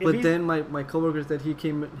 If But he- then my coworkers that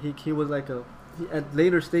he was like at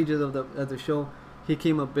later stages of the show he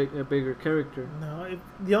came a bigger character. No,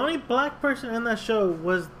 the only black person in that show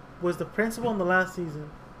was the principal in the last season,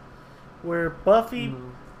 where Buffy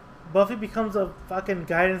becomes a fucking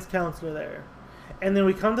guidance counselor there, and then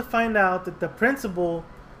we come to find out that the principal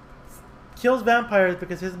kills vampires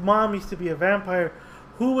because his mom used to be a vampire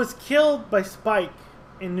who was killed by Spike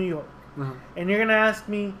in New York. Uh-huh. And you're gonna ask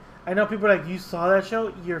me, I know people are like, you saw that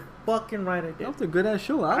show? You're fucking right, I did. That was a good ass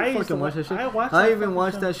show. I I used to fucking watched that show. I watched I that even fucking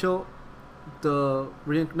watched show. that show.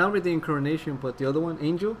 Not really the Incarnation, but the other one,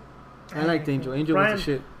 Angel. I liked Angel. Angel was Brian- the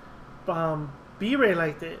shit. B-Ray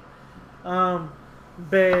liked it.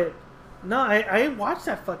 But no, I watched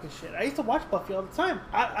that fucking shit. I used to watch Buffy all the time.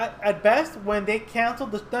 I at best when they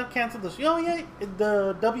canceled the show,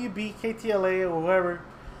 the WB KTLA or whoever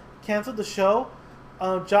canceled the show.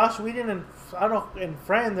 Josh Whedon and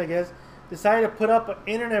friends, I guess, decided to put up an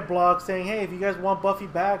internet blog saying, "Hey, if you guys want Buffy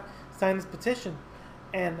back, sign this petition."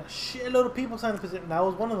 And a shitload of people signed the petition. And I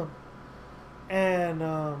was one of them.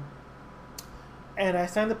 And I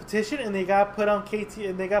signed the petition, and they got put on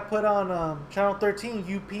channel 13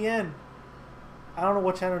 UPN. I don't know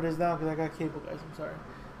what channel it is now because I got cable, guys. I'm sorry.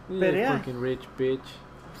 But yeah. Fucking rich bitch.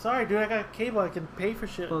 Sorry, dude. I got cable. I can pay for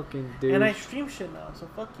shit. Fucking dude. And I stream shit now, so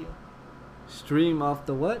fuck you. Stream off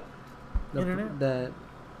the what? Internet. That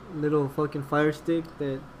little fucking Fire Stick.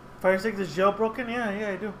 That. Fire Stick is jailbroken? Yeah,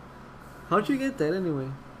 I do. How'd you get that anyway?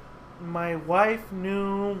 My wife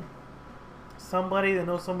knew somebody that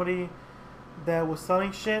knows somebody that was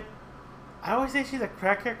selling shit. I always say she's a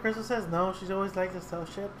crackhead. Crystal says no. She's always liked to sell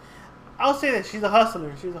shit. I'll say that she's a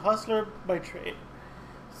hustler. She's a hustler by trade.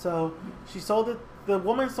 So she sold it. The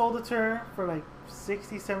woman sold it to her for like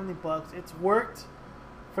 60, 70 bucks. It's worked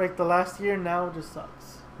for like the last year. Now it just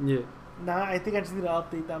sucks. Yeah. Now I think I just need to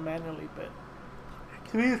update that manually, but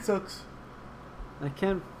to me it sucks. I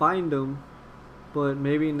can't find him, but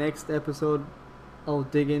maybe next episode I'll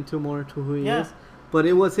dig into more to who he Yeah. is. But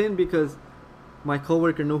it was him because my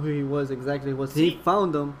coworker knew who he was exactly. He See-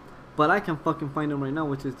 found him, but I can fucking find him right now,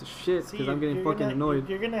 which is the shit See, because I'm getting you're fucking gonna- annoyed.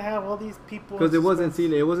 You're gonna have all these people. Because in it wasn't suspense.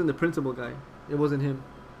 Celia, it wasn't the principal guy. It wasn't him.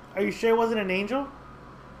 Are you sure it wasn't an angel?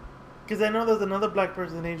 Because I know there's another black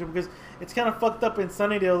person in Angel. Because it's kind of fucked up in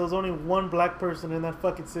Sunnydale. There's only one black person in that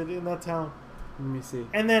fucking city, in that town. Let me see.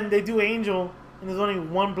 And then they do Angel, and there's only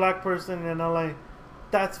one black person in LA.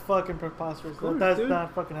 That's fucking preposterous. Of course, That's dude.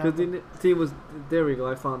 not fucking Because happening. see, it was there we go.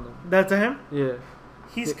 I found him. That's him. Yeah.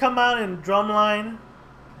 He's come out in Drumline.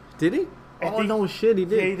 Did he? I Oh think- no, shit, he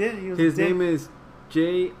did. Yeah, he did. He was His a dick. name is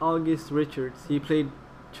J. August Richards. He played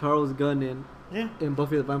Charles Gunn in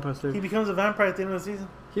Buffy the Vampire Slayer. He becomes a vampire at the end of the season.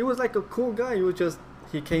 He was like a cool guy.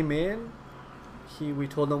 He came in. We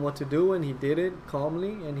told him what to do, and he did it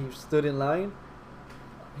calmly, and he stood in line.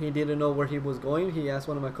 He didn't know where he was going. He asked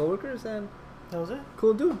one of my coworkers, and That was it.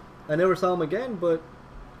 cool dude. I never saw him again, but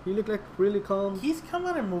He looked like really calm. He's come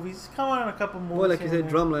out in movies. He's come out in a couple movies. Well, like you here said, and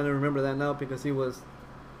there. Drumline. I remember that now because he was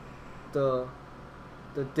the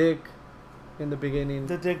dick in the beginning.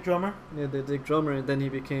 The Dick Drummer. Yeah, the dick drummer, and then he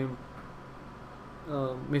became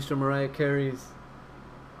Mr. Mariah Carey's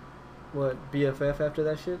BFF after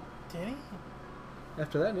that shit. Did he?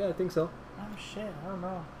 After that, yeah, I think so. Oh shit, I don't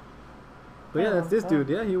know. But yeah, Oh, that's this fuck. dude.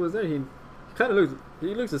 Yeah, he was there. He kind of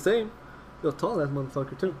looks the same. He's a tall ass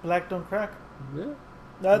motherfucker too. Black don't crack. Yeah,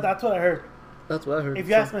 That's what I heard. that's what I heard. If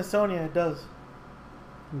you ask Miss Sonia, it does.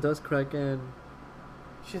 It does crack and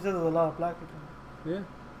She said there's a lot of black people. yeah.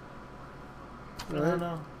 I don't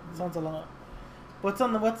know. Sounds a lot.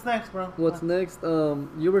 What's next, bro? What's next?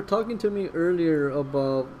 You were talking to me earlier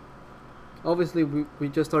about. Obviously, we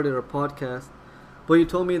just started our podcast, but you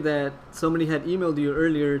told me that somebody had emailed you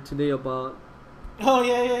earlier today about Oh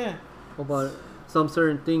yeah. some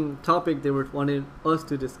certain topic they were wanting us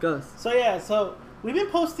to discuss. So we've been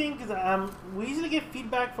posting because we usually get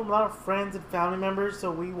feedback from a lot of friends and family members. So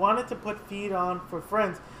we wanted to put feed on for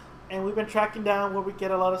friends, and we've been tracking down where we get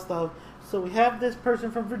a lot of stuff. So we have this person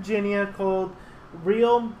from Virginia called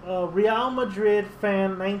Real Madrid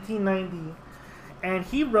fan 1990, and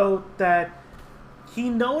he wrote that he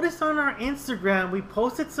noticed on our Instagram we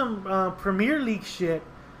posted some Premier League shit,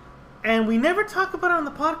 and we never talk about it on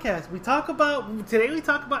the podcast. We talk about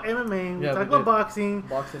MMA, we Yeah, talk we about did. boxing.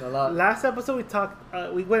 Boxing a lot. Last episode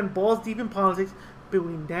we went balls deep in politics, but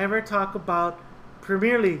we never talk about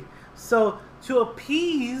Premier League. So to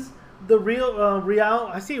appease the Real,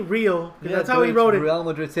 I say Real because that's how he wrote it. Real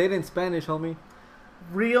Madrid. Say it in Spanish, homie.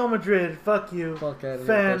 Real Madrid, fuck you, Fuck outta here with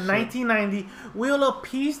fan that shit. 1990. We'll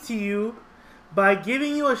appease to you by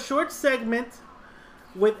giving you a short segment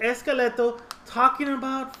with Escaleto talking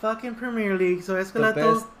about fucking Premier League. So The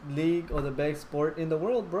Escaleto, best league or the best sport in the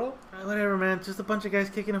world, bro. whatever, man, just a bunch of guys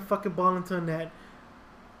kicking a fucking ball into a net.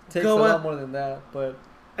 Takes Go a up. lot more than that, but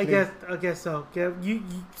I guess so. Yeah, you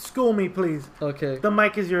school me, please. okay. The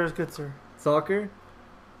mic is yours, good sir. Soccer.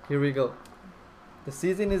 Here we go. The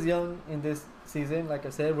season is young in this season. Like I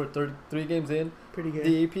said, we're 33 games in. Pretty good.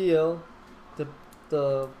 The EPL,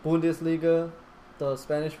 the Bundesliga, the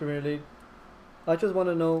Spanish Premier League. I just want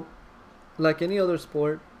to know, like any other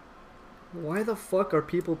sport, why the fuck are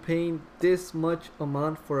people paying this much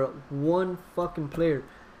amount for one fucking player?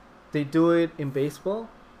 They do it in baseball,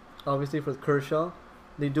 obviously for Kershaw.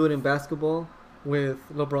 They do it in basketball with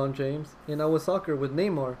LeBron James, and now with soccer with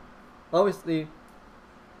Neymar. Obviously,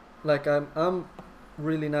 like I'm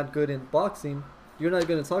really not good in boxing. You're not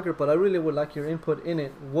good in soccer, but I really would like your input in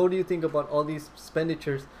it. What do you think about all these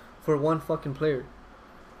expenditures for one fucking player?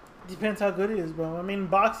 Depends how good it is, bro. I mean,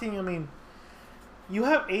 boxing, you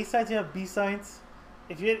have A sides, you have B sides.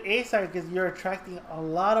 If you have A side, because you're attracting a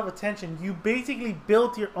lot of attention, you basically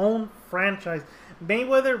built your own franchise.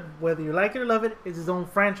 Mayweather, whether you like it or love it, is his own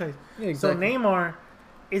franchise. Yeah, exactly. So Neymar,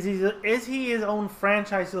 is he his own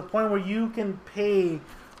franchise to the point where you can pay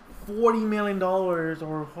 $40 million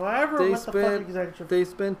or however They what the fuck spent exactly. they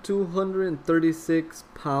spent 236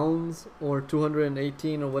 pounds or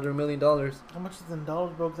 218 or whatever $1 million. How much is in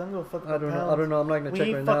dollars, bro? Because I'm gonna fuck. I don't know. I'm not gonna We check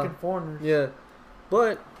ain't right fucking now. foreigners. Yeah,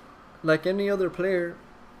 but like any other player,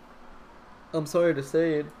 I'm sorry to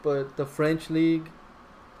say it, but the French league,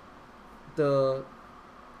 the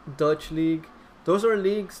Dutch league, those are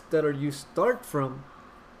leagues that you start from.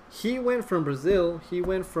 He went from Brazil. He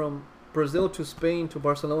went from Brazil to Spain to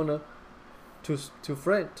Barcelona to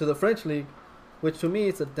the French league, which to me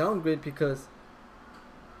is a downgrade because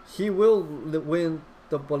he will win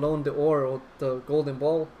the Ballon d'Or or the Golden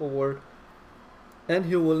Ball award, and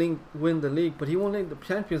he will win the league, but he won't win the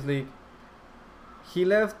Champions League. He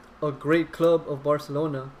left a great club of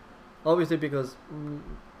Barcelona, obviously because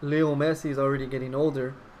Leo Messi is already getting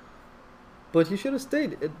older. But he should have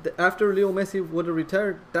stayed. After Leo Messi would have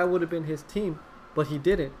retired, that would have been his team, but he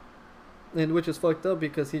didn't, and which is fucked up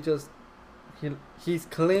because he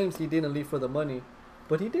claims he didn't leave for the money,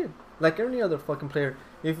 but he did. Like any other fucking player,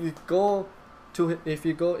 if you're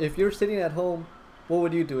sitting at home, what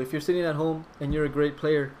would you do? If you're sitting at home and you're a great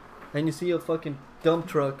player, and you see a fucking dump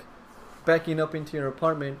truck backing up into your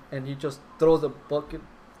apartment, and he just throws a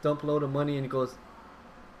dump load of money and he goes,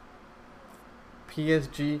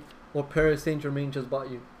 PSG or Paris Saint-Germain just bought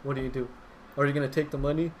you. What do? Are you going to take the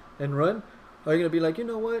money and run? Are you going to be like, you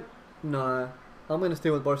know what? Nah, I'm going to stay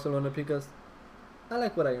with Barcelona because I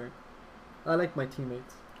like what I earn. I like my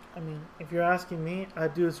teammates. I mean, if you're asking me,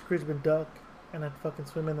 I'd do a Scrooge McDuck and I'd fucking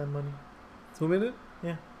swim in that money. Swim in it?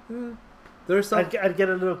 Yeah. There's some... I'd get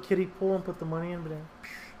a little kiddie pool and put the money in, but then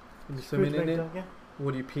You swimming in it? McDuck, yeah.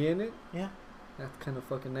 Would you pee in it? Yeah. That's kind of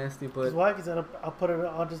fucking nasty, Because but... why? Because I'll put it.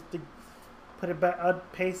 I'll just put it back.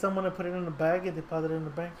 I'd pay someone to put it in a bag and deposit it in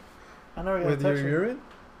the bank. I never got With touch your it. urine?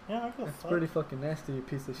 Yeah, I don't give a That's fuck. pretty fucking nasty, you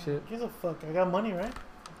piece of shit. Gives a fuck. I got money, right?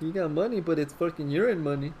 You got money, but it's fucking urine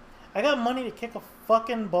money. I got money to kick a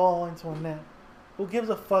fucking ball into a net. Who gives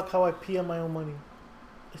a fuck how I pee on my own money?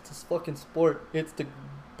 It's this fucking sport. It's the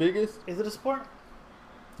biggest. Is it a sport?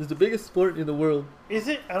 It's the biggest sport in the world. Is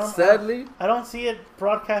it? I don't. Sadly, I don't see it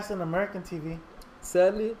broadcast in American TV.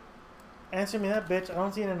 sadly, Answer me that, bitch. I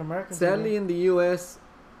don't see it in American sadly, TV. in the U.S.,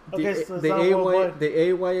 Okay, so it's the not AY, worldwide. the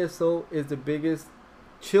AYSO is the biggest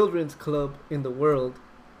children's club in the world.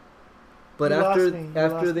 But You after lost me. You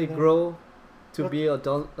after lost they me there. grow to What- be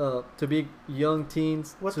adult, to be young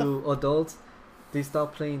teens What to adults, they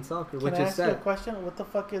stop playing soccer, Can which I is ask you a sad. question? What the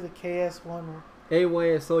fuck is a KS1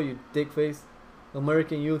 AYSO, you dickface,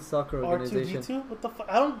 American Youth Soccer or Organization. R2D2? What the fuck?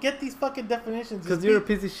 I don't get these fucking definitions. Because Just you're a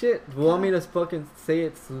be- piece of shit. You want me to fucking say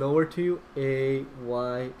it slower to you?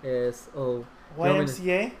 AYSO.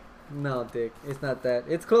 YMCA. No, dick. It's not that.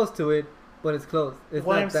 It's close to it, but it's close. It's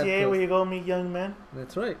not that YMCA, close. where you go meet young men.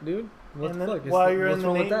 That's right, dude. What And the then fuck? while you're What's in the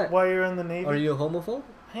wrong with Navy, that? while you're in the Navy, Are you a homophobe?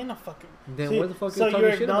 I ain't no fucking. Then See, what the fuck so are you talking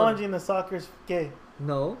you're shit about? acknowledging the soccer's gay.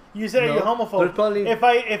 No. You said No. you're homophobe. There's probably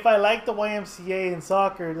If I like the YMCA in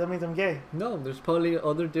soccer, that means I'm gay. no. There's probably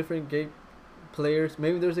other different gay players.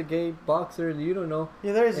 Maybe there's a gay boxer that you don't know,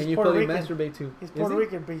 Yeah, there is. and He's you Puerto probably Rican. masturbate too. He's Is Puerto he?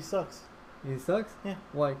 Rican, but he sucks. He sucks. Yeah.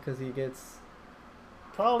 Why? Because he gets.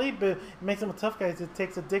 Probably, but it makes him a tough guy. It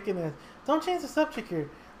takes a dick in it. Don't change the subject here.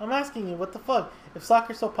 I'm asking you, what the fuck? If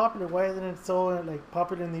soccer's so popular, why isn't it so like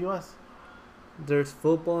popular in the U.S.? There's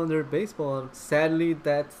football and there's baseball. Sadly,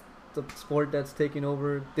 that's the sport that's taking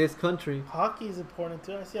over this country. Hockey is important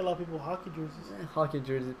too. I see a lot of people with hockey jerseys. Hockey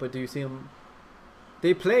jerseys, but do you see them?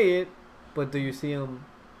 They play it, but do you see them?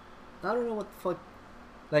 I don't know what the fuck.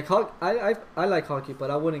 Like I like hockey, but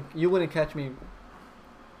you wouldn't catch me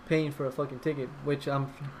paying for a fucking ticket, which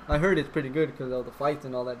I heard it's pretty good because of the fights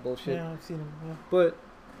and all that bullshit. Yeah, I've seen them. Yeah. But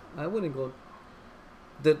I wouldn't go.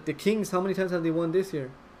 The Kings, how many times have they won this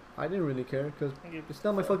year? I didn't really care because it's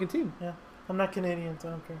not my fucking team. I'm not Canadian, so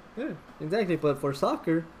I don't care. Yeah, exactly. But for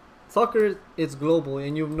soccer is global,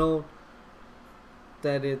 and you know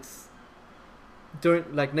that it's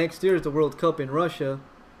during like next year is the World Cup in Russia,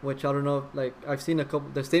 which I don't know. Like I've seen a couple.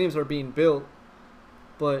 The stadiums are being built,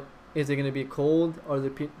 but is it gonna be cold?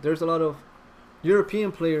 There's a lot of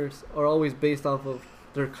European players are always based off of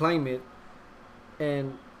their climate,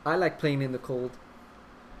 and I like playing in the cold.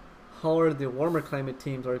 How are the warmer climate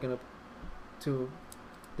teams are gonna do?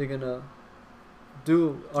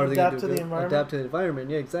 Are they gonna Adapt to do the good? environment? Adapt to the environment,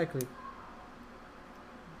 yeah, exactly.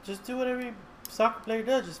 Just do what every soccer player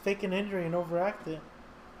does. Just fake an injury and overact it.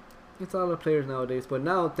 It's a lot of players nowadays, but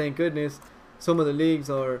now, thank goodness, some of the leagues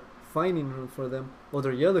are fining them for them, or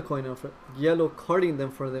they're yellow carding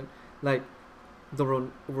them for them. Like the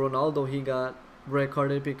Ronaldo, he got red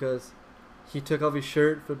carded because he took off his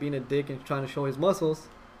shirt for being a dick and trying to show his muscles,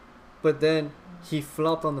 but then he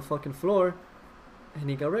flopped on the fucking floor, and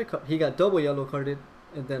he got he got double yellow carded,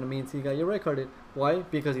 and then it means he got your red carded. Why?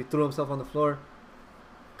 Because he threw himself on the floor,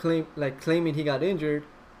 claiming he got injured,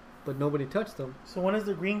 but nobody touched him. So when does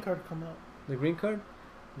the green card come out? The green card.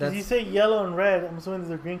 Because you say yellow and red, I'm assuming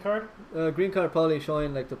there's a green card? Green card probably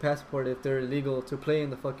showing like the passport if they're illegal to play in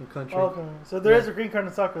the fucking country. Oh, okay. So there is a green card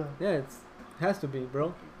in soccer then? Yeah, it has to be,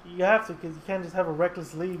 bro. You have to, because you can't just have a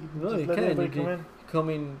reckless league. No, Just you let can't. anybody You come in. come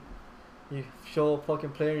in, you show a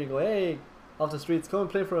fucking player, you go, hey, off the streets, come and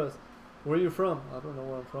play for us. Where are you from? I don't know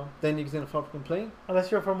where I'm from. Then you can fucking play. Unless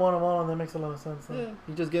you're from Guatemala, that makes a lot of sense. Then. Yeah,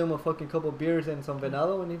 you just give him a fucking couple beers and some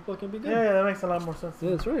venado and he fucking be good. Yeah, that makes a lot more sense.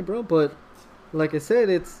 Yeah, that's right, bro. But like I said,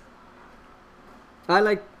 I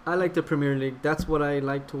like the Premier League. That's what I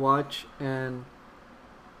like to watch, and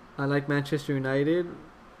I like Manchester United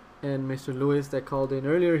and Mr. Lewis that called in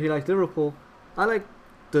earlier. He likes Liverpool. I like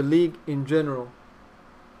the league in general.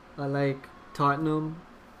 I like Tottenham.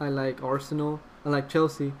 I like Arsenal. I like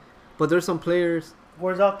Chelsea. But there's some players.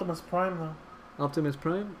 Where's Optimus Prime though? Optimus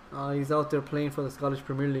Prime. He's out there playing for the Scottish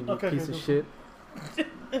Premier League. You piece of shit.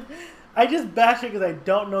 I just bash it because I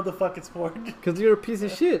don't know the fucking sport. Because you're a piece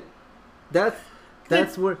of shit.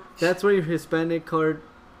 That's where your Hispanic card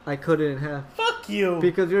I cut it in half. Fuck you.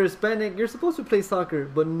 Because you're Hispanic, you're supposed to play soccer,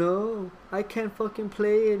 but no, I can't fucking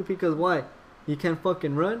play it because why? You can't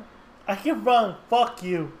fucking run. I can run. Fuck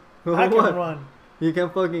you. I What? can run. You can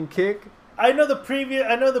fucking kick. I know the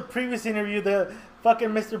previous interview. The fucking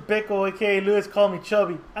Mr. Bickle, aka Lewis, called me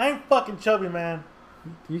chubby. I ain't fucking chubby, man.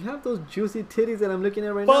 You have those juicy titties that I'm looking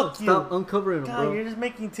at right Fuck now. you. Stop uncovering them, God, bro. you're just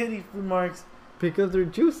making titty remarks. Because they're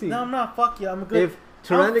juicy. No, I'm not. Fuck you. I'm good. If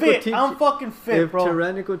Tyrannical I'm fucking fit, if bro.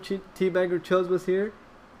 Tyrannical Teabagger Chubbs was here,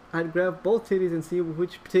 I'd grab both titties and see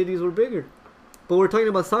which titties were bigger. But we're talking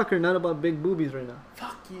about soccer, not about big boobies right now.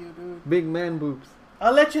 Fuck you, dude. Big man boobs.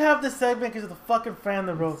 I'll let you have this segment because of the fucking fan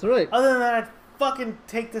the road. That's right. Other than that, I'd fucking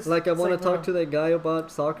take this. Like, I want to segment talk off. to that guy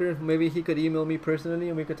about soccer. Maybe he could email me personally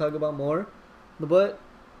and we could talk about more. But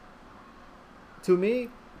to me,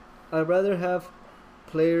 I'd rather have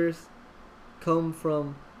players come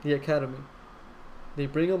from the academy. They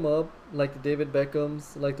bring them up, like the David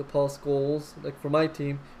Beckhams, like the Paul Scholes, like for my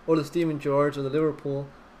team, or the Steven George or the Liverpool.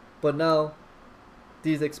 But now,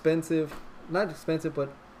 these expensive, not expensive,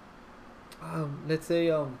 but let's say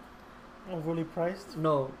Overly priced.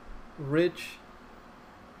 no, rich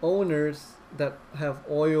owners that have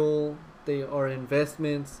oil, they are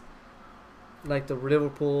investments, like the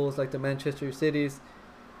Liverpools, like the Manchester Cities.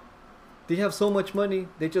 They have so much money,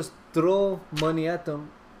 they just throw money at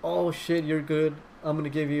them. Oh shit, you're good. I'm gonna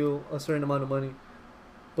give you a certain amount of money,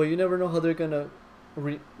 but you never know how they're gonna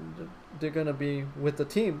be with the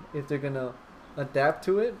team, if they're gonna adapt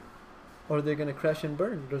to it or they're gonna crash and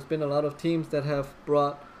burn. There's been a lot of teams that have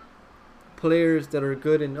brought players that are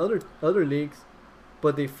good in other leagues,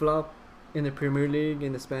 but they flop in the Premier League,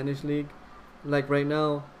 in the Spanish league. Like right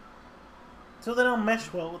now, So they don't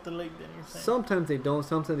mesh well with the league, then you're saying? sometimes they don't,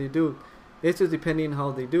 sometimes they do. It's just depending on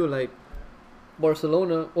how they do. Like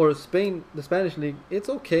Barcelona or Spain, the Spanish league, it's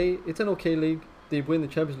okay. It's an okay league. They win the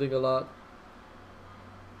Champions League a lot.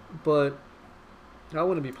 But I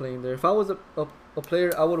wouldn't be playing there. If I was a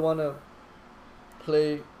player, I would want to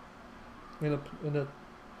play in a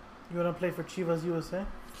You want to play for Chivas USA?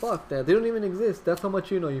 fuck that. They don't even exist. That's how much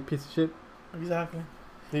you know, you piece of shit. Exactly.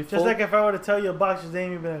 They Just like if I were to tell you a boxer's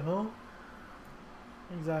name, you'd be like, who?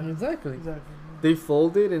 Exactly. Exactly. Exactly. They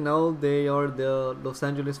folded and now they are the Los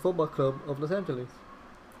Angeles Football Club of Los Angeles.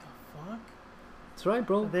 Fuck. That's right, Are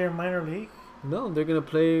bro. they in minor league? No, they're gonna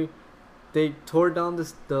play. They tore down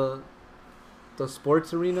the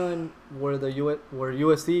sports arena and where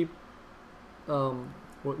USC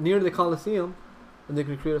were near the Coliseum, and they're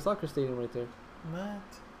gonna create a soccer stadium right there. Matt.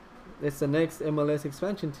 It's the next MLS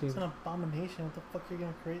expansion It's team. an abomination. What the fuck are you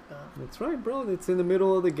gonna create that? That's right, bro. It's in the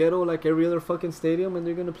middle of the ghetto like every other fucking stadium, and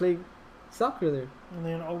they're gonna play soccer there. And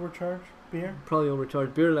they're gonna overcharge beer? Probably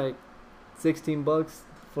overcharge beer like $16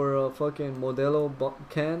 for a fucking Modelo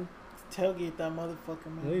can. Tailgate that motherfucker,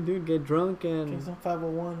 man. Hey, dude, get drunk Drink and some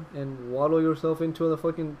 501. waddle yourself into the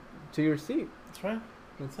fucking to your seat. That's right.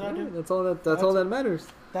 That's what I do. it. That's all that. That's all that matters.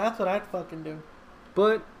 That's what I'd fucking do.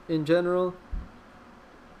 But in general,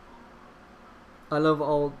 I love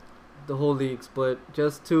the whole leagues. But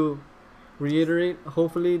just to reiterate,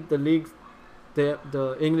 hopefully the leagues,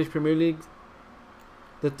 the English Premier League,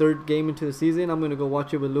 the third game into the season, I'm gonna go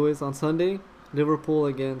watch it with Lewis on Sunday. Liverpool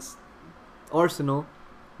against Arsenal,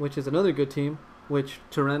 which is another good team, which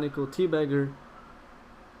Tyrannical Teabagger,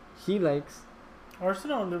 he likes.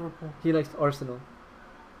 Arsenal or Liverpool? He likes Arsenal.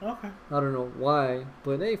 Okay. I don't know why,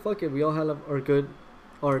 but hey, fuck it. We all have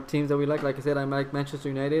our teams that we like. Like I said, I like Manchester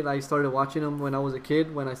United. I started watching them when I was a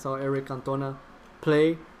kid, when I saw Eric Cantona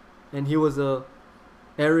play, and he was a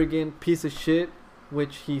arrogant piece of shit,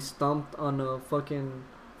 which he stomped on a fucking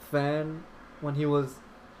fan when he was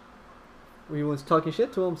talking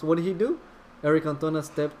shit to him. So what did he do? Eric Cantona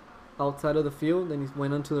stepped outside of the field and he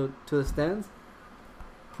went onto the stands,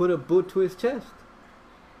 put a boot to his chest.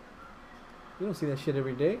 You don't see that shit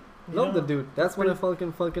every day. Love the dude. That's when I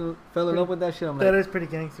fucking fell in love with that shit. I'm That like, is pretty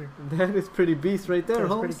gangster. that is pretty beast right there, That's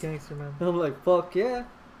Holmes. pretty gangster, man. I'm like, fuck yeah.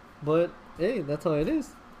 But hey, that's how it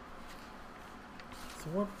is. So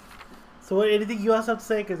what? Anything you else have to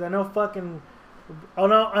say? Because I know fucking. Oh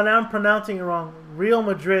no, and I'm pronouncing it wrong. Real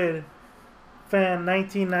Madrid fan,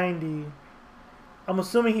 1990. I'm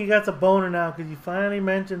assuming he got a boner now because you finally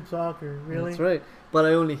mentioned soccer. Really? That's right. But I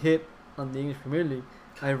only hit on the English Premier League.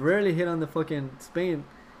 I rarely hit on the fucking Spain.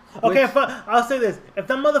 Okay, which- I'll say this. If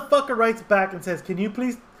that motherfucker writes back and says, can you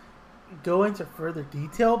please go into further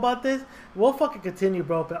detail about this, we'll fucking continue,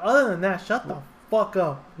 bro. But other than that, shut the fuck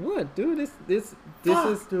up. What, dude? This Fuck,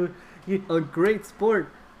 is dude. a great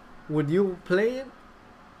sport. Would you play it?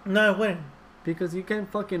 No, I wouldn't. Because you can't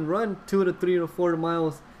fucking run 2 to 3 to 4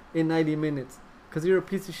 miles in 90 minutes. Because you're a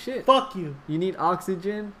piece of shit. Fuck you. You need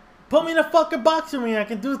oxygen. Put me in a fucking boxing ring. I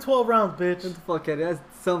can do 12 rounds, bitch. Get the fuck out of here.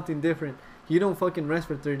 That's something different. You don't fucking rest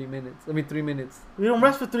for 3 minutes. We don't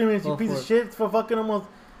rest for 3 minutes, you Oh, piece of fuck. shit. It's for fucking almost.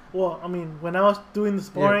 Well, I mean, when I was doing the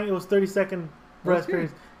sparring, it was 30-second rest Okay.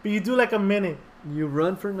 periods. But you do like a minute. You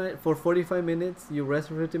run for 45 minutes. You rest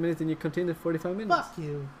for 50 minutes. And you continue 45 minutes. Fuck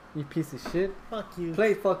you. You piece of shit. Fuck you.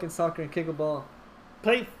 Play fucking soccer and kick a ball.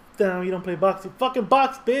 Play. Damn, you don't play boxing. Fucking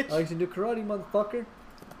box, bitch. I used to do karate, motherfucker.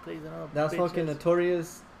 Plays it up, That's fucking bitches.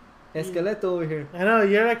 notorious Esqueleto over here. I know,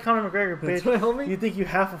 you're like Conor McGregor, bitch. That's right, homie. You think you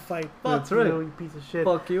have a fight. Fuck That's you, right. you piece of shit.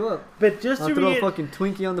 Fuck you up. But just I'll to throw a read fucking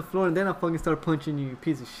Twinkie on the floor and then I'll fucking start punching you, you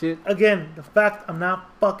piece of shit. again, the fact I'm not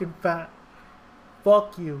fucking fat.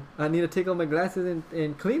 Fuck you. I need to take off my glasses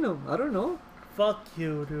and clean them. I don't know. Fuck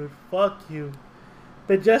you, dude. Fuck you.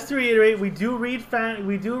 But just to reiterate, we do read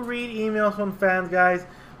emails from fans, guys.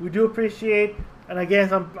 We do appreciate, and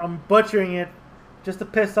again, I'm butchering it, just to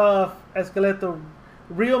piss off Esqueleto,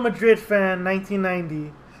 Real Madrid fan,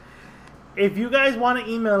 1990. If you guys want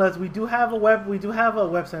to email us, we do have a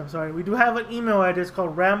website. I'm sorry, we do have an email address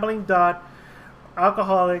called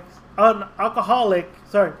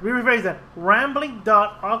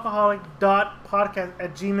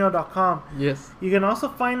rambling.alcoholics@gmail.com. Yes. You can also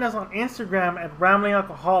find us on Instagram at Rambling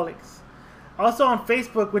Alcoholics. Also on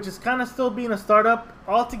Facebook, which is kind of still being a startup,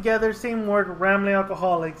 all together, same word, Rambling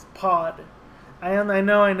Alcoholics Pod. I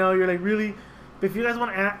know, you're like, really? But if you guys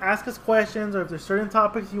want to ask us questions, or if there's certain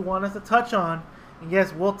topics you want us to touch on, and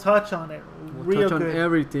yes, we'll touch on it. We'll touch on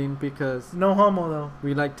everything because No homo, though.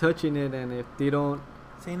 we like touching it, and if they don't,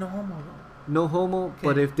 Say no homo, though. no homo,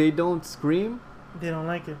 but Okay. if they don't scream, They don't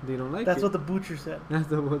like it. they don't like That's it. what the butcher said. That's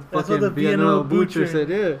what That's fucking what the Vietnam butcher butcher- said,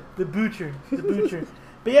 yeah. The butcher.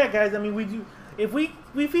 But yeah, guys, I mean, we do. If we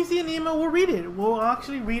see an email, we'll read it. We'll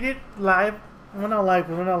actually read it live. We're not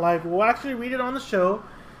live. We'll actually read it on the show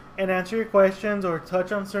and answer your questions or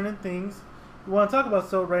touch on certain things we want to talk about.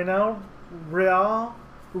 So right now, Real.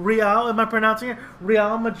 Am I pronouncing it?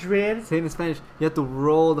 Real Madrid. Say it in Spanish. You have to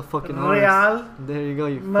roll the fucking R's. Real There you go,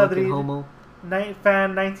 you Madrid. fucking homo.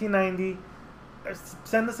 Fan 1990.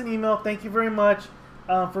 Send us an email. Thank you very much.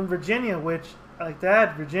 From Virginia, which I like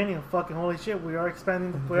that. Virginia, fucking holy shit. We are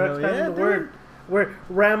expanding. Hell yeah, the dude. word. We're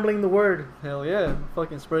rambling the word. Hell yeah,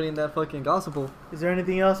 fucking spreading that fucking gospel. Is there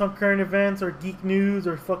anything else on current events or geek news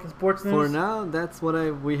or fucking sports news? For now, that's what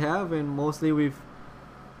we have, and mostly we've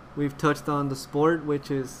touched on the sport, which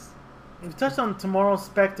is We touched on tomorrow's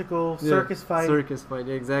spectacle, circus fight. Circus fight,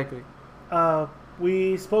 yeah, exactly.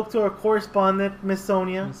 We spoke to our correspondent, Miss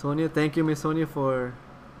Sonia, Miss Sonia, thank you, Miss Sonia, for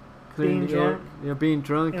clearing Being the air. drunk. Yeah, being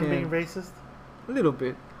drunk and being and racist. a little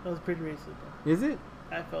bit. That was pretty racist, though. Is it?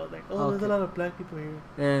 I felt like, there's Okay. a lot of black people here.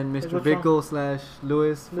 And Like, Mr. what's wrong? Bickle /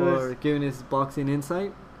 Lewis for Lewis. giving his boxing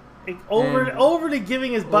insight. Like, And overly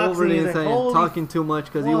giving his boxing. Overly He's like, insight and holy talking too much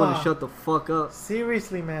because he want to fuck. shut the fuck up.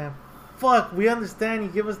 Seriously, man. Fuck, we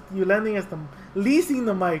understand you lending us leasing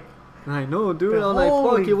the mic. I know, dude. But I'm like,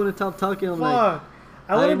 holy fuck, you wouldn't stop talking. I'm like, Fuck.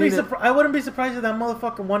 I wouldn't be need it. I wouldn't be surprised if that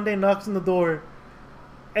motherfucker one day knocks on the door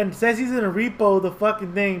and says he's gonna repo the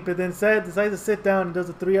fucking thing, but then decides to sit down and does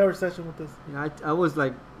a 3-hour session with us. yeah, I was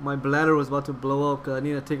like, my bladder was about to blow up because I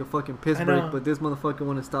need to take a fucking piss I know. break, but this motherfucker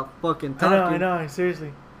want to stop fucking I talking. know,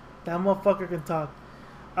 seriously. That motherfucker can talk.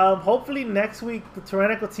 Hopefully next week the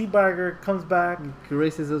tyrannical teabagger comes back. He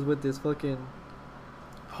races us with this fucking.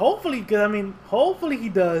 Hopefully, cause I mean, hopefully he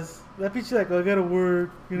does. That bitch is like, I gotta work,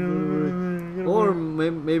 you know. Or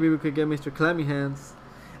maybe we could get Mr. Clammy Hands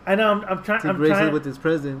I know. I'm trying. to I'm grace us trying. with his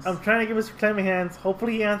presence. I'm trying to give Mr. Clammy hands.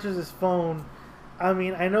 Hopefully he answers his phone. I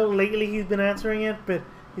mean, I know lately he's been answering it, but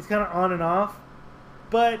he's kind of on and off.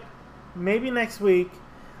 But maybe next week,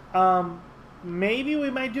 maybe we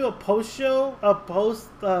might do a post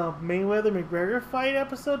Mayweather McGregor fight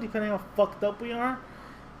episode, depending how fucked up we are.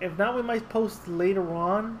 If not, we might post later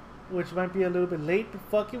on, which might be a little bit late. But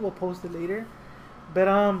fuck it, we'll post it later. But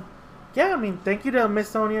yeah, I mean, thank you to Miss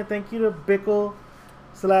Sonia, thank you to Bickle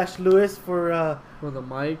 / Lewis for the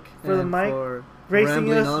mic. for the and mic, For gracing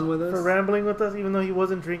rambling us, on with us. for rambling with us, even though he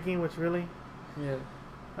wasn't drinking, which really, Yeah,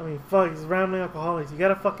 I mean, fuck, he's rambling alcoholics. You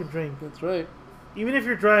gotta fucking drink. that's right. Even if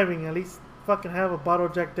you're driving, at least fucking have a bottle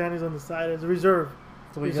of Jack Daniels on the side as a reserve.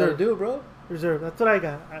 That's what you Reserve. gotta do, bro. Reserve. That's what I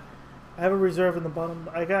got. I have a reserve in the bottom.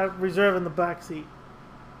 I got reserve in the back seat.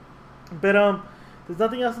 But there's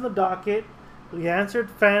nothing else in the docket. We answered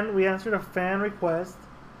a fan request.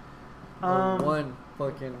 One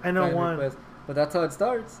fucking. I know fan one. request. But that's how it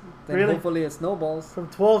starts. Then Really? hopefully it snowballs. From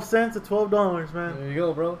 12 cents to $12, man. There you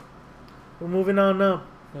go, bro. We're moving on up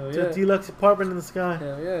Hell to yeah. a deluxe apartment in the sky.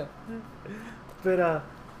 Hell yeah.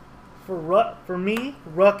 But for me,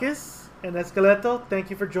 Ruckus and Esqueleto, thank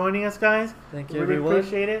you for joining us, guys. Thank you, Really everyone.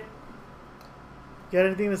 appreciate it. Got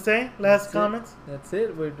anything to say? Last That's it. comments? That's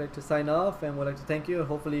it. We'd like to sign off and we'd like to thank you and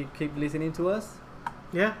hopefully keep listening to us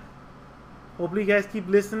Yeah. Hopefully you guys keep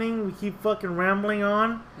listening. We keep fucking rambling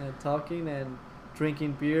on. and talking and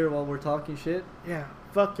drinking beer while we're talking shit. Yeah.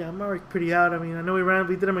 Fuck yeah. I'm already pretty out. I mean, I know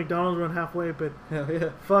we did a McDonald's run halfway, but Hell yeah.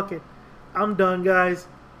 fuck it. I'm done, guys.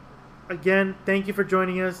 Again, thank you for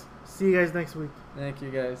joining us. See you guys next week. Thank you,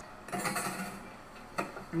 guys.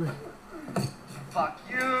 Fuck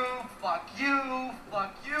you. fuck you,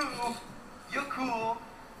 you're cool.